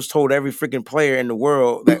since Mo's told every freaking player in the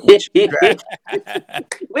world that we should draft,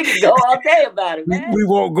 we can go all day about it, man. We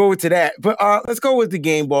won't go to that. But let's go with the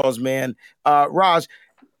game balls, man. Raj,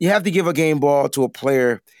 you have to give a game ball to a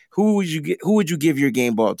player. Who would you give your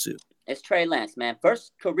game ball to? It's Trey Lance, man.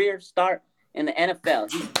 First career start in the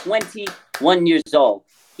NFL. He's 21 years old.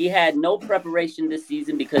 He had no preparation this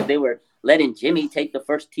season because they were letting Jimmy take the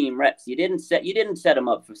first team reps. You didn't set him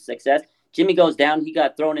up for success. Jimmy goes down. He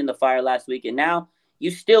got thrown in the fire last week, and now you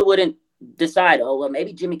still wouldn't decide, oh, well,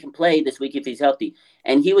 maybe Jimmy can play this week if he's healthy.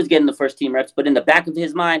 And he was getting the first team reps, but in the back of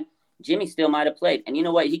his mind, Jimmy still might have played. And you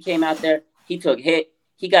know what? He came out there. He took hit.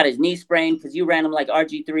 He got his knee sprained because you ran him like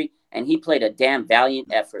RG3, and he played a damn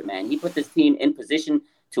valiant effort, man. He put this team in position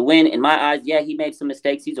to win. In my eyes, yeah, he made some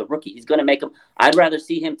mistakes. He's a rookie. He's going to make them. I'd rather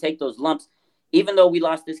see him take those lumps. Even though we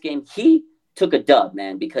lost this game, he took a dub,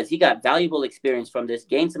 man, because he got valuable experience from this,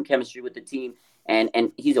 gained some chemistry with the team, and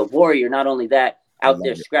he's a warrior. Not only that, out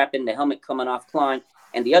there scrapping, the helmet coming off, clawing.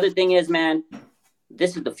 And the other thing is, man,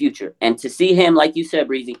 this is the future. And to see him, like you said,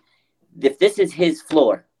 Breezy, if this is his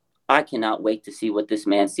floor, I cannot wait to see what this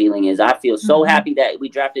man's ceiling is. I feel so happy that we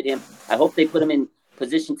drafted him. I hope they put him in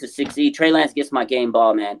position to succeed. Trey Lance gets my game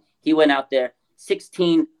ball, man. He went out there,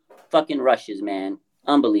 16 fucking rushes, man.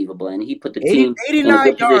 Unbelievable. And he put the team 89 in a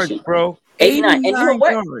good yards, position. bro. 89. And you know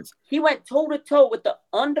what? Yards. He went toe-to-toe with the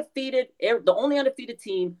only undefeated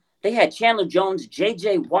team. They had Chandler Jones,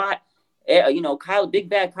 J.J. Watt, Big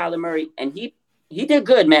Bad Kyler Murray, and he did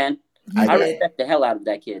good, man. I respect the hell out of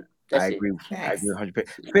that kid. I agree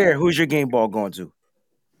 100%. Fair, who's your game ball going to?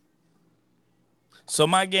 So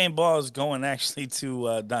my game ball is going actually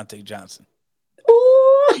to Dante Johnson.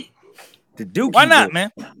 Ooh. The Duke. Why not, man?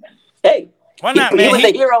 Hey. Why not, man? He was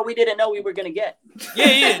the hero we didn't know we were going to get.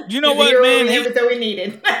 Yeah. You know what, man? Everything we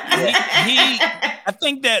needed. I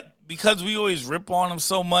think that because we always rip on him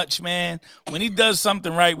so much, man, when he does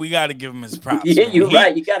something right, we got to give him his props. Yeah, you're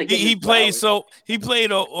right. You got to give him his props. He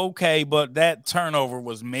played okay, but that turnover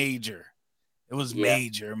was major. It was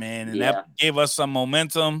major, man, and that gave us some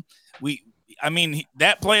momentum.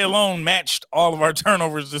 That play alone matched all of our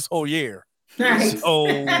turnovers this whole year. Nice. So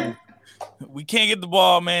we can't get the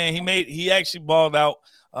ball, man. He actually balled out.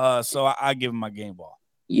 So I give him my game ball.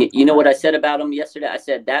 You know what I said about him yesterday? I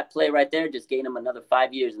said that play right there just gained him another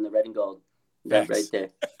 5 years in the red and gold. That right there.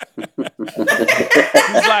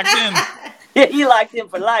 He's locked in. Yeah, he locked in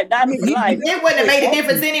for life. Not for life. It wouldn't have made a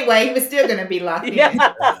difference anyway. He was still going to be locked in.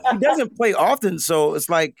 He doesn't play often, so it's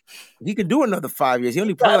like he can do another 5 years. He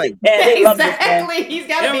only play exactly. He's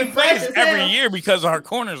got to be fresh as every year because our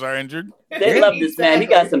corners are injured. They love this man. He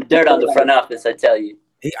got some dirt on the front office, I tell you.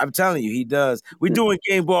 I'm telling you, he does. We're doing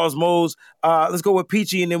game balls, Mose. Let's go with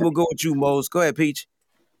Peachy, and then we'll go with you, Mose. Go ahead, Peach.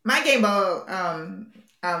 My game ball, I'm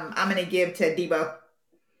going to give to Debo.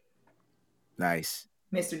 Nice.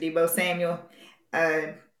 Mr. Debo Samuel.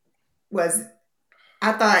 I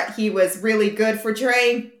thought he was really good for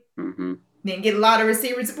Trey. Mm-hmm. Didn't get a lot of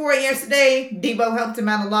receiver support yesterday. Debo helped him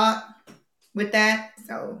out a lot with that.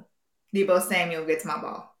 So Debo Samuel gets my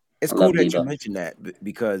ball. It's I cool love that you Debo. mentioned that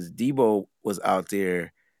because Debo was out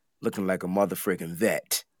there looking like a motherfucking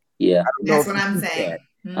vet. Yeah, I don't know That's if what you I'm see saying.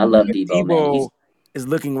 that. I love Mhm. Debo, man. He's Debo is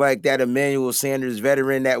looking like that Emmanuel Sanders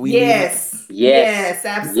veteran that we needed. Yes. yes,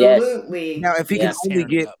 Absolutely. Now, if he Yeah. can only Tearing it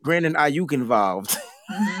get up. Brandon Ayuk involved,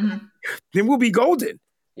 Mhm. then we'll be golden.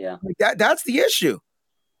 Yeah. Like that's the issue.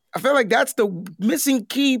 I feel like that's the missing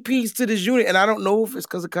key piece to this unit, and I don't know if it's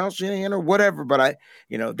because of Kyle Shanahan or whatever, but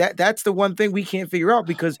that's the one thing we can't figure out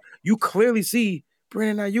because you clearly see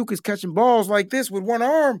Brandon Ayuk is catching balls like this with one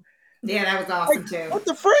arm. Yeah, that was Like, awesome too. what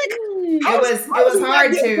the freak? It was How is he not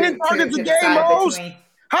hard getting 10 targets to a game, decide Mose? between.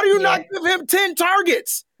 How do you Yeah. not give him 10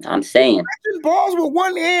 targets? I'm saying. Catching balls with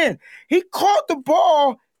one hand. He caught the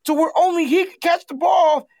ball to where only he could catch the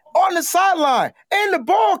ball on the sideline. And the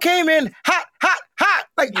ball came in hot.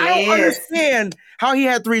 Like, I don't Yes. understand how he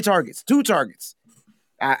had 2 targets.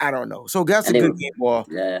 I don't know. So that's a And they good were- game ball.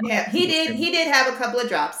 Yeah, he did have a couple of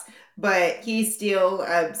drops, but he still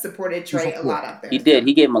supported Trey a lot out there. He did.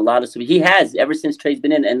 He gave him a lot of support. He has ever since Trey's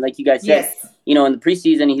been in. And like you guys said, Yes. in the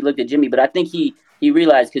preseason, he looked at Jimmy, but I think he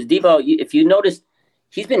realized because Debo, if you notice,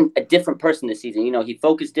 he's been a different person this season. He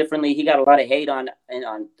focused differently. He got a lot of hate on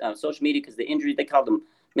social media because the injuries, they called him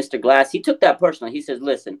Mr. Glass. He took that personal. He says,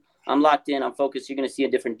 listen, I'm locked in. I'm focused. You're going to see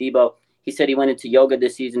a different Debo. He said he went into yoga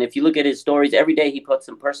this season. If you look at his stories, every day he puts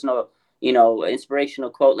some personal,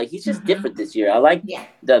 inspirational quote. Like, he's just different this year. I like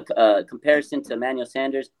the comparison to Emmanuel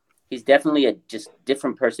Sanders. He's definitely a just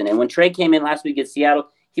different person. And when Trey came in last week at Seattle,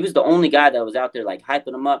 he was the only guy that was out there, like,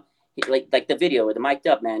 hyping him up. Like the video with the mic'd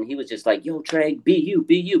up, man. He was just like, yo, Trey, be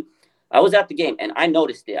you. I was at the game, and I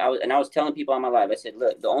noticed it. I was telling people on my live, I said,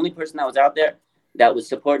 look, the only person that was out there that was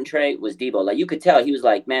supporting Trey was Debo. Like, you could tell he was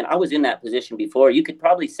like, man, I was in that position before. You could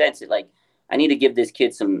probably sense it. Like, I need to give this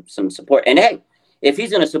kid some support. And hey, if he's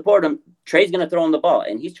going to support him, Trey's going to throw him the ball,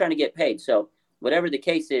 and he's trying to get paid. So whatever the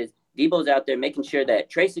case is, Debo's out there making sure that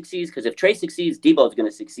Trey succeeds, because if Trey succeeds, Debo's going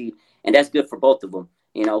to succeed, and that's good for both of them.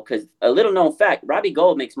 Because a little known fact, Robbie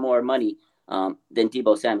Gould makes more money than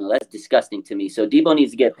Debo Samuel. That's disgusting to me. So Debo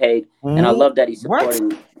needs to get paid, and I love that he's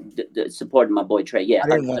supporting my boy Trey. Yeah, I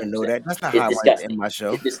didn't want to know that. That's not it's how disgusting. I like in my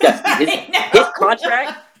show. It's disgusting. His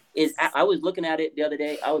contract is. I was looking at it the other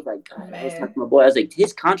day. I was like, God, I was talking to my boy. I was like,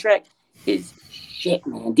 his contract is shit,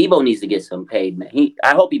 man. Debo needs to get some paid, man.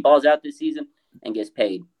 I hope he balls out this season and gets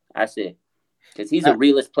paid. That's it, because he's the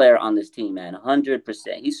realest player on this team, man.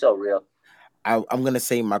 100%. He's so real. I'm going to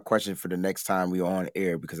save my question for the next time we're on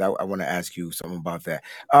air because I want to ask you something about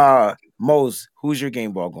that. Mose, who's your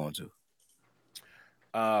game ball going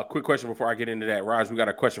to? Quick question before I get into that. Raj, we got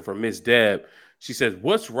a question from Miss Deb. She says,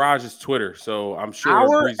 what's Raj's Twitter? So I'm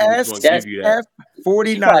sure Breezy was going to give you that.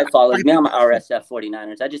 She probably follows me. I'm an RSF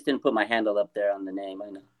 49ers. I just didn't put my handle up there on the name. I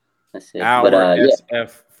know. That's it. Our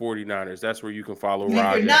SF 49ers. That's where you can follow And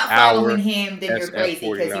Raj. if you're not following him, then you're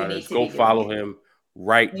crazy because you need to go follow him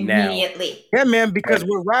right immediately. Yeah, man, because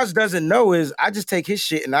what Raj doesn't know is I just take his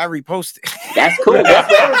shit and I repost it. That's cool. That's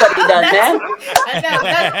what everybody does, man. I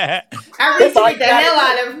know. I retweet the hell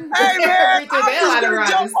out of him. Hey, man, I'm just going to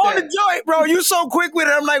jump on stuff. the joint, bro. You so quick with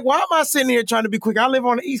it. I'm like, why am I sitting here trying to be quick? I live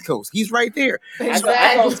on the East Coast. He's right there. I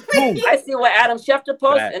see what Adam Schefter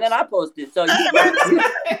posts, and then I post it. So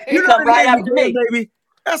you know come right after me. Baby.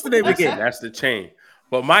 That's the name of the game. That's the chain.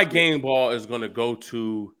 But my game ball is going to go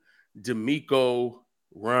to DeMeco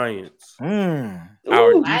Ryans,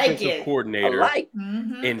 our defensive coordinator,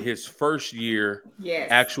 in his first year,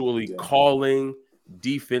 actually calling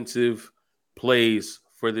defensive plays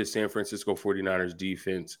for the San Francisco 49ers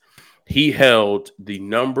defense. He held the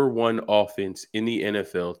number 1 offense in the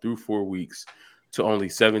NFL through 4 weeks to only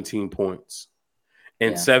 17 points.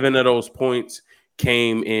 And 7 of those points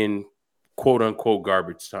came in quote-unquote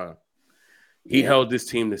garbage time. He held this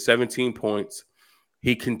team to 17 points.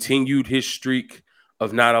 He continued his streak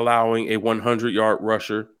of not allowing a 100-yard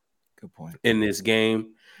rusher in this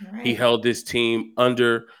game. Right. He held this team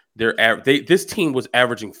under their average. This team was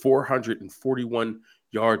averaging 441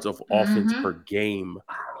 yards of offense per game.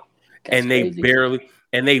 That's crazy.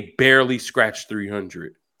 They barely scratched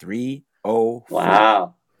 300. 304.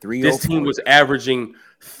 Wow. This team was averaging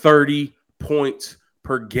 30 points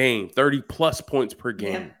per game, 30 plus points per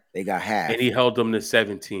game. Yeah. They got half. And he held them to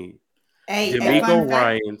 17. Hey, DeMeco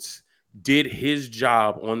Ryans did his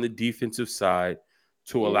job on the defensive side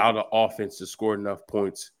to allow the offense to score enough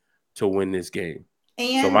points to win this game.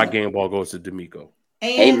 And, so my game ball goes to DeMeco.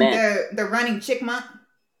 And the running chickmunk,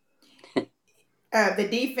 the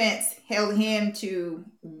defense held him to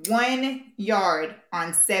 1 yard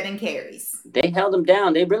on 7 carries. They held him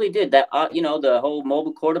down. They really did. That the whole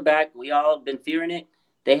mobile quarterback, we all been fearing it.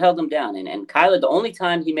 They held him down. And Kyler, the only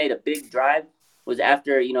time he made a big drive was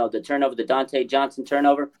after, the turnover, the Dante Johnson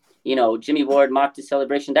turnover. Jimmy Ward mocked his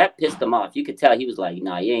celebration. That pissed him off. You could tell he was like,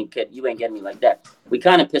 nah, you ain't getting me like that. We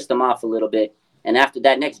kind of pissed him off a little bit. And after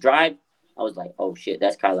that next drive, I was like, oh, shit,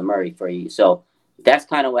 that's Kyler Murray for you. So that's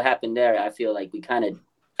kind of what happened there. I feel like we kind of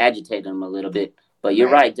agitated him a little bit. But you're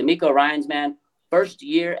right. DeMeco Ryans, man, first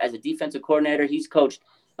year as a defensive coordinator, he's coached,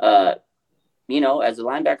 as a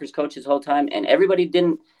linebackers coach his whole time. And everybody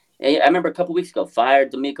didn't – I remember a couple weeks ago,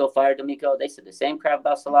 fired DeMeco. They said the same crap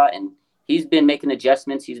about Salah, and he's been making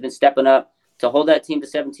adjustments. He's been stepping up. To hold that team to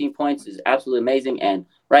 17 points is absolutely amazing. And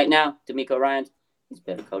right now, DeMeco Ryans, he's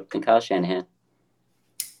better coach than Kyle Shanahan.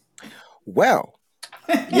 Well.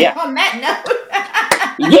 Yeah. On that note.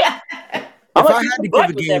 Yeah. If I had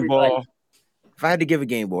to give a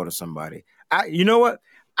game ball to somebody, you know what?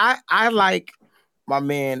 I like my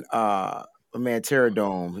man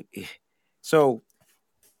Terradome. So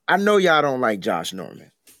I know y'all don't like Josh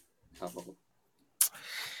Norman.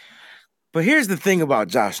 But here's the thing about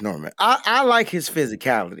Josh Norman. I like his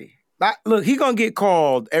physicality. Look, he's gonna get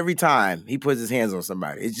called every time he puts his hands on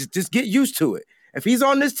somebody. It's just get used to it. If he's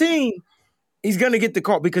on this team, he's gonna get the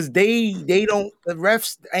call because the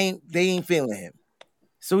refs ain't feeling him.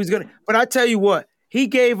 So he's gonna. But I tell you what, he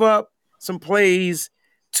gave up some plays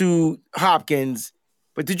to Hopkins.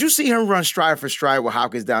 But did you see him run stride for stride with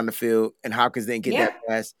Hopkins down the field, and Hopkins didn't get that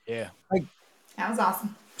pass? Yeah, that was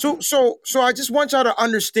awesome. So I just want y'all to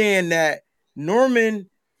understand that Norman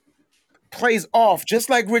plays off just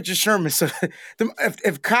like Richard Sherman. So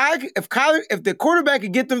if the quarterback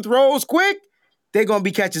can get them throws quick, they're gonna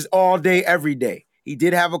be catches all day, every day. He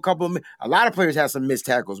did have a lot of players have some missed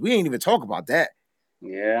tackles. We ain't even talk about that.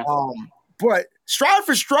 Yeah. But stride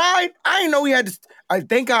for stride, I didn't know he had to. I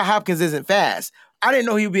thank God Hopkins isn't fast. I didn't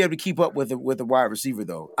know he would be able to keep up with a wide receiver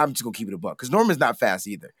though. I'm just gonna keep it a buck because Norman's not fast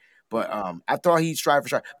either. But I thought he'd stride for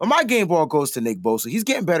stride. But my game ball goes to Nick Bosa. He's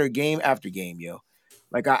getting better game after game, yo.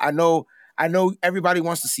 Like I know everybody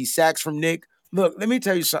wants to see sacks from Nick. Look, let me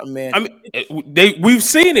tell you something, man. I mean, we've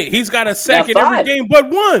seen it. He's got a sack in every game but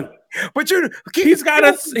one. But he's got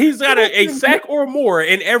a sack or more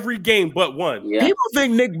in every game but one. Yeah. People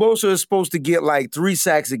think Nick Bosa is supposed to get like 3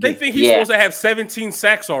 sacks a game. They think he's supposed to have 17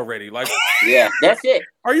 sacks already. Like, yeah, that's it.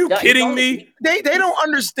 Are you kidding me? They don't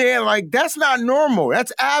understand. Like, that's not normal.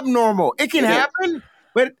 That's abnormal. It can happen,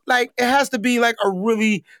 but like it has to be like a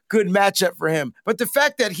really good matchup for him. But the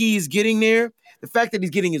fact that he's getting there, the fact that he's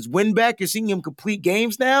getting his win back, you're seeing him complete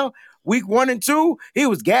games now. Week 1 and 2, he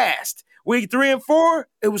was gassed. Week 3 and 4,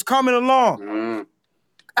 it was coming along.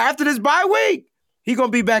 After this bye week, he's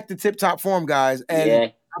gonna be back to tip-top form, guys.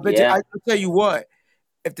 And I'll tell you what,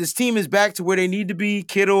 if this team is back to where they need to be,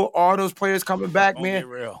 Kittle, all those players coming back, man,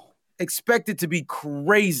 expect it to be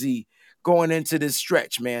crazy going into this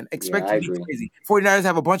stretch, man. Expect it to be crazy. 49ers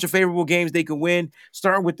have a bunch of favorable games they can win,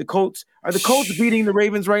 starting with the Colts. Are the Colts beating the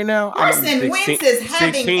Ravens right now? Carson Wentz is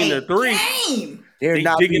having a game. They're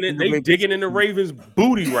digging in the Ravens'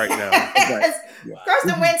 booty right now.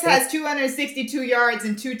 Carson Wentz has 262 yards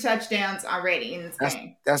and 2 touchdowns already in this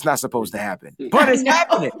game. That's not supposed to happen. But it's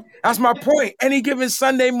happening. That's my point. Any given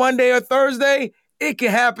Sunday, Monday, or Thursday, it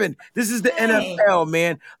can happen. This is the NFL,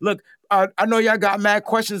 man. Look, I know y'all got mad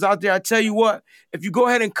questions out there. I tell you what, if you go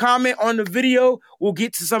ahead and comment on the video, we'll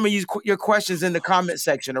get to some of your questions in the comment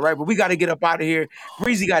section, all right? But we got to get up out of here.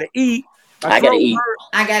 Breezy got to eat. I gotta eat.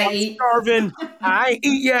 I'm starving. I ain't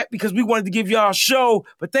eat yet because we wanted to give y'all a show.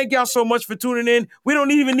 But thank y'all so much for tuning in. We don't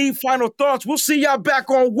even need final thoughts. We'll see y'all back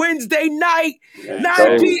on Wednesday night,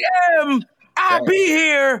 9 p.m. I'll be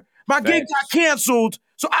here. My gig got canceled,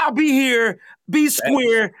 so I'll be here. Be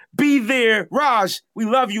square. Be there. Raj, we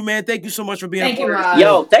love you, man. Thank you so much for being here.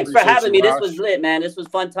 Yo, thanks for having me. This was lit, man. This was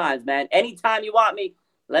fun times, man. Anytime you want me,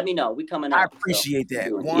 let me know. We coming out. I appreciate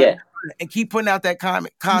that. And keep putting out that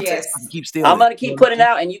content. Yes. Keep stealing. I'm gonna keep putting it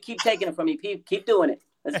out, and you keep taking it from me. Keep doing it.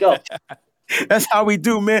 Let's go. That's how we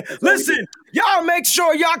do, man. Listen, y'all make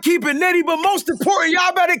sure y'all keep it nitty, but most important,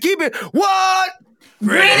 y'all better keep it what?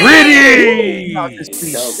 Gritty.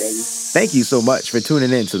 Thank you so much for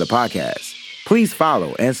tuning in to the podcast. Please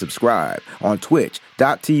follow and subscribe on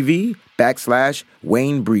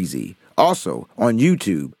twitch.tv/Wayne Breezy. Also on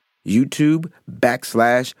YouTube,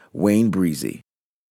 YouTube.com/Wayne Breezy.